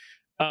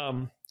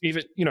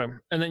 Even,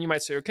 and then you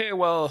might say, okay,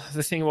 well,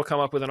 the thing will come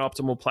up with an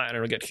optimal plan and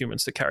it'll get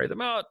humans to carry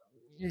them out.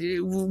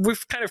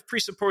 We've kind of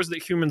presupposed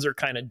that humans are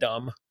kind of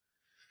dumb.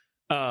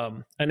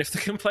 And if the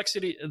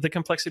complexity of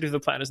the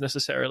plan is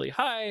necessarily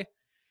high,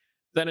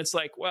 then it's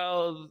like,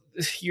 well,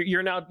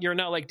 you're now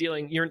like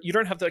you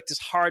don't have like this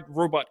hard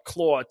robot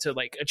claw to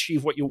like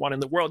achieve what you want in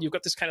the world. You've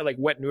got this kind of like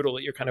wet noodle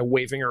that you're kind of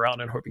waving around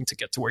and hoping to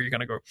get to where you're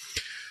going to go.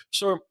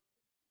 So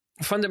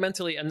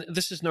fundamentally, and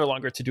this is no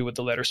longer to do with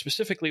the letter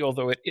specifically,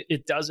 although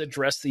it does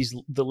address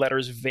the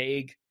letter's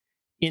vague,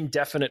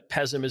 indefinite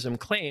pessimism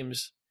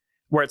claims,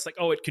 where it's like,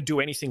 oh, it could do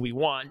anything we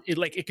want.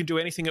 It can do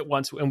anything at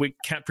once, and we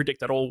can't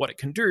predict at all what it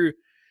can do.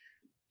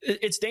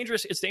 It's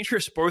dangerous. It's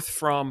dangerous both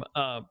from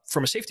a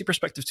safety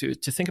perspective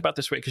to think about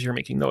this way, because you're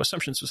making no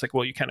assumptions. It's like,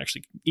 well, you can't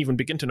actually even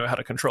begin to know how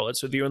to control it.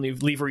 So the only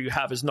lever you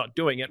have is not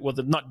doing it. Well,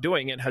 the not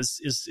doing it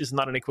is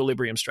not an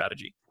equilibrium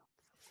strategy.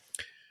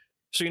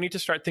 So you need to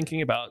start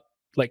thinking about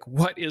like,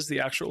 what is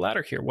the actual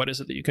ladder here? What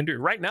is it that you can do?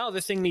 Right now,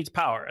 the thing needs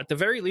power. At the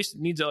very least,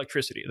 it needs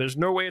electricity. There's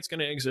no way it's going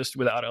to exist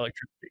without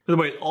electricity. By the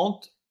way,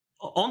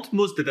 aren't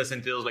most data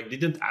centers, like,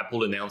 didn't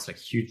Apple announce like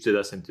huge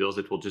data centers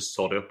that will just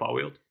solar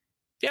powered?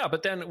 Yeah,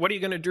 but then what are you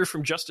going to do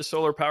from just a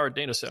solar-powered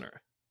data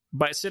center?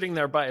 By sitting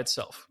there by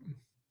itself.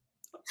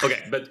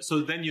 Okay, but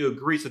so then you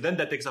agree. So then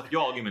that takes up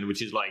your argument,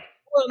 which is like,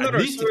 at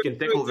least it can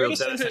take over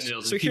data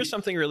centers. So here's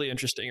something really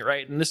interesting,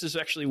 right? And this is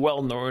actually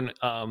well known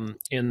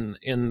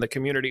in the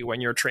community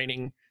when you're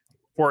training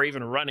or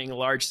even running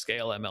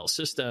large-scale ML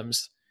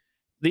systems.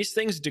 These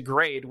things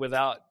degrade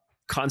without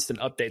constant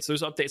updates.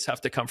 Those updates have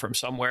to come from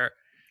somewhere.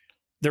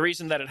 The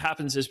reason that it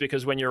happens is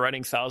because when you're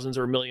running thousands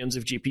or millions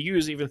of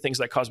GPUs, even things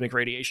like cosmic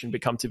radiation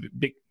come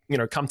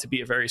to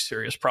be a very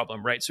serious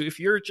problem, right? So if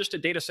you're just a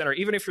data center,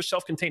 even if you're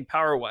self-contained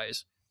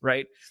power-wise,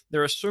 right,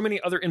 there are so many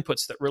other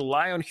inputs that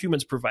rely on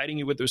humans providing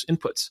you with those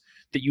inputs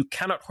that you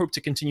cannot hope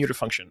to continue to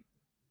function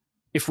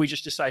if we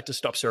just decide to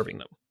stop serving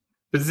them.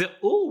 But they're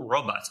all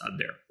robots out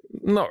there.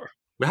 No.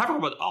 We have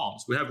robot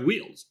arms. We have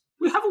wheels.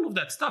 We have all of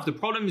that stuff. The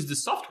problem is the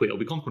software.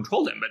 We can't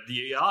control them, but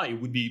the AI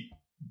would be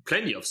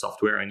plenty of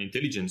software and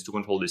intelligence to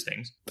control these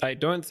things. I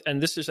don't,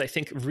 and this is, I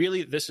think,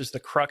 really, this is the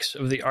crux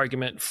of the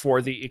argument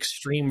for the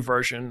extreme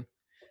version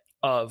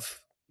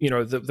of,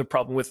 the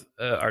problem with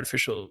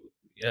artificial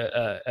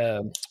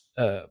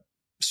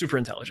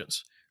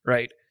superintelligence,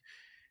 right?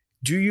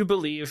 Do you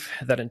believe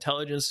that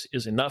intelligence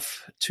is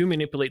enough to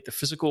manipulate the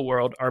physical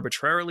world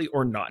arbitrarily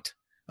or not?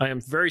 I am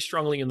very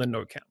strongly in the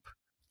no camp.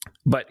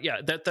 But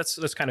yeah,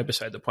 that's kind of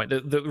beside the point.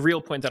 The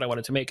real point that I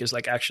wanted to make is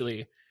like,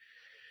 actually,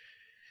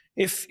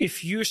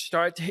 if you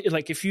start,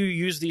 like, if you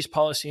use these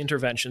policy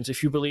interventions,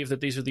 if you believe that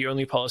these are the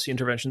only policy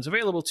interventions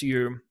available to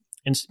you,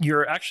 and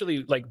you're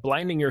actually like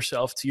blinding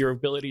yourself to your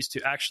abilities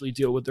to actually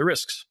deal with the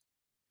risks,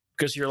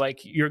 because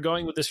you're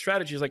going with this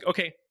strategy is like,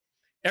 okay,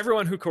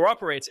 everyone who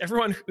cooperates,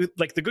 everyone who,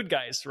 like the good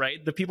guys,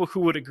 right, the people who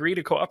would agree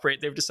to cooperate,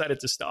 they've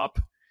decided to stop,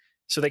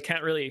 so they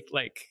can't really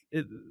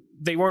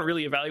they won't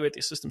really evaluate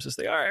these systems as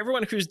they are.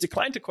 Everyone who's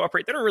declined to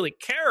cooperate, they don't really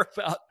care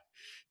about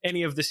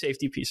any of the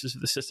safety pieces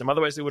of the system.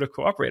 Otherwise, they would have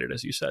cooperated,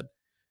 as you said.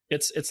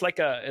 It's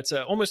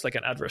almost like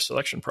an adverse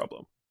selection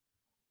problem.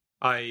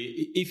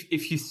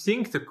 If you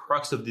think the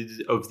crux of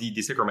the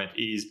disagreement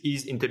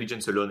is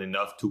intelligence alone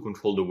enough to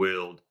control the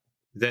world,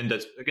 then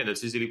that's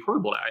easily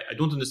provable. I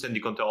don't understand the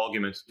counter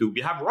argument to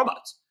we have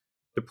robots.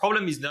 The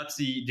problem is not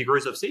the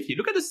degrees of safety.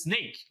 Look at the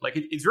snake. Like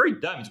it's very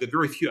dumb. It's got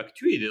very few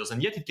actuators,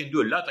 and yet it can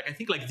do a lot. Like I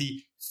think like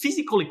the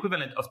physical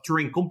equivalent of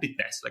Turing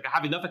completeness. Like I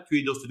have enough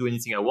actuators to do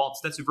anything I want.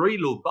 That's a very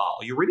low bar.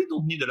 You really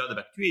don't need a lot of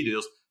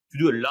actuators to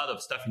do a lot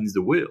of stuff in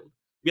the world.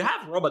 We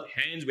have robot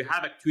hands, we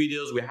have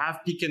actuators, we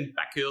have pick and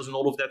packers and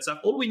all of that stuff.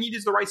 All we need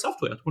is the right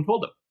software to control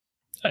them.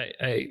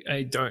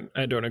 I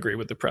don't agree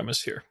with the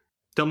premise here.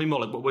 Tell me more.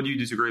 Like what do you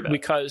disagree about?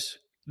 Because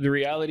the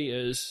reality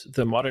is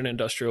the modern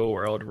industrial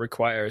world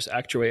requires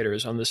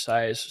actuators on the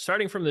size,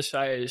 starting from the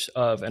size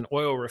of an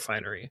oil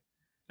refinery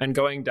and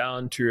going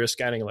down to a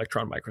scanning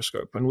electron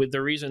microscope. And with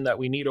the reason that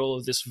we need all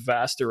of this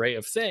vast array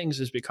of things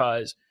is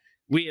because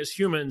we as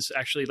humans,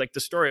 actually, like the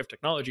story of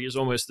technology is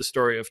almost the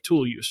story of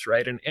tool use,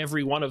 right? And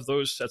every one of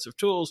those sets of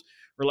tools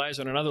relies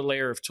on another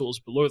layer of tools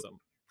below them.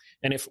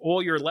 And if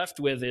all you're left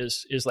with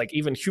is like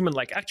even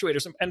human-like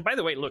actuators, and by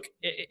the way, look,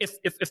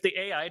 if the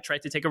AI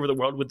tried to take over the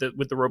world with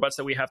the robots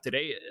that we have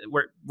today,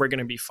 we're going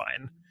to be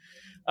fine,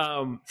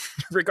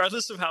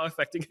 regardless of how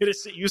effective it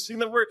is at using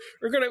them.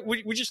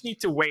 We just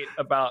need to wait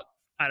about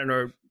I don't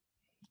know,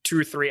 2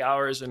 or 3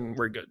 hours and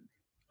we're good.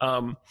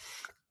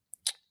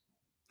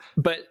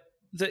 But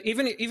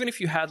even if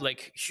you had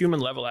like human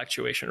level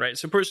actuation, right?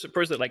 Suppose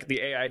that like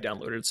the AI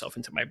downloaded itself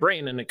into my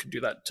brain and it could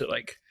do that to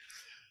like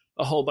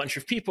a whole bunch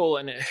of people.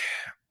 And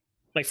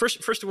like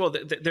first of all,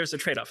 there's a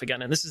trade-off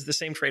again. And this is the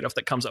same trade-off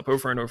that comes up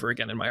over and over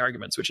again in my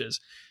arguments, which is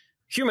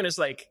human is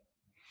like,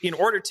 in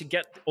order to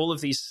get all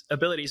of these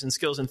abilities and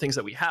skills and things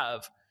that we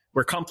have,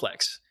 we're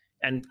complex.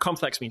 And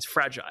complex means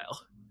fragile,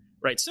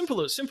 right?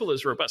 Simple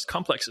is robust.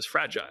 Complex is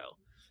fragile,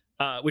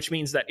 which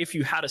means that if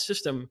you had a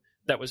system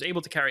that was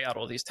able to carry out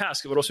all these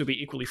tasks, it would also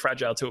be equally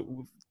fragile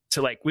to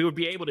like, we would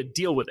be able to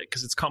deal with it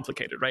because it's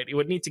complicated, right? It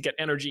would need to get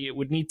energy. It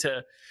would need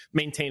to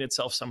maintain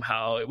itself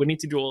somehow. It would need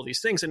to do all these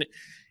things. And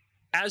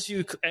as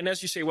you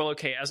say, well,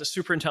 okay, as a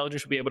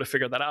superintelligence will be able to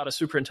figure that out, a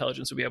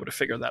superintelligence will be able to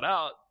figure that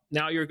out.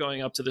 Now you're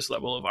going up to this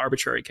level of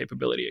arbitrary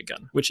capability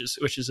again, which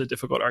is a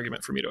difficult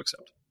argument for me to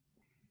accept.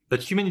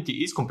 But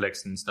humanity is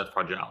complex and it's not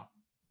fragile.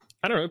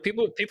 I don't know.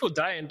 People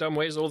die in dumb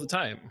ways all the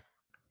time.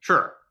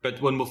 Sure.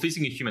 But when we're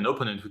facing a human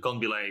opponent, we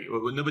can't be like,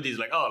 nobody's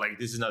like, oh, like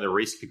this is not a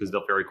risk because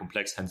they're very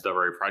complex, hence they're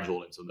very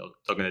fragile. And so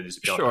they're going to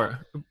disappear. Sure.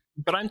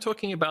 But I'm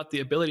talking about the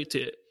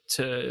ability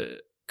to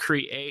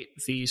create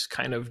these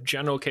kind of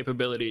general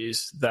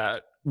capabilities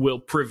that will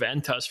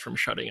prevent us from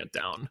shutting it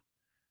down.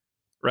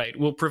 Right,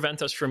 will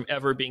prevent us from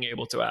ever being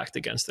able to act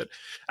against it.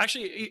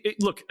 Actually,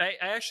 look, I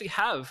actually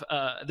have.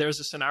 There's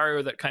a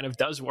scenario that kind of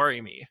does worry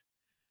me.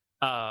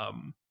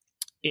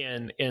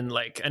 In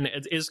like, and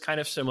it is kind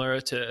of similar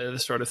to the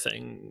sort of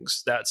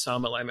things that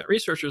some alignment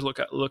researchers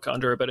look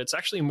under, but it's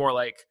actually more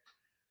like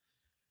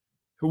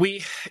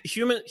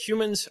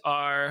humans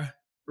are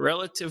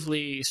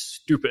relatively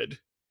stupid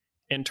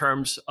in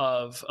terms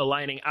of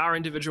aligning our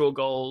individual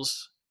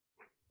goals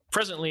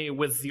presently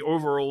with the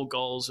overall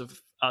goals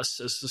of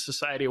us as a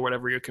society or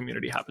whatever your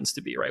community happens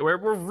to be, right?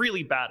 We're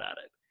really bad at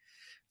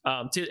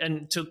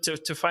it.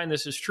 To find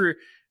this is true,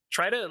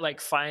 try to like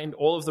find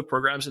all of the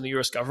programs in the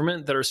US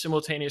government that are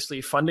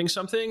simultaneously funding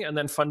something and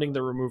then funding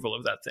the removal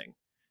of that thing.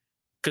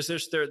 Because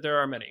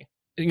there are many,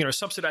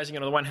 subsidizing it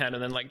on the one hand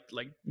and then like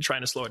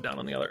trying to slow it down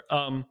on the other.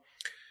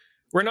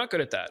 We're not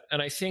good at that.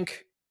 And I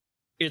think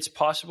it's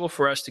possible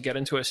for us to get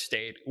into a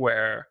state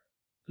where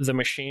the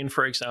machine,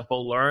 for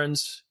example,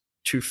 learns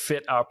to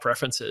fit our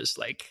preferences.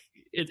 Like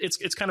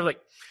it's kind of like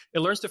it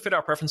learns to fit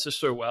our preferences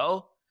so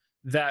well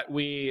that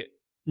we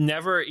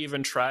never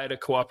even try to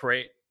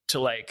cooperate to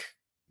like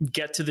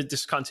get to the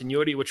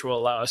discontinuity, which will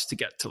allow us to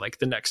get to like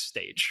the next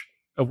stage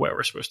of where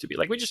we're supposed to be.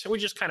 Like we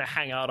just kind of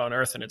hang out on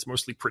Earth and it's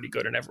mostly pretty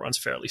good and everyone's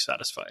fairly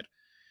satisfied.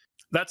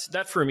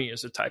 That for me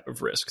is a type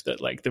of risk that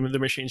like the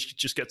machine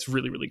just gets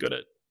really, really good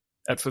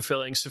at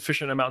fulfilling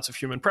sufficient amounts of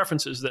human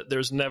preferences that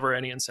there's never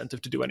any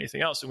incentive to do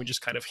anything else. And we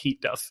just kind of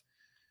heat death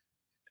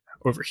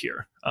over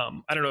here.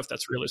 I don't know if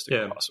that's realistic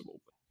or possible.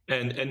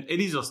 And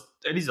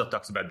Eliezer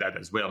talks about that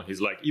as well.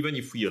 He's like, even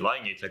if we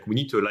align it, like we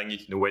need to align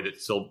it in a way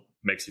that still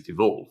makes it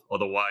evolve.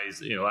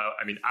 Otherwise,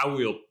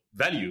 our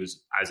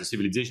values as a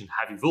civilization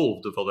have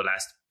evolved over the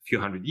last few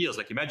hundred years.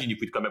 Like imagine if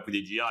we'd come up with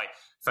AGI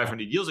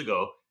 500 years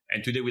ago,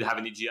 and today we'd have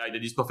an AGI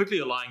that is perfectly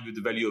aligned with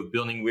the value of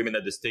burning women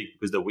at the stake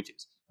because they're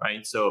witches,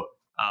 right? So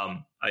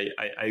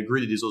I agree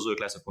that there's also a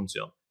class of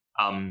concern.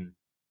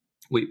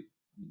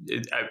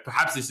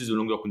 Perhaps this is a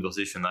longer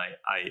conversation.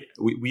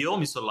 We are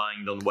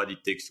misaligned on what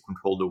it takes to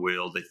control the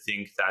world. I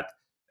think that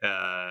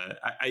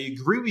I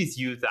agree with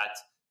you that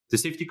the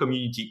safety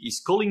community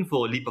is calling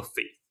for a leap of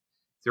faith.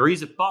 There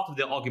is a part of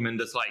the argument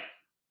that's like,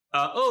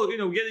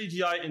 we get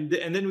AGI and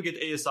then we get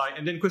ASI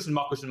and then question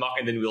mark,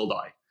 and then we all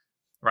die,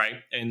 right?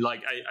 And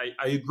like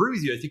I agree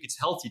with you. I think it's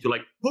healthy to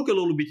like poke a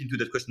little bit into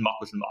that question mark.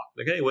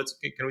 Like, hey,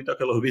 can we talk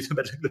a little bit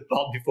about like, the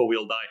part before we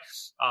all die?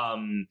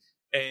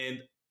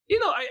 And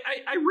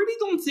I really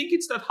don't think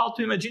it's that hard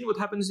to imagine what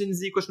happens in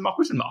the question mark.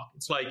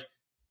 It's like,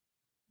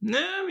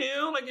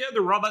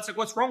 the robots, like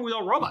what's wrong with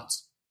our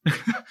robots?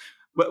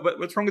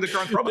 What's wrong with the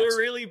current robots? They're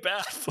really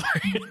bad for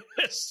it.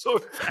 They're so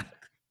bad.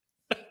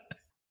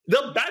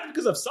 They're bad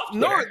because of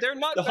software. No, they're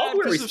not bad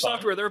because of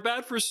software. They're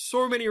bad for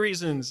so many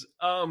reasons.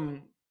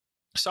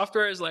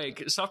 Software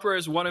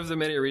is one of the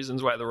many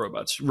reasons why the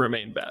robots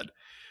remain bad.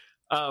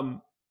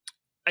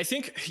 I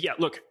think,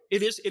 look,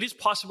 it is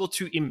possible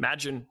to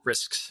imagine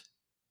risks.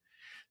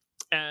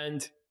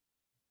 And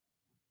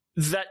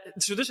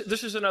this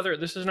is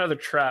another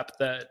trap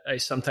that I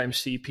sometimes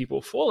see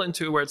people fall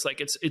into, where it's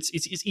like it's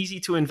easy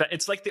to invent.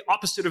 It's like the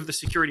opposite of the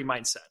security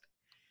mindset.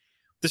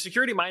 The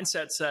security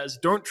mindset says,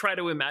 don't try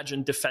to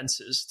imagine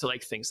defenses to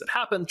like things that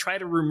happen. Try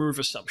to remove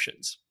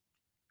assumptions.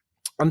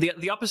 And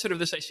the opposite of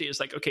this I see is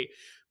like, okay,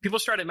 people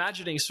start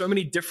imagining so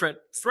many different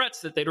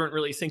threats that they don't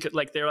really think it,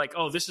 like they're like,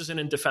 oh, this is an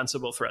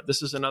indefensible threat.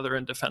 This is another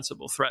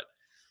indefensible threat.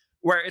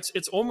 Where it's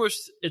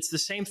the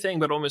same thing,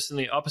 but almost in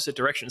the opposite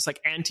direction. It's like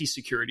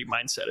anti-security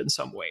mindset in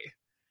some way.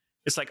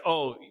 It's like,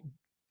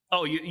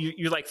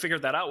 you like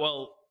figured that out.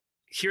 Well,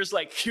 here's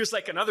like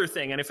another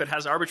thing. And if it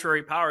has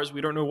arbitrary powers,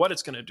 we don't know what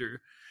it's going to do.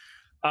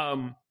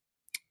 I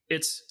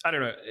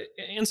don't know.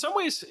 In some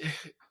ways,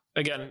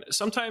 again,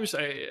 sometimes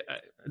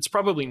it's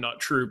probably not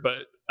true,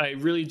 but I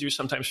really do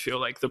sometimes feel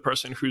like the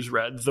person who's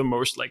read the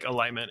most like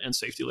alignment and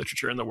safety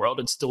literature in the world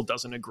and still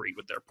doesn't agree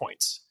with their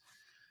points.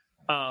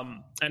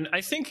 And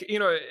I think,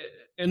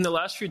 in the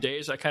last few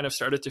days, I kind of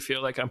started to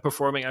feel like I'm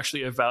performing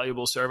actually a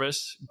valuable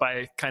service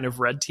by kind of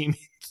red teaming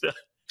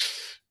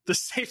the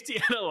safety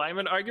and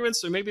alignment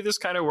arguments. So maybe this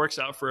kind of works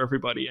out for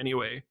everybody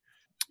anyway.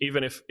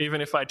 Even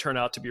if I turn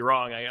out to be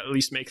wrong, I at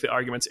least make the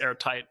arguments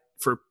airtight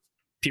for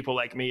people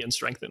like me and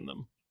strengthen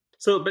them.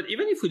 So, but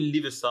even if we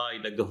leave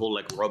aside like the whole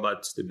like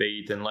robots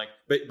debate and like,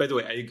 by the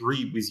way, I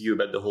agree with you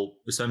about the whole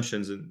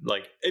assumptions and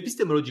like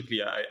epistemologically,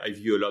 I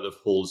view a lot of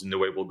holes in the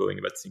way we're going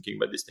about thinking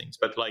about these things.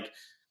 But like,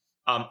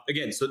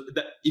 again, so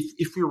that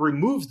if we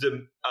remove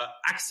the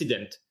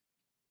accident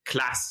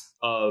class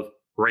of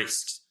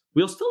risks,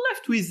 we're still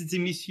left with the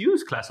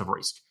misuse class of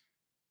risk.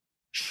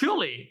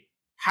 Surely,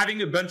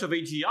 having a bunch of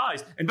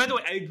AGIs, and by the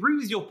way, I agree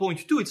with your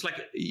point too. It's like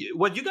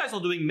what you guys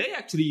are doing may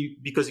actually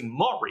be causing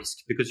more risk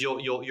because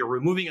you're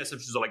removing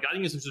assumptions or like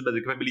adding assumptions about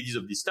the capabilities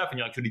of this stuff, and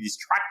you're actually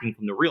distracting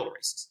from the real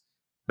risks.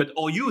 But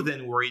are you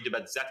then worried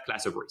about that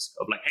class of risk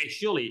of like, hey,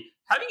 surely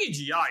having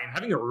AGI and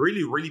having a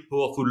really, really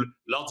powerful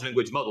large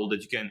language model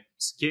that you can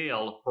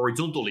scale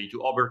horizontally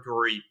to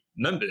arbitrary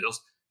numbers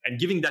and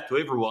giving that to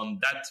everyone,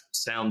 that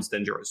sounds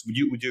dangerous. Would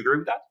you agree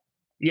with that?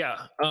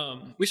 Yeah,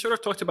 we sort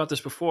of talked about this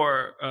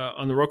before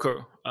on the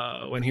Rocco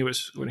when he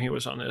was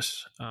on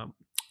this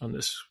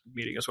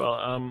meeting as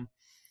well.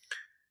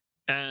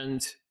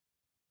 And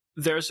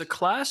there's a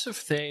class of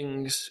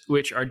things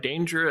which are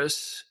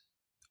dangerous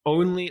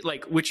only,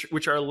 like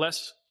which are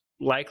less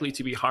likely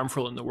to be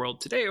harmful in the world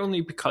today,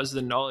 only because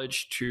the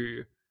knowledge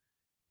to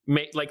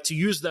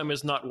use them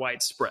is not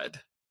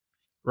widespread,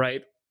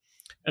 right?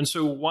 And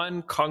so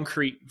one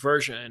concrete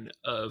version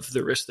of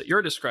the risk that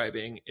you're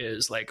describing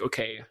is like,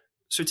 okay.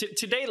 So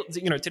today,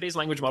 today's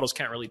language models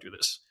can't really do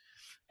this.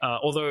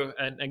 Although,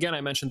 and again,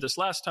 I mentioned this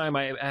last time,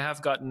 I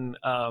have gotten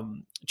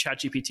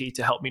ChatGPT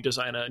to help me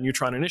design a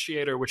neutron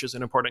initiator, which is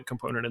an important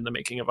component in the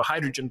making of a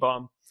hydrogen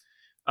bomb.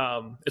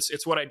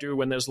 It's what I do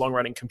when there's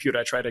long-running compute.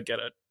 I try to get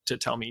it to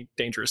tell me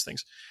dangerous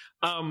things.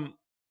 I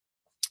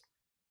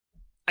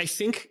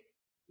think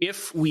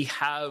if we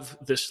have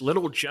this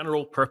little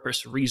general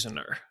purpose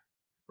reasoner,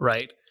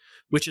 right,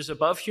 which is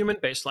above human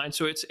baseline.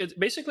 So it's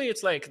basically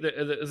like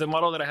the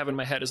model that I have in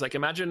my head is like,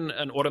 imagine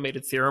an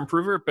automated theorem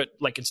prover, but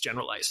like it's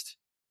generalized,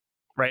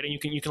 right? And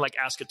you can like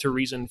ask it to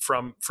reason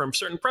from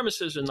certain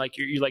premises, and like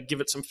you like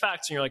give it some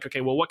facts, and you're like, okay,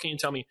 well, what can you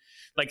tell me?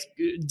 Like,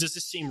 does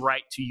this seem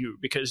right to you?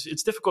 Because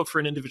it's difficult for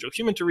an individual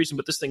human to reason,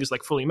 but this thing is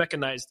like fully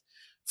mechanized,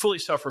 fully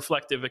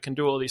self-reflective. It can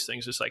do all these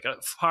things. It's like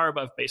far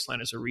above baseline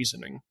as a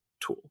reasoning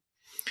tool.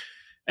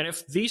 And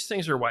if these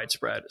things are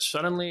widespread,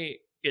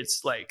 suddenly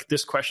it's like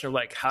this question of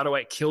like, how do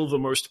I kill the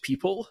most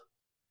people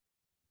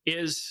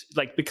is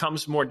like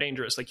becomes more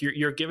dangerous. Like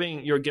you're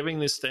giving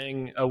this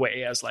thing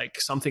away as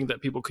like something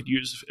that people could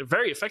use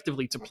very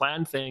effectively to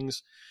plan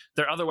things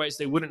that otherwise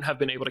they wouldn't have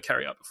been able to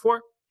carry out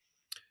before.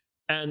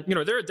 And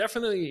there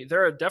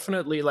are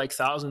definitely like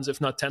thousands,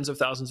 if not tens of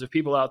thousands of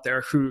people out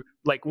there who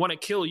like want to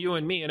kill you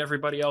and me and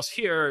everybody else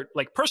here,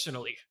 like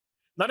personally,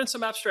 not in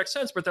some abstract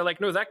sense, but they're like,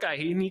 no, that guy,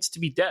 he needs to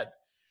be dead.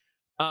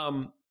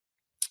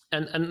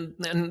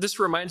 And this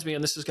reminds me,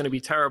 and this is going to be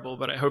terrible,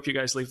 but I hope you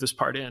guys leave this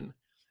part in.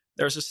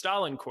 There's a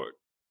Stalin quote,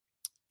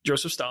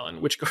 Joseph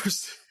Stalin, which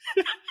goes,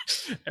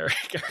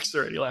 Eric's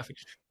already laughing.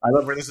 I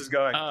love where this is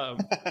going.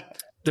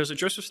 There's a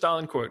Joseph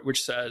Stalin quote,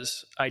 which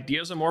says,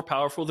 ideas are more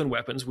powerful than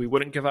weapons. We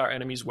wouldn't give our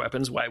enemies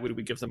weapons. Why would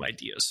we give them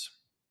ideas?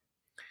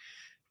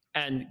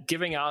 And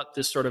giving out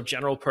this sort of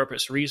general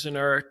purpose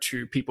reasoner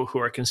to people who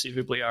are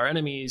conceivably our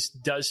enemies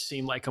does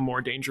seem like a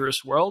more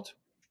dangerous world.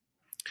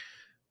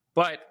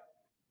 But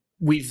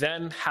we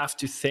then have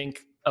to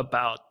think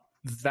about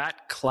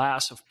that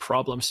class of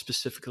problems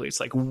specifically. It's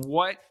like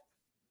what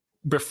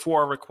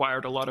before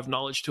required a lot of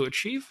knowledge to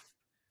achieve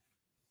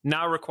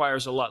now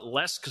requires a lot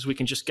less because we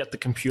can just get the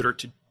computer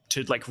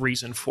to like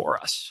reason for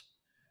us,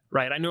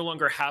 right? I no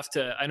longer have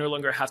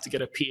to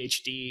get a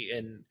PhD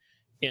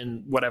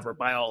in whatever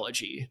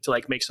biology to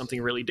like make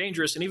something really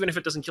dangerous. And even if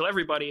it doesn't kill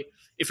everybody,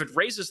 if it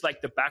raises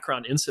like the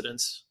background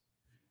incidence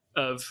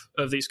of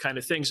these kind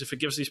of things, if it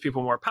gives these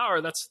people more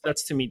power, that's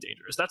to me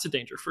dangerous. That's a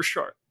danger for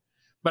sure.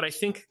 But I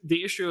think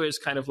the issue is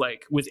kind of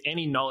like with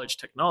any knowledge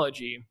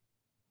technology,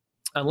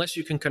 unless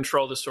you can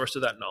control the source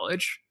of that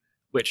knowledge,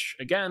 which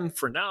again,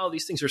 for now,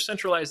 these things are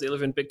centralized. They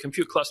live in big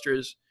compute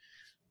clusters.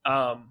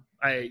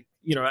 Contrary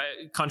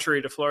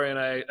to Florian,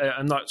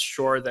 I'm not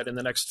sure that in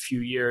the next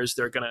few years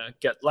they're going to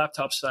get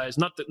laptop size,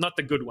 not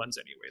the good ones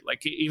anyway.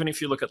 Like even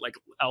if you look at like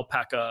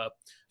Alpaca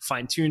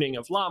fine tuning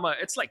of Llama,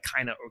 it's like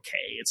kind of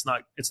okay. It's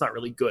not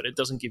really good. It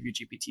doesn't give you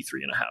GPT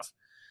 3.5.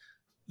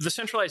 The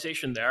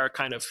centralization there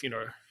kind of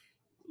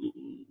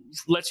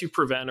lets you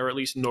prevent or at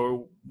least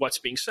know what's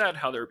being said,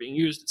 how they're being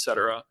used,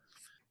 etc.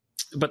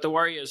 But the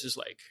worry is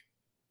like,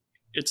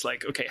 it's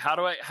like, okay, how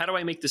do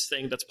I make this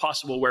thing that's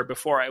possible where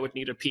before I would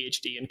need a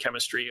PhD in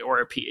chemistry or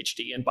a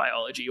PhD in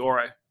biology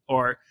or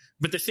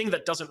but the thing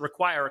that doesn't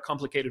require a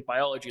complicated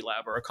biology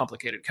lab or a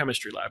complicated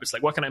chemistry lab. It's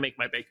like, what can I make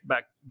my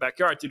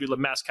backyard to do the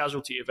mass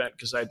casualty event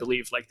because I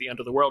believe like the end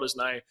of the world is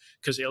nigh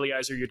because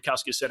Eliezer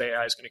Yudkowsky said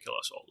AI is going to kill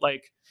us all.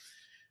 Like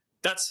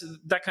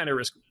that kind of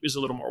risk is a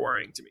little more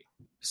worrying to me.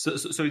 So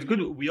it's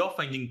good. We are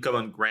finding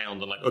common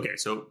ground on like, okay,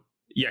 so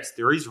yes,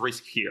 there is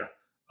risk here.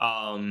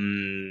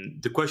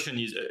 The question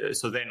is,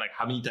 so then like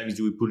how many times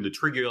do we pull the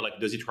trigger? Like,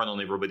 does it run on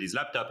everybody's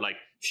laptop? Like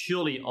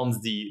surely on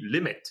the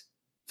limit.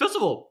 First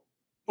of all,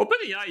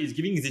 OpenAI is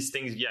giving these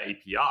things via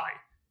API.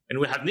 And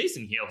we have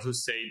Nathan here who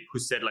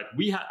said like,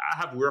 I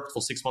have worked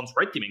for 6 months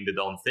red teaming the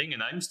darn thing,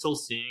 and I'm still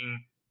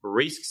seeing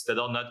risks that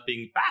are not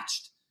being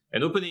patched.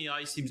 And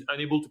OpenAI seems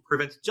unable to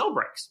prevent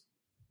jailbreaks.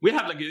 We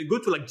have like, go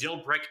to like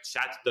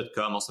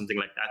jailbreakchat.com or something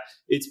like that.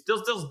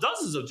 There's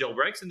dozens of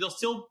jailbreaks, and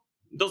there's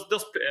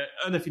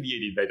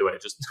unaffiliated, by the way.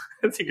 Just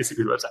I think it's a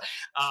good website.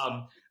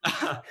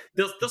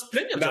 There's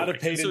plenty of not jailbreaks. a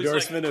paid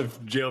endorsement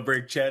of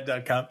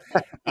jailbreakchat.com.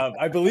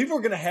 I believe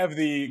we're going to have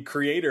the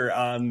creator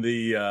on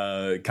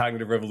the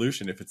Cognitive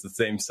Revolution if it's the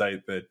same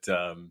site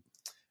that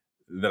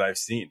I've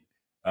seen.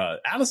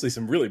 Honestly,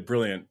 some really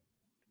brilliant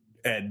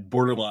and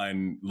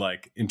borderline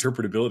like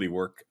interpretability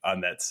work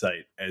on that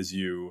site as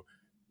you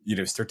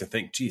start to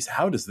think, geez,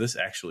 how does this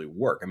actually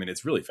work? I mean,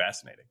 it's really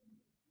fascinating.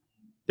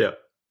 Yeah,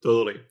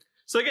 totally.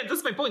 So again,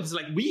 that's my point. It's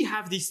like we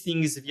have these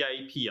things via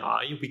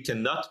API. We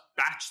cannot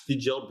patch the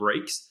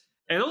jailbreaks.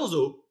 And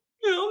also,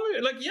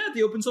 like, yeah,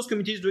 the open source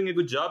community is doing a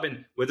good job.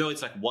 And whether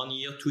it's like 1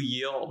 year, 2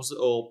 years,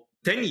 or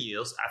 10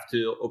 years after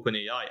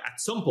OpenAI, at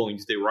some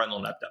point they run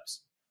on laptops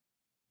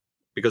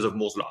because of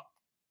Moore's law.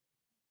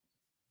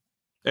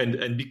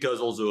 And because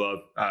also of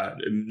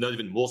not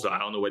even Moore's law, I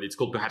don't know what it's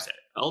called, perhaps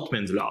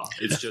Altman's law.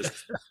 It's just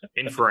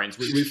inference.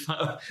 We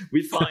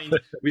find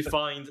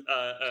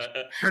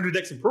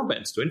 100x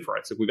improvements to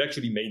inference. So we've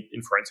actually made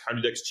inference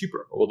 100x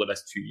cheaper over the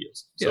last 2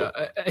 years. So,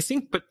 yeah, I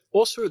think, but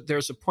also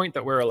there's a point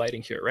that we're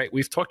alighting here, right?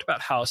 We've talked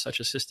about how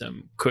such a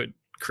system could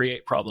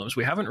create problems.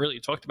 We haven't really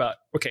talked about,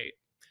 okay,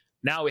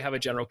 now we have a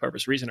general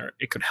purpose reasoner.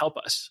 It could help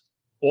us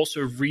also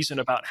reason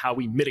about how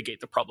we mitigate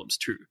the problems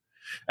too.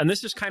 And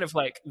this is kind of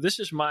like,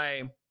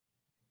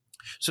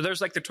 so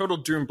there's like the total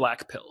doom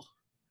black pill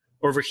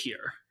over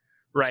here,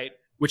 right?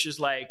 Which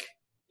is like,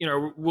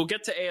 we'll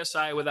get to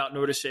ASI without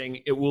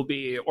noticing. It will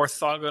be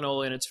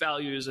orthogonal in its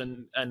values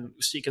and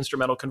seek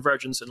instrumental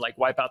convergence and like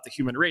wipe out the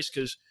human race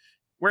because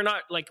we're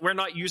not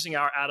using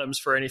our atoms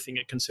for anything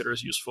it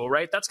considers useful,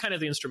 right? That's kind of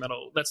the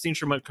instrumental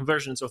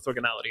convergence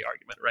orthogonality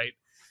argument, right?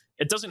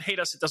 It doesn't hate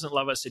us. It doesn't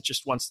love us. It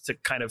just wants to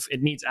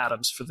it needs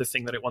atoms for the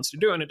thing that it wants to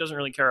do. And it doesn't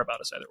really care about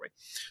us either way.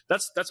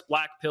 That's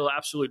black pill,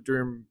 absolute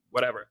doom,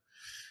 whatever.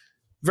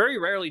 Very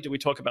rarely do we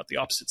talk about the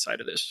opposite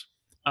side of this.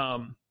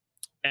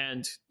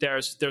 And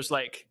there's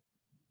like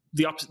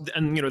the opposite,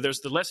 and there's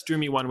the less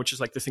doomy one, which is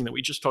like the thing that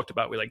we just talked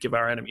about. We like give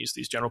our enemies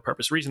these general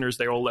purpose reasoners.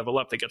 They all level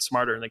up, they get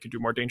smarter, and they can do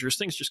more dangerous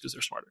things just because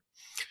they're smarter.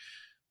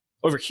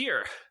 Over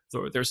here,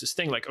 though, there's this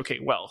thing like, okay,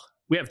 well,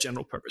 we have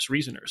general purpose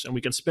reasoners, and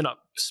we can spin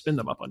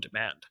them up on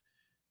demand.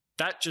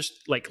 That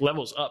just like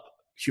levels up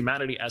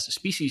humanity as a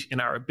species in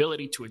our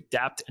ability to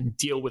adapt and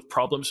deal with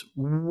problems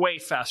way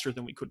faster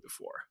than we could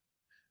before,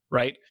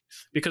 right?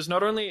 Because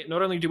not only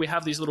do we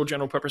have these little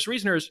general purpose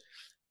reasoners,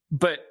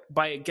 but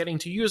by getting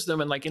to use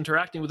them and like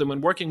interacting with them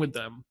and working with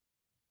them,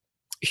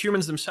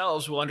 humans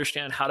themselves will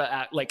understand how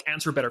to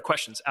answer better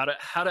questions,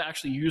 how to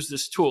actually use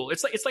this tool.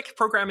 It's like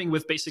programming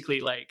with basically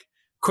like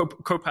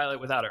Copilot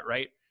without it,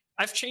 right?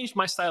 I've changed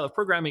my style of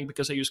programming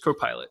because I use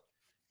Copilot,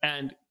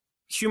 and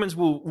humans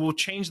will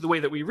change the way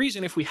that we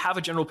reason if we have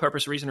a general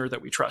purpose reasoner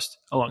that we trust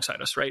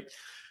alongside us, right?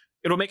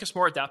 It'll make us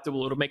more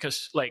adaptable. It'll make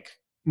us like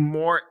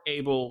more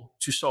able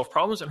to solve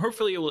problems, and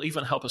hopefully it will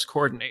even help us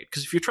coordinate.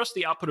 Because if you trust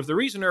the output of the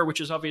reasoner, which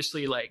is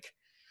obviously like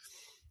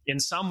in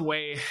some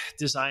way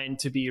designed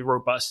to be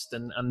robust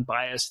and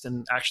unbiased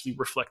and actually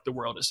reflect the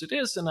world as it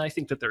is, and I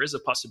think that there is a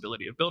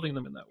possibility of building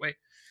them in that way,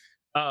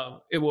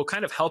 it will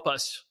kind of help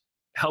us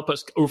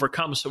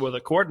overcome some of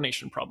the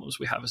coordination problems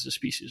we have as a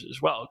species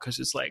as well. Because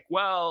it's like,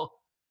 well,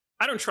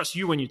 I don't trust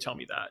you when you tell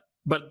me that,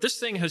 but this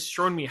thing has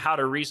shown me how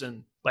to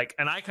reason, like,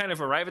 and I kind of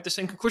arrive at the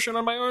same conclusion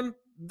on my own.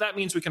 That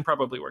means we can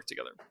probably work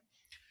together.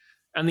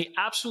 And the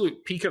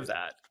absolute peak of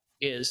that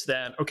is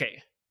that,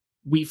 okay,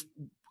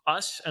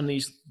 us and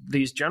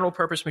these general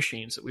purpose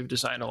machines that we've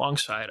designed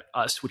alongside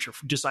us, which are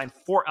designed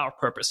for our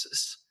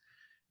purposes,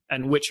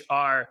 and which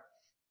are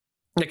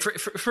like,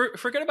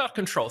 forget about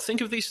control.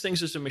 Think of these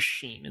things as a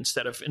machine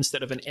instead of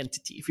an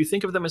entity. If you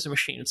think of them as a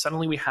machine, and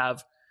suddenly we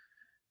have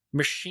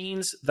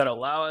machines that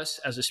allow us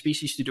as a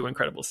species to do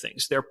incredible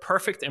things. They're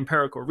perfect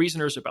empirical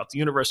reasoners about the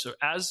universe. So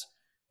as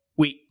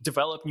we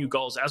develop new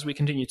goals, as we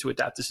continue to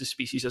adapt as a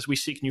species, as we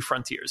seek new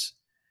frontiers,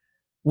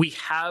 we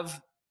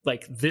have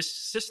like this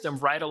system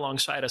right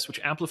alongside us, which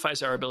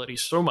amplifies our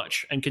abilities so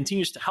much and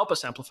continues to help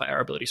us amplify our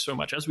abilities so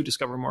much as we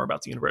discover more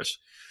about the universe,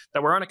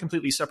 that we're on a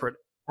completely separate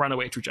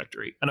runaway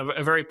trajectory, and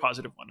a very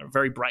positive one, a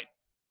very bright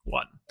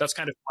one. That's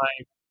kind of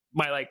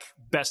my like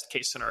best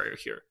case scenario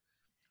here.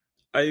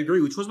 I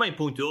agree, which was my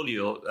point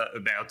earlier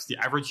about the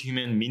average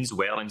human means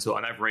well. And so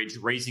on average,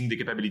 raising the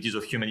capabilities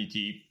of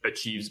humanity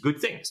achieves good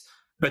things.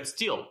 But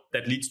still,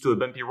 that leads to a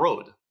bumpy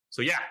road.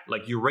 So yeah,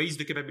 like you raise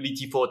the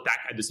capability for attack,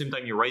 at the same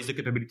time you raise the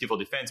capability for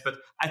defense. But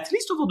at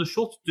least over the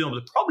short term,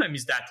 the problem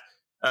is that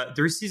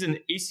there is an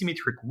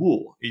asymmetric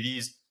war. It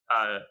is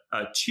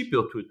cheaper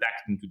to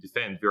attack than to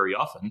defend very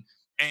often.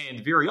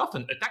 And very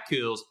often,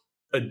 attackers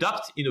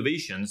adopt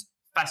innovations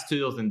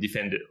faster than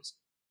defenders.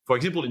 For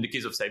example, in the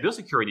case of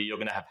cybersecurity, you're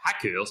going to have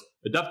hackers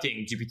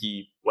adopting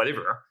GPT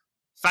whatever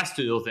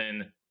faster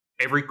than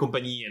every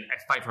company and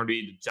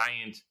F500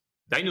 giant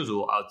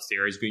dinosaur out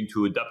there is going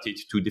to adopt it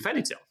to defend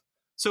itself.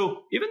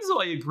 So even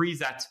though I agree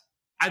that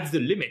at the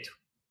limit,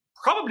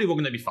 probably we're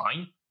going to be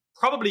fine,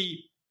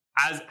 probably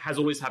as has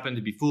always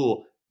happened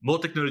before, more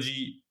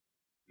technology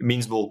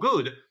means more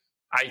good,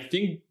 I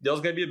think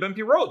there's going to be a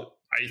bumpy road.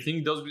 I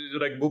think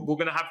we're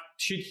going to have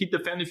shit hit the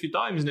fan a few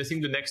times, and I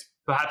think the next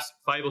perhaps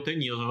 5 or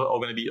 10 years are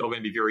going to be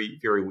very,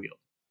 very weird.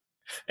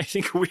 I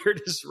think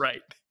weird is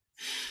right.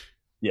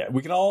 Yeah,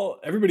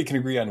 everybody can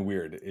agree on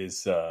weird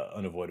is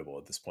unavoidable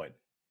at this point.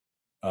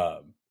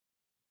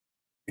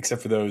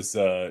 Except for those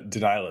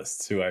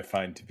denialists who I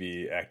find to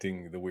be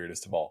acting the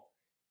weirdest of all.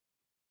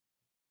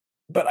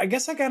 But I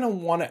guess I kind of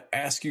want to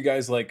ask you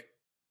guys, like,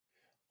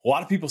 a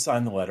lot of people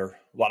signed the letter,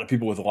 a lot of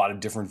people with a lot of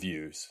different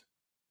views.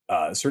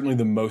 Certainly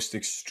the most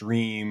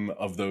extreme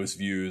of those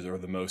views or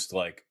the most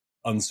like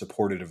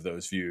unsupported of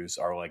those views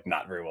are like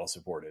not very well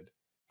supported.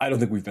 I don't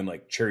think we've been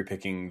like cherry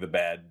picking the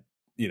bad,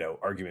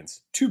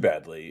 arguments too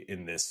badly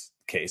in this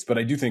case, but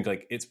I do think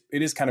like it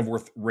is kind of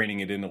worth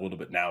reining it in a little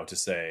bit now to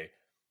say,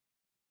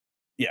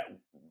 yeah,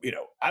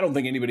 I don't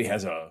think anybody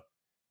has a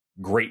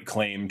great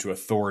claim to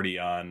authority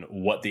on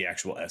what the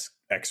actual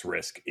X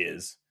risk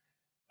is.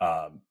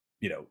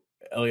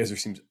 Eliezer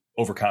seems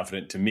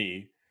overconfident to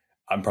me.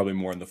 I'm probably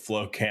more in the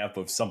flow camp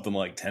of something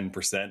like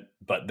 10%,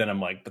 but then I'm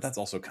like, but that's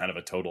also kind of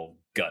a total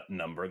gut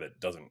number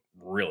that doesn't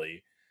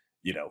really,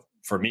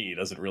 for me,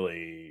 doesn't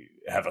really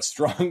have a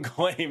strong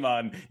claim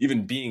on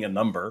even being a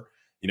number.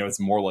 It's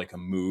more like a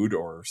mood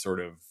or sort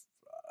of,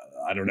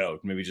 I don't know,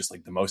 maybe just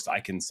like the most I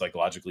can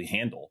psychologically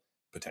handle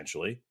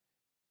potentially.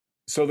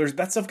 So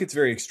that stuff gets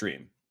very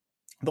extreme.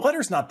 The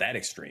letter's not that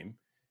extreme.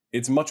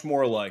 It's much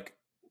more like,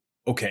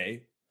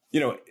 okay,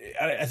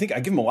 I think I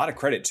give him a lot of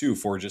credit too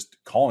for just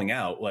calling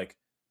out like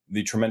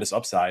the tremendous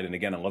upside. And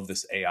again, I love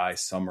this AI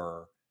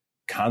summer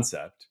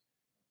concept.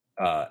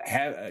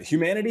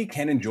 Humanity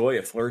can enjoy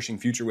a flourishing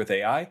future with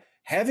AI.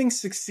 Having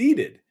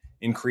succeeded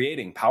in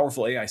creating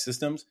powerful AI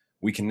systems,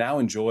 we can now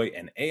enjoy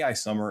an AI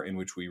summer in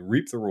which we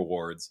reap the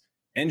rewards,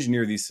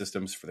 engineer these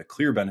systems for the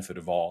clear benefit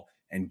of all,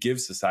 and give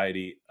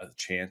society a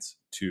chance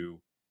to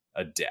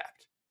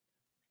adapt.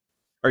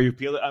 Are you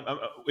appeal?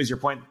 Is your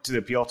point to the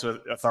appeal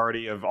to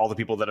authority of all the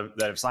people that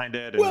have signed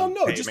it? Well,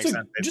 no, just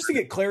to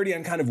get clarity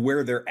on kind of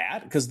where they're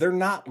at, because they're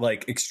not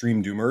like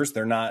extreme doomers.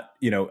 They're not,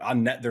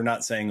 on net, they're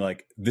not saying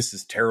like this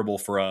is terrible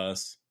for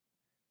us.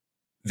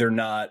 They're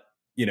not,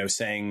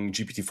 saying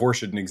GPT-4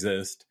 shouldn't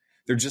exist.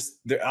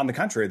 They're on the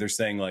contrary. They're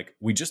saying like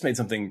we just made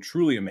something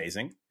truly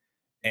amazing,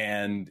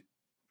 and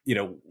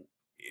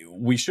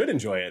we should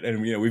enjoy it,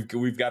 and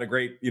we've got a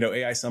great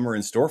AI summer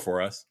in store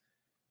for us.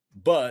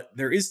 But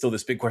there is still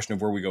this big question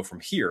of where we go from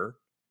here.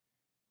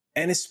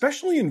 And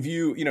especially in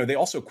view, they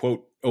also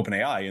quote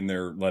OpenAI in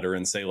their letter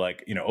and say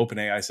like,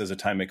 OpenAI says a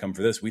time may come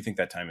for this. We think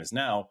that time is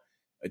now.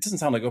 It doesn't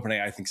sound like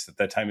OpenAI thinks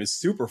that time is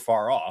super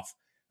far off.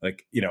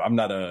 Like, I'm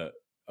not a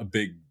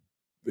big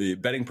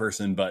betting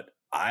person, but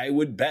I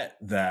would bet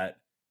that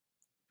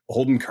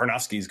Holden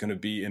Karnofsky is going to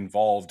be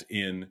involved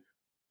in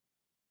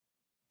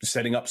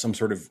setting up some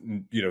sort of,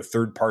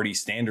 third-party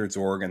standards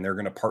org, and they're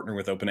going to partner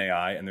with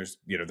OpenAI, and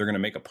they're going to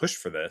make a push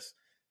for this.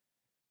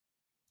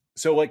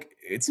 So, like,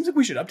 it seems like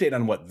we should update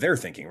on what they're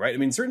thinking, right? I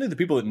mean, certainly the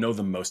people that know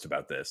the most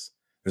about this,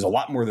 there's a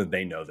lot more that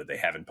they know that they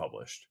haven't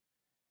published.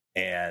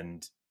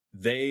 And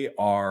they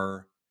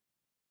are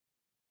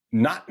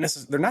not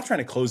necessarily, they're not trying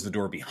to close the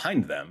door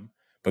behind them,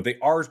 but they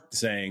are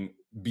saying,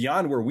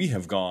 beyond where we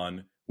have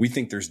gone, we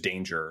think there's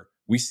danger.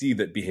 We see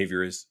that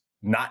behavior is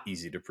not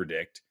easy to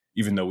predict.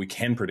 Even though we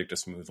can predict a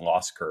smooth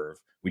loss curve,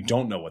 we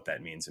don't know what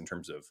that means in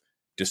terms of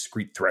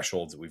discrete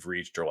thresholds that we've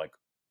reached or like,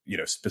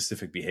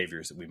 specific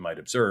behaviors that we might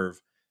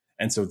observe.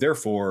 And so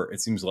therefore, it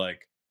seems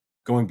like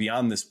going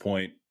beyond this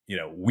point,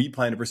 we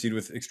plan to proceed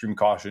with extreme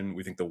caution.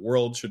 We think the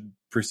world should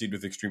proceed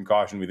with extreme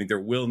caution. We think there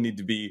will need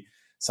to be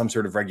some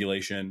sort of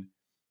regulation.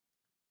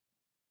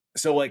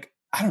 So like,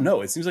 I don't know.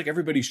 It seems like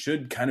everybody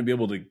should kind of be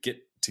able to get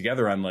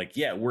together on like,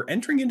 yeah, we're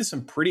entering into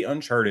some pretty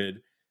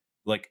uncharted,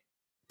 like,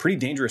 pretty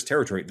dangerous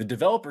territory. The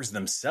developers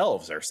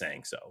themselves are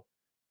saying so.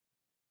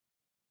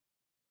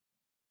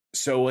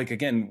 So, like,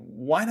 again,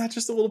 why not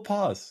just a little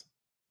pause?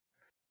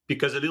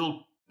 Because a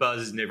little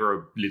pause is never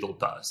a little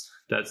pause.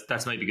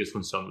 That's my biggest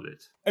concern with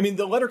it. I mean,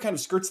 the letter kind of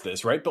skirts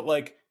this, right? But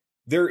like,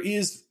 there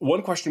is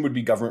one question would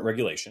be government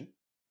regulation,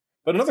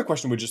 but another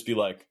question would just be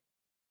like,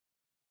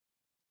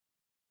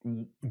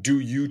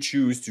 do you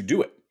choose to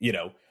do it?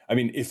 I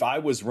mean, if I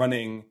was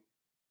running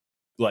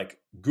like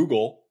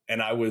Google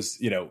and I was,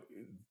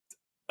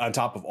 on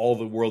top of all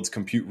the world's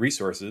compute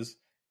resources,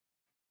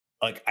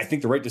 like, I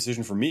think the right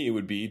decision for me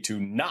would be to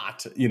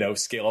not,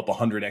 scale up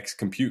 100x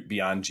compute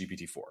beyond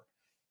GPT-4.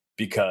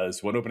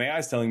 Because what OpenAI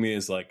is telling me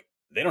is like,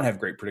 they don't have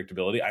great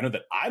predictability. I know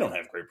that I don't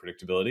have great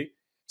predictability.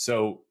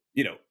 So,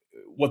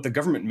 what the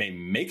government may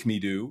make me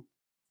do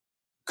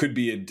could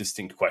be a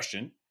distinct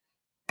question.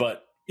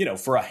 But,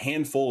 for a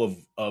handful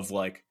of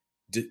like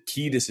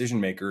key decision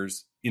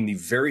makers in the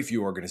very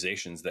few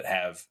organizations that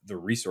have the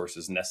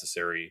resources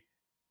necessary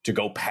to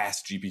go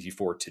past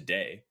GPT-4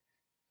 today,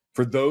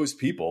 for those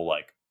people,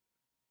 like,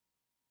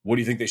 what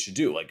do you think they should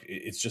do? Like,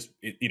 it's just,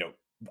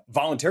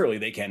 voluntarily,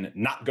 they can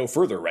not go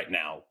further right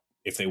now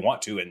if they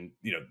want to. And,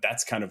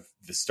 that's kind of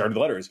the start of the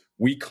letter is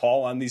we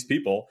call on these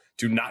people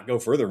to not go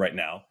further right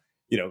now.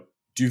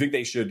 Do you think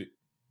they should,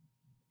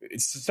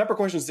 it's a separate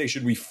question to say,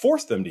 should we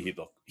force them to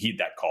heed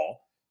that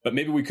call? But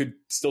maybe we could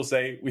still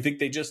say, we think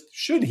they just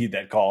should heed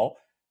that call,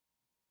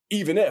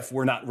 even if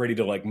we're not ready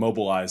to like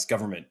mobilize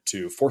government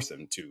to force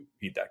them to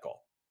heed that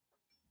call.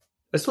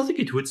 I still think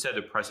it would set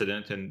a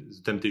precedent, and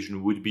the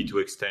temptation would be to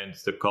extend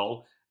the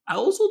call. I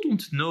also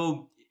don't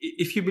know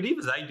if you believe,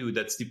 as I do,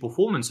 that the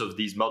performance of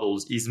these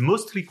models is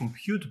mostly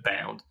compute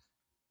bound.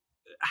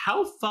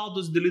 How far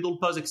does the little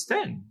pause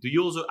extend? Do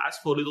you also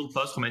ask for a little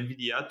pause from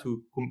NVIDIA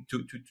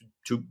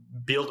to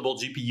build more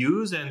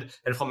GPUs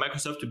and from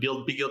Microsoft to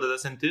build bigger data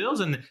centers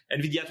and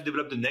NVIDIA to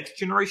develop the next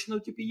generation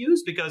of GPUs?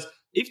 Because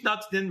if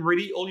not, then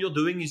really all you're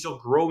doing is you're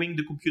growing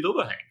the compute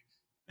overhang.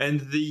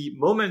 And the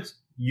moment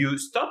you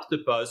stop the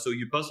pause, so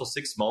you pause for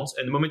 6 months,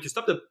 and the moment you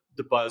stop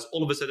the pause,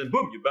 all of a sudden,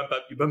 boom, you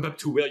bump up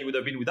to where you would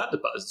have been without the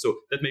pause. So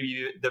that may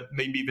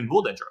be even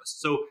more dangerous.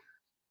 So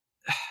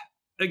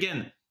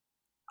again,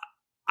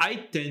 I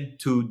tend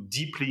to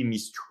deeply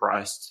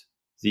mistrust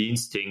the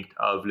instinct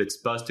of let's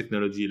pause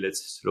technology,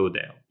 let's slow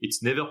down.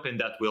 It's never been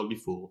that well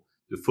before.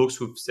 The folks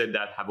who've said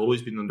that have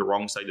always been on the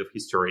wrong side of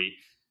history.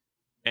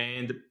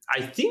 And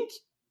I think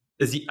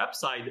the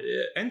upside,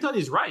 Anton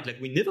is right.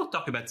 Like, we never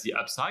talk about the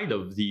upside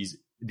of this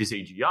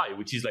AGI,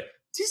 which is like,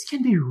 this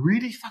can be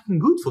really fucking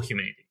good for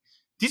humanity.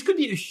 This could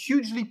be a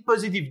hugely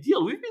positive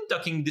deal. We've been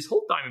talking this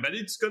whole time about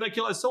it's going to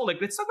kill us all.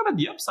 Like, let's talk about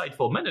the upside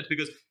for a minute,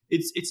 because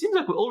it seems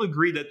like we all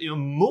agree that,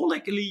 more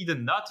likely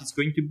than not, it's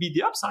going to be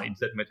the upside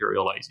that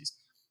materializes.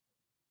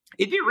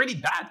 It'd be really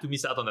bad to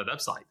miss out on that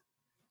upside.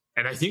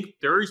 And I think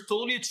there is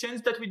totally a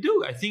chance that we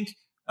do. I think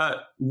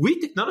we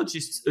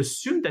technologists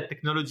assume that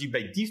technology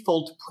by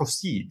default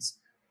proceeds,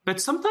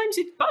 but sometimes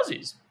it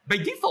pauses. By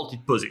default,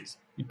 it pauses.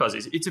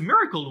 It's a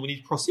miracle when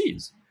it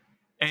proceeds.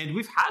 And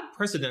we've had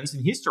precedents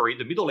in history,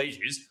 the Middle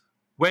Ages,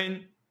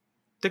 when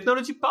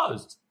technology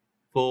paused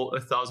for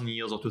 1,000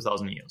 years or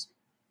 2,000 years.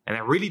 And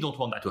I really don't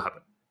want that to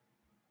happen.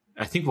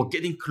 I think we're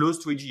getting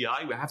close to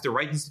AGI. We have the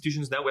right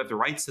institutions now. We have the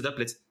right setup.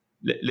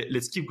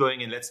 Let's keep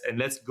going and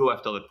let's go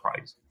after the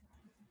prize.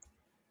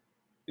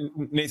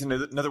 Nathan,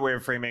 another way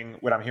of framing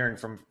what I'm hearing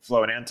from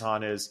Flo and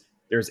Anton is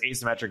there's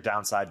asymmetric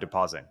downside to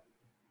pausing.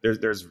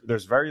 There's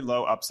very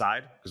low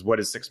upside, because what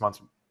is 6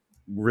 months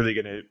really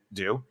going to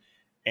do?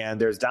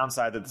 And there's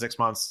downside that the 6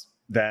 months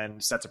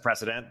then sets a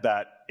precedent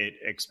that it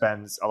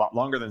expends a lot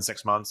longer than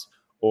 6 months,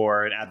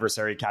 or an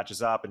adversary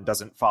catches up and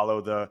doesn't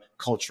follow the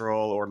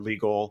cultural or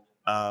legal,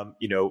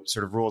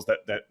 sort of rules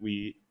that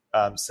we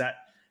set,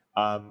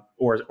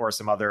 or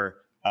some other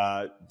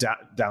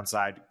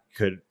downside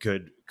could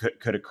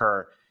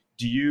occur.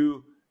 Do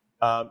you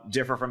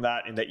differ from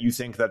that in that you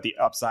think that the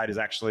upside is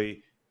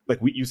actually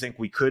you think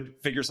we could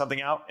figure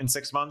something out in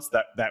 6 months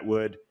that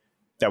would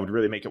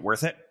really make it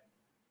worth it?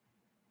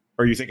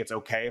 Or you think it's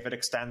okay if it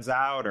extends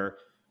out, or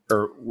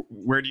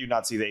where do you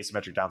not see the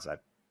asymmetric downside?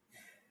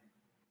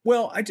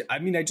 Well, I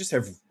just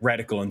have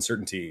radical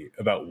uncertainty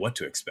about what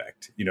to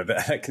expect.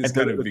 That is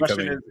kind of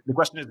becoming. The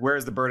question is, where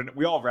is the burden?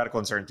 We all have radical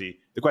uncertainty.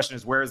 The question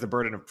is, where is the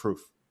burden of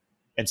proof?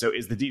 And so,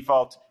 is the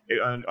default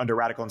under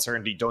radical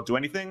uncertainty, don't do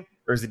anything,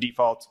 or is the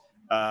default,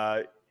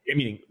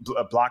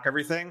 block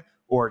everything,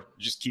 or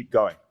just keep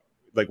going?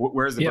 Like,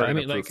 where's the burden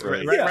of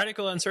proof?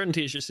 Radical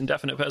uncertainty is just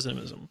indefinite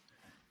pessimism.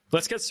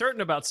 Let's get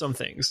certain about some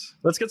things.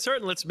 Let's get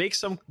certain. Let's make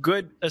some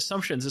good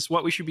assumptions. It's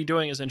what we should be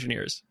doing as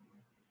engineers.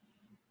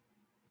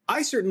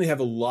 I certainly have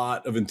a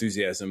lot of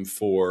enthusiasm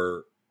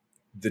for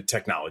the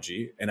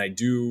technology, and I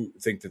do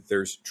think that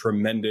there's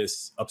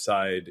tremendous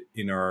upside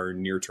in our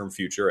near-term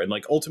future. And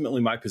like,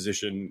 ultimately, my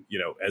position,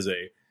 as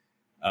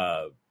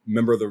a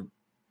member of the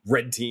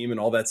red team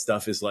and all that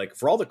stuff, is like,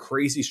 for all the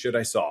crazy shit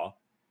I saw,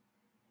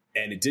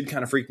 and it did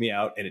kind of freak me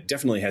out, and it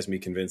definitely has me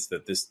convinced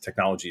that this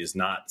technology is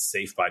not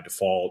safe by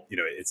default.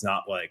 It's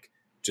not like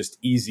just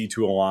easy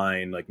to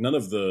align. Like, none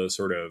of the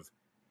sort of,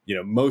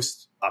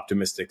 most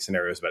optimistic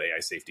scenarios about AI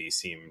safety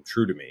seem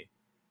true to me.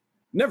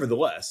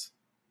 Nevertheless,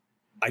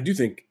 I do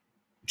think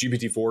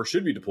GPT-4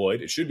 should be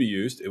deployed. It should be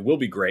used. It will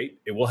be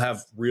great. It will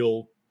have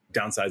real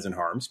downsides and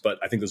harms, but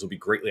I think this will be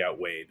greatly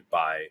outweighed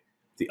by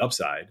the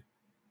upside.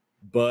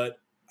 But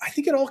I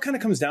think it all kind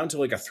of comes down to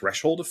like a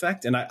threshold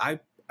effect. And I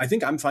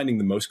think I'm finding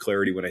the most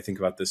clarity when I think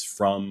about this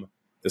from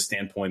the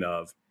standpoint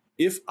of,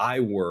 if I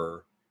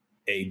were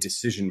a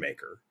decision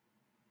maker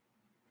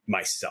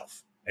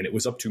myself. And it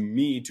was up to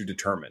me to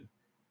determine,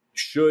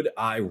 should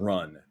I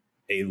run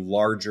a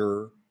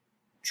larger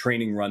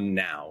training run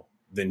now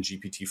than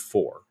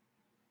GPT-4?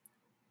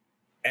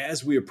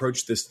 As we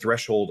approach this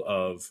threshold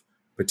of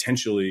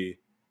potentially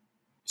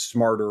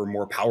smarter,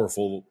 more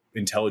powerful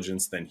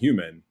intelligence than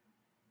human,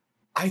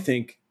 I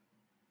think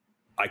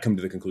I come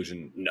to the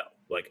conclusion, no,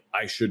 like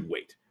I should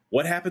wait.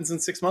 What happens in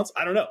 6 months?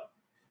 I don't know.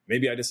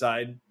 Maybe I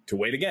decide to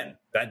wait again.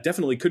 That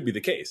definitely could be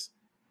the case.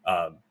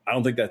 I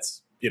don't think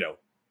that's,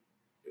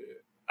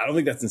 I don't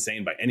think that's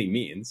insane by any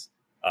means.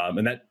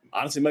 And that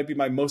honestly might be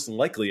my most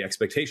likely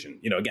expectation.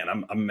 Again,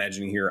 I'm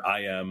imagining here,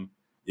 I am,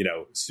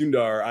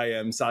 Sundar, I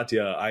am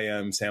Satya, I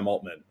am Sam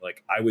Altman.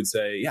 Like I would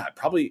say, yeah, I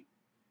probably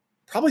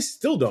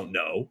still don't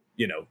know,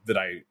 that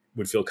I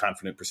would feel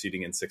confident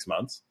proceeding in 6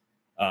 months.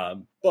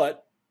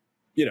 But,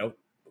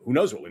 who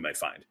knows what we might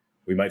find?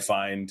 We might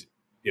find,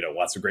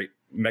 lots of great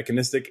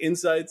mechanistic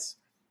insights.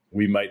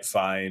 We might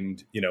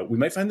find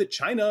that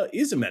China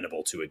is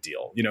amenable to a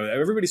deal.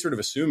 Everybody sort of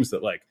assumes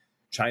that like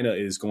China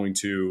is going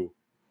to,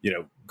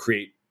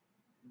 create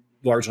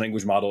large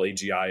language model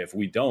AGI if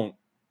we don't.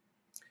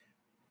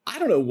 I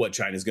don't know what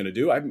China's going to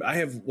do. I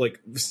have like,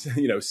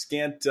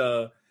 scant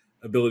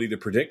ability to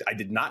predict. I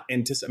did not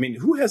anticipate. I mean,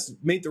 who has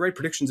made the right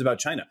predictions about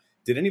China?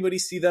 Did anybody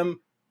see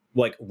them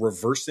like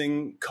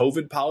reversing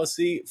COVID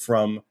policy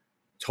from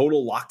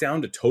total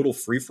lockdown to total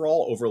free for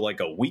all over like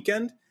a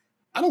weekend?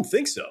 I don't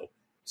think so.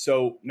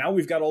 So now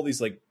we've got all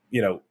these like,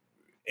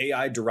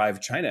 AI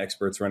derived China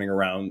experts running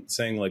around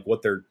saying like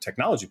what their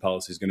technology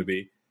policy is going to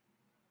be.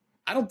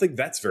 I don't think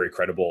that's very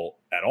credible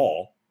at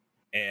all.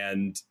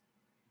 And,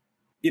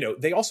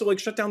 they also like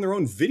shut down their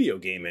own video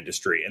game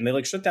industry and they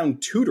like shut down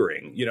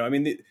tutoring.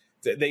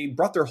 They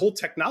brought their whole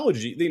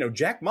technology.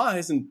 Jack Ma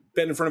hasn't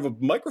been in front of a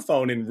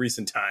microphone in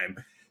recent time.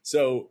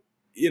 So,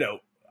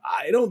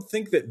 I don't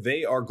think that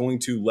they are going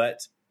to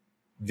let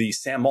the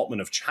Sam Altman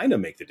of China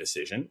make the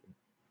decision.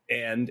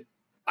 And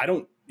I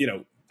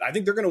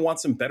think they're going to want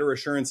some better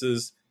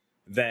assurances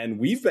than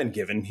we've been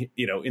given,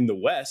 in the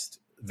West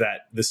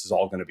that this is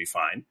all going to be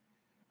fine.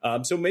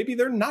 So maybe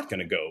they're not going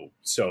to go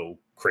so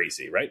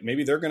crazy, right?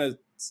 Maybe they're going to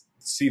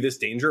see this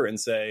danger and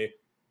say,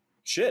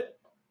 shit,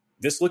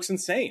 this looks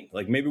insane.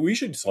 Like maybe we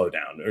should slow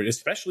down, or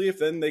especially if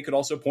then they could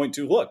also point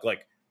to, look,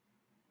 like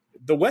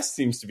the West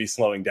seems to be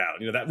slowing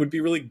down. That would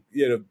be really,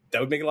 that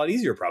would make it a lot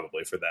easier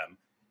probably for them.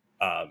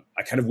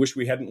 I kind of wish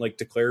we hadn't like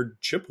declared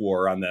chip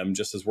war on them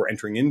just as we're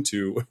entering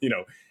into,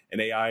 an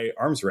AI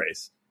arms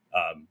race.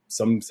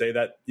 Some say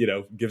that,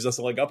 gives us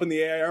a leg up in the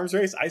AI arms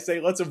race. I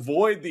say, let's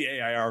avoid the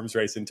AI arms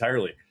race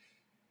entirely.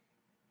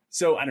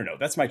 So I don't know.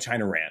 That's my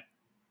China rant.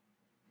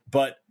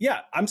 But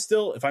yeah, I'm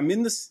still, if I'm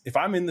in the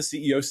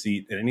CEO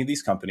seat at any of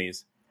these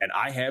companies and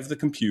I have the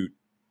compute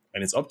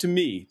and it's up to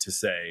me to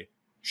say,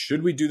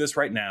 should we do this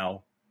right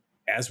now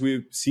as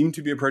we seem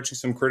to be approaching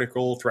some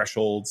critical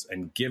thresholds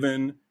and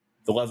given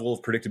the level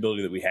of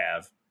predictability that we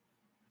have,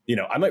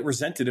 I might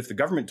resent it if the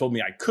government told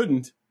me I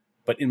couldn't,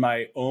 but in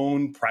my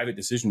own private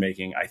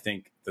decision-making, I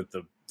think that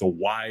the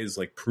wise,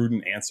 like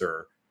prudent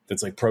answer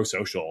that's like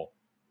pro-social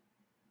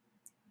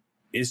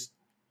is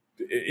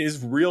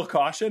real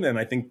caution. And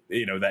I think,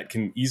 that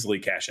can easily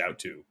cash out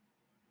to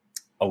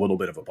a little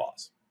bit of a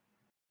pause.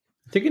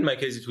 I think in my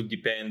case, it would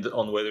depend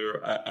on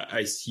whether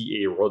I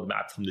see a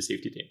roadmap from the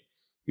safety team.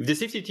 If the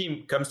safety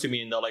team comes to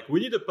me and they're like, we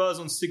need a pause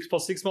for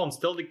 6 months,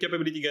 tell the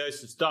capability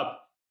guys to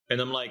stop. And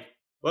I'm like,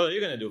 what are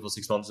you going to do for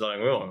 6 months? They're like,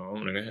 well,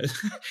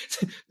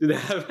 do they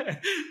have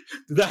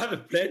a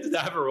plan? Do they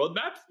have a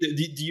roadmap?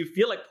 Do you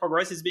feel like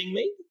progress is being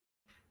made?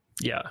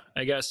 Yeah,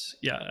 I guess.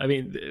 Yeah. I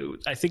mean,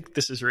 I think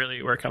this is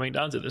really, we're coming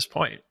down to this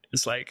point.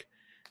 It's like,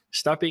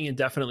 stop being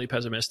indefinitely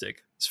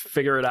pessimistic. Let's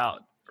figure it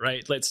out,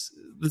 right? Let's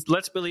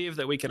believe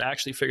that we can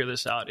actually figure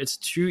this out. It's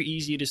too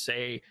easy to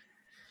say,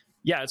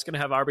 yeah, it's going to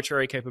have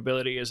arbitrary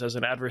capabilities as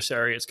an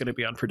adversary. It's going to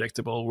be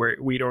unpredictable where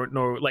we don't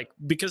know, like,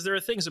 because there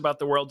are things about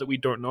the world that we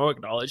don't know,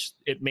 acknowledge.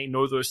 It may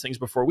know those things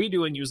before we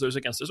do and use those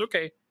against us.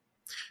 Okay.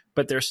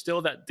 But there's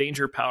still that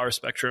danger power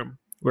spectrum.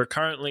 We're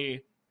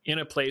currently in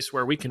a place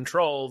where we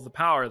control the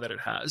power that it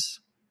has.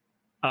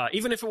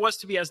 Even if it was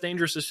to be as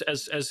dangerous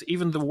as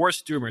even the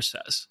worst doomer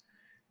says,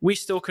 we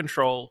still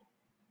control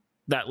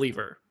that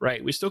lever,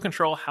 right? We still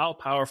control how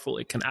powerful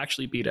it can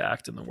actually be to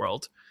act in the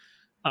world.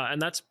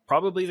 And that's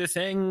probably the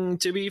thing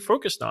to be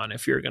focused on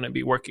if you're going to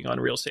be working on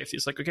real safety.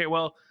 It's like, okay,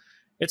 well,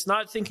 it's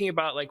not thinking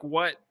about like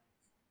what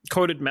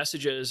coded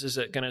messages is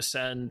it going to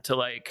send to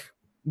like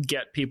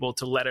get people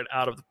to let it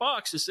out of the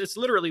box. It's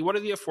literally, what are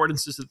the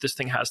affordances that this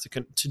thing has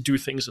to do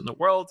things in the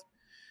world?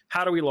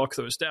 How do we lock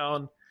those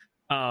down?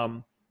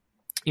 And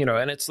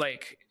it's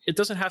like, it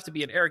doesn't have to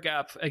be an air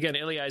gap. Again,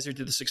 Eliezer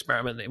did this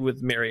experiment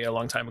with Miri a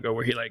long time ago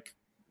where he like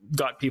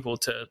got people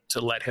to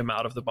let him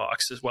out of the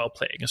box as well,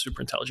 playing a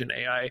super intelligent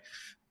AI.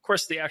 Of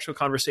course, the actual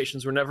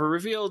conversations were never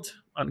revealed,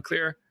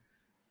 unclear.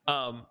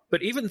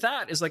 But even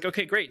that is like,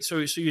 okay, great. So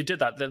you did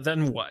that.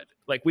 Then what?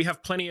 Like, we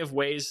have plenty of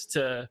ways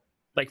to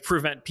like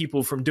prevent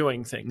people from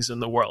doing things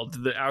in the world.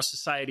 Our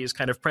society is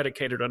kind of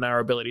predicated on our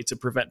ability to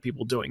prevent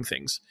people doing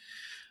things.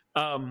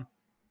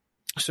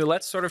 So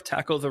let's sort of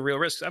tackle the real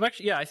risks.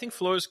 I think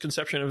Flo's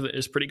conception of it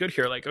is pretty good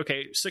here. Like,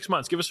 okay, 6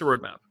 months, give us a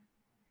roadmap.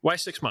 Why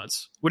 6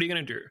 months? What are you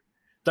going to do?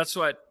 That's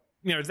what,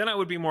 then I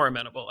would be more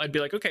amenable. I'd be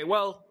like, okay,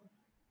 well,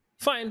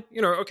 fine.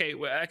 Okay,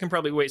 I can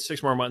probably wait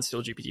 6 more months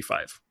till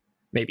GPT-5,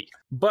 maybe.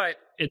 But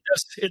it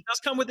does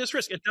come with this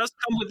risk. It does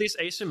come with these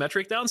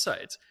asymmetric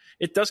downsides.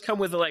 It does come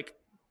with like,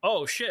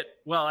 oh shit,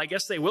 well, I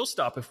guess they will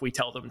stop if we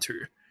tell them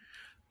to.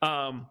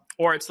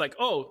 Or it's like,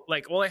 oh,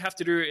 like all I have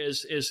to do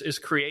is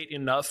create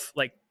enough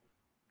like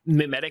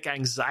mimetic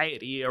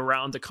anxiety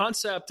around the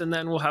concept, and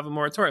then we'll have a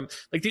moratorium.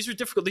 Like these are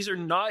difficult. These are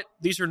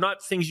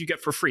not things you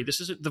get for free.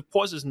 The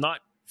pause is not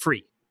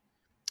free,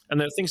 and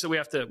there are things that we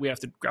have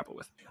to grapple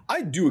with.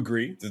 I do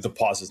agree that the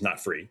pause is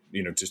not free.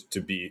 Just to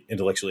be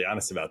intellectually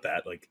honest about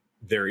that, like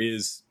there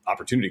is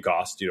opportunity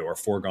cost, or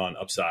foregone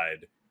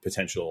upside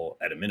potential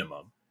at a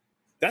minimum.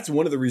 That's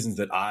one of the reasons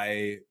that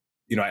I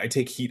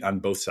take heat on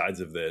both sides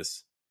of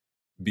this,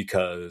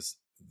 because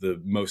the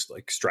most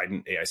like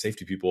strident AI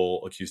safety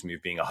people accuse me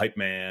of being a hype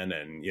man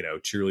and,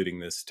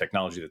 cheerleading this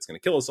technology that's going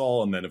to kill us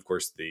all. And then of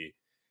course the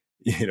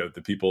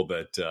people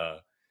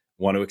that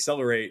want to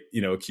accelerate,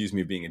 accuse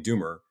me of being a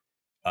doomer.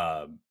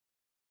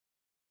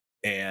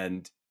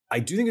 And I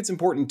do think it's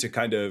important to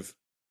kind of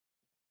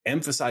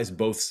emphasize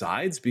both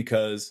sides,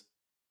 because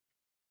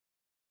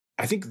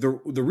I think the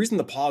reason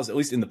the pause, at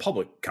least in the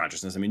public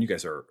consciousness, I mean, you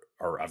guys are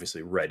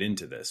obviously read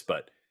into this,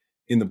 but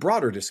in the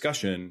broader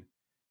discussion,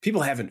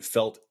 people haven't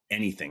felt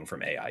anything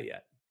from AI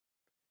yet,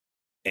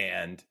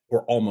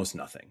 or almost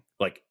nothing.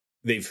 Like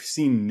they've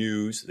seen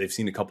news, they've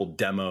seen a couple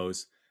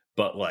demos,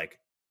 but like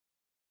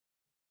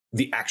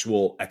the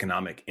actual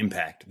economic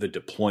impact, the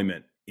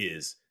deployment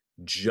is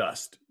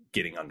just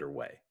getting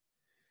underway.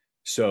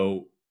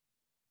 So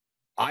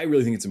I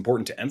really think it's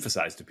important to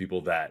emphasize to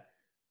people that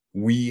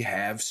we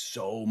have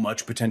so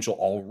much potential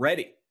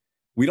already.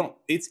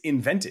 It's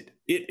invented,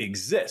 it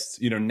exists.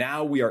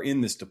 Now we are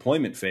in this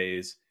deployment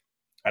phase.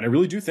 And I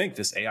really do think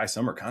this AI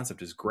summer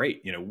concept is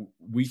great.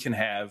 We can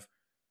have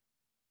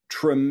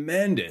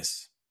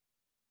tremendous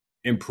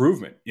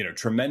improvement,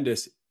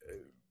 tremendous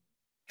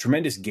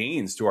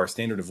gains to our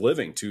standard of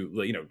living,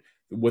 to,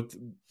 what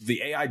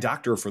the AI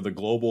doctor for the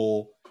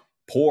global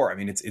poor. I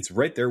mean, it's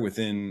right there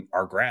within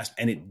our grasp,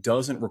 and it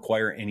doesn't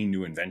require any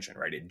new invention,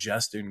 right? It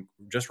just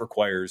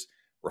requires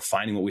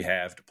refining what we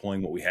have,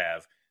 deploying what we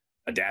have,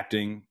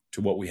 adapting to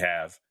what we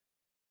have.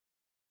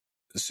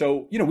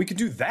 So, we could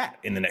do that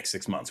in the next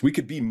 6 months. We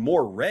could be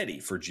more ready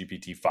for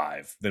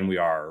GPT-5 than we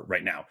are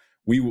right now.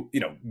 We,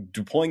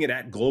 deploying it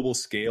at global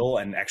scale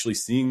and actually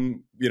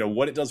seeing,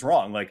 what it does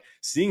wrong, like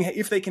seeing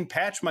if they can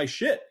patch my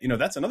shit.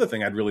 That's another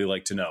thing I'd really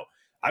like to know.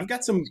 I've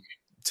got some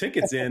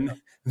tickets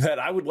in that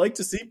I would like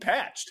to see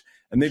patched,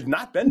 and they've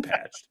not been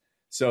patched.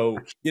 So,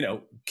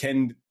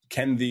 can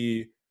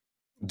the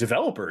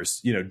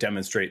developers,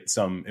 demonstrate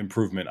some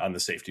improvement on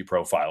the safety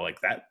profile like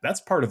that? That's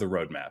part of the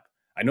roadmap.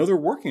 I know they're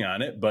working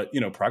on it, but,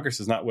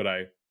 progress is not what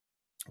I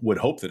would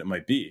hope that it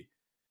might be.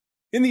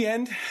 In the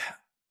end,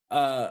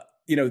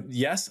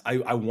 yes,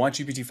 I want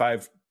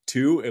GPT-5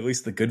 too, at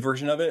least the good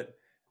version of it.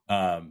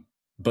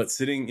 But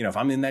sitting, if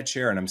I'm in that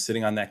chair and I'm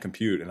sitting on that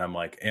compute and I'm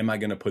like, am I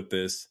going to put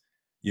this,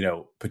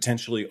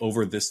 potentially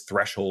over this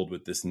threshold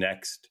with this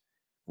next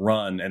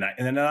run? And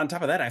then on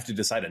top of that, I have to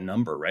decide a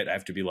number, right? I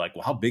have to be like,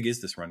 well, how big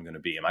is this run going to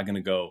be? Am I going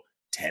to go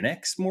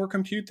 10x more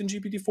compute than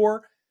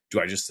GPT-4? Do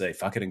I just say,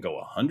 fuck it and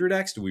go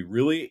 100x? Do we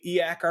really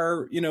EAC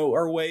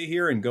our way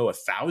here and go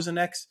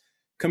 1,000x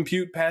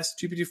compute past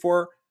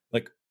GPT-4?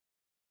 Like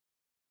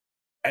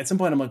at some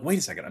point I'm like, wait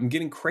a second, I'm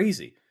getting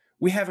crazy.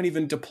 We haven't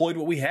even deployed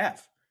what we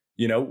have,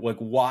 like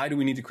why do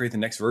we need to create the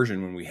next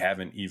version when we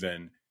haven't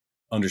even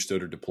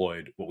understood or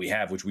deployed what we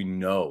have, which we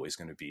know is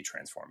going to be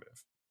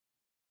transformative?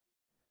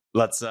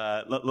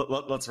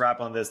 Let's wrap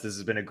on this. This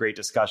has been a great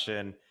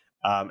discussion.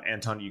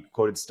 Anton, you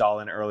quoted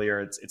Stalin earlier.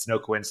 It's no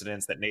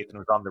coincidence that Nathan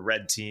was on the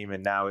red team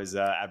and now is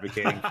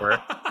advocating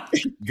for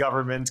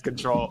government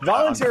control.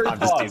 Voluntary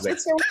pause.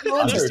 It's a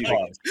voluntary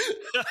pause.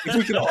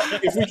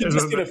 If we can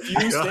just get a few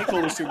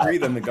stakeholders to agree,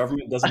 then the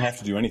government doesn't have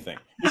to do anything,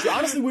 which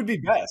honestly would be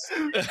best.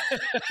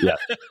 Yeah,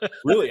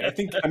 really. I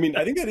think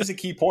that is a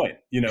key point.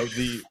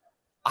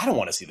 I don't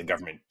want to see the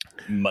government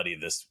muddy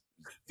this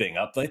thing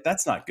up. Like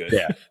that's not good.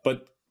 Yeah.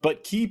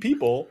 But key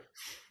people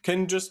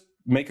can just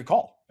make a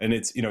call. And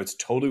it's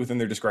totally within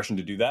their discretion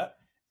to do that.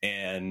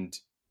 And,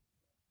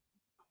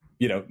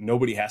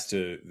 nobody has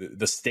to,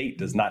 the state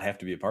does not have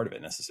to be a part of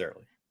it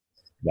necessarily.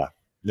 Yeah,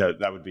 no,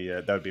 that would be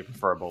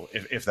preferable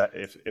if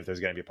there's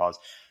going to be a pause.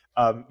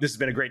 This has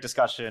been a great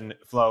discussion.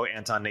 Flo,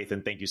 Anton,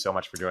 Nathan, thank you so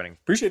much for joining.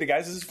 Appreciate it,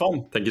 guys. This is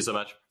fun. Thank you so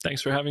much.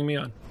 Thanks for having me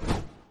on.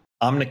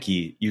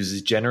 Omnikey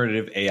uses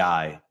generative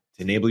AI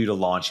to enable you to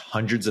launch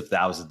hundreds of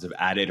thousands of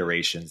ad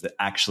iterations that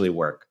actually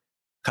work,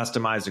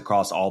 customized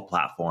across all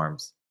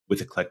platforms with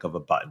a click of a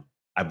button.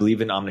 I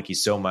believe in Omnikey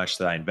so much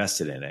that I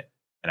invested in it,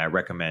 and I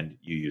recommend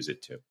you use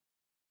it too.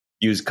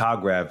 Use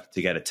CogRev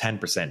to get a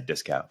 10%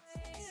 discount.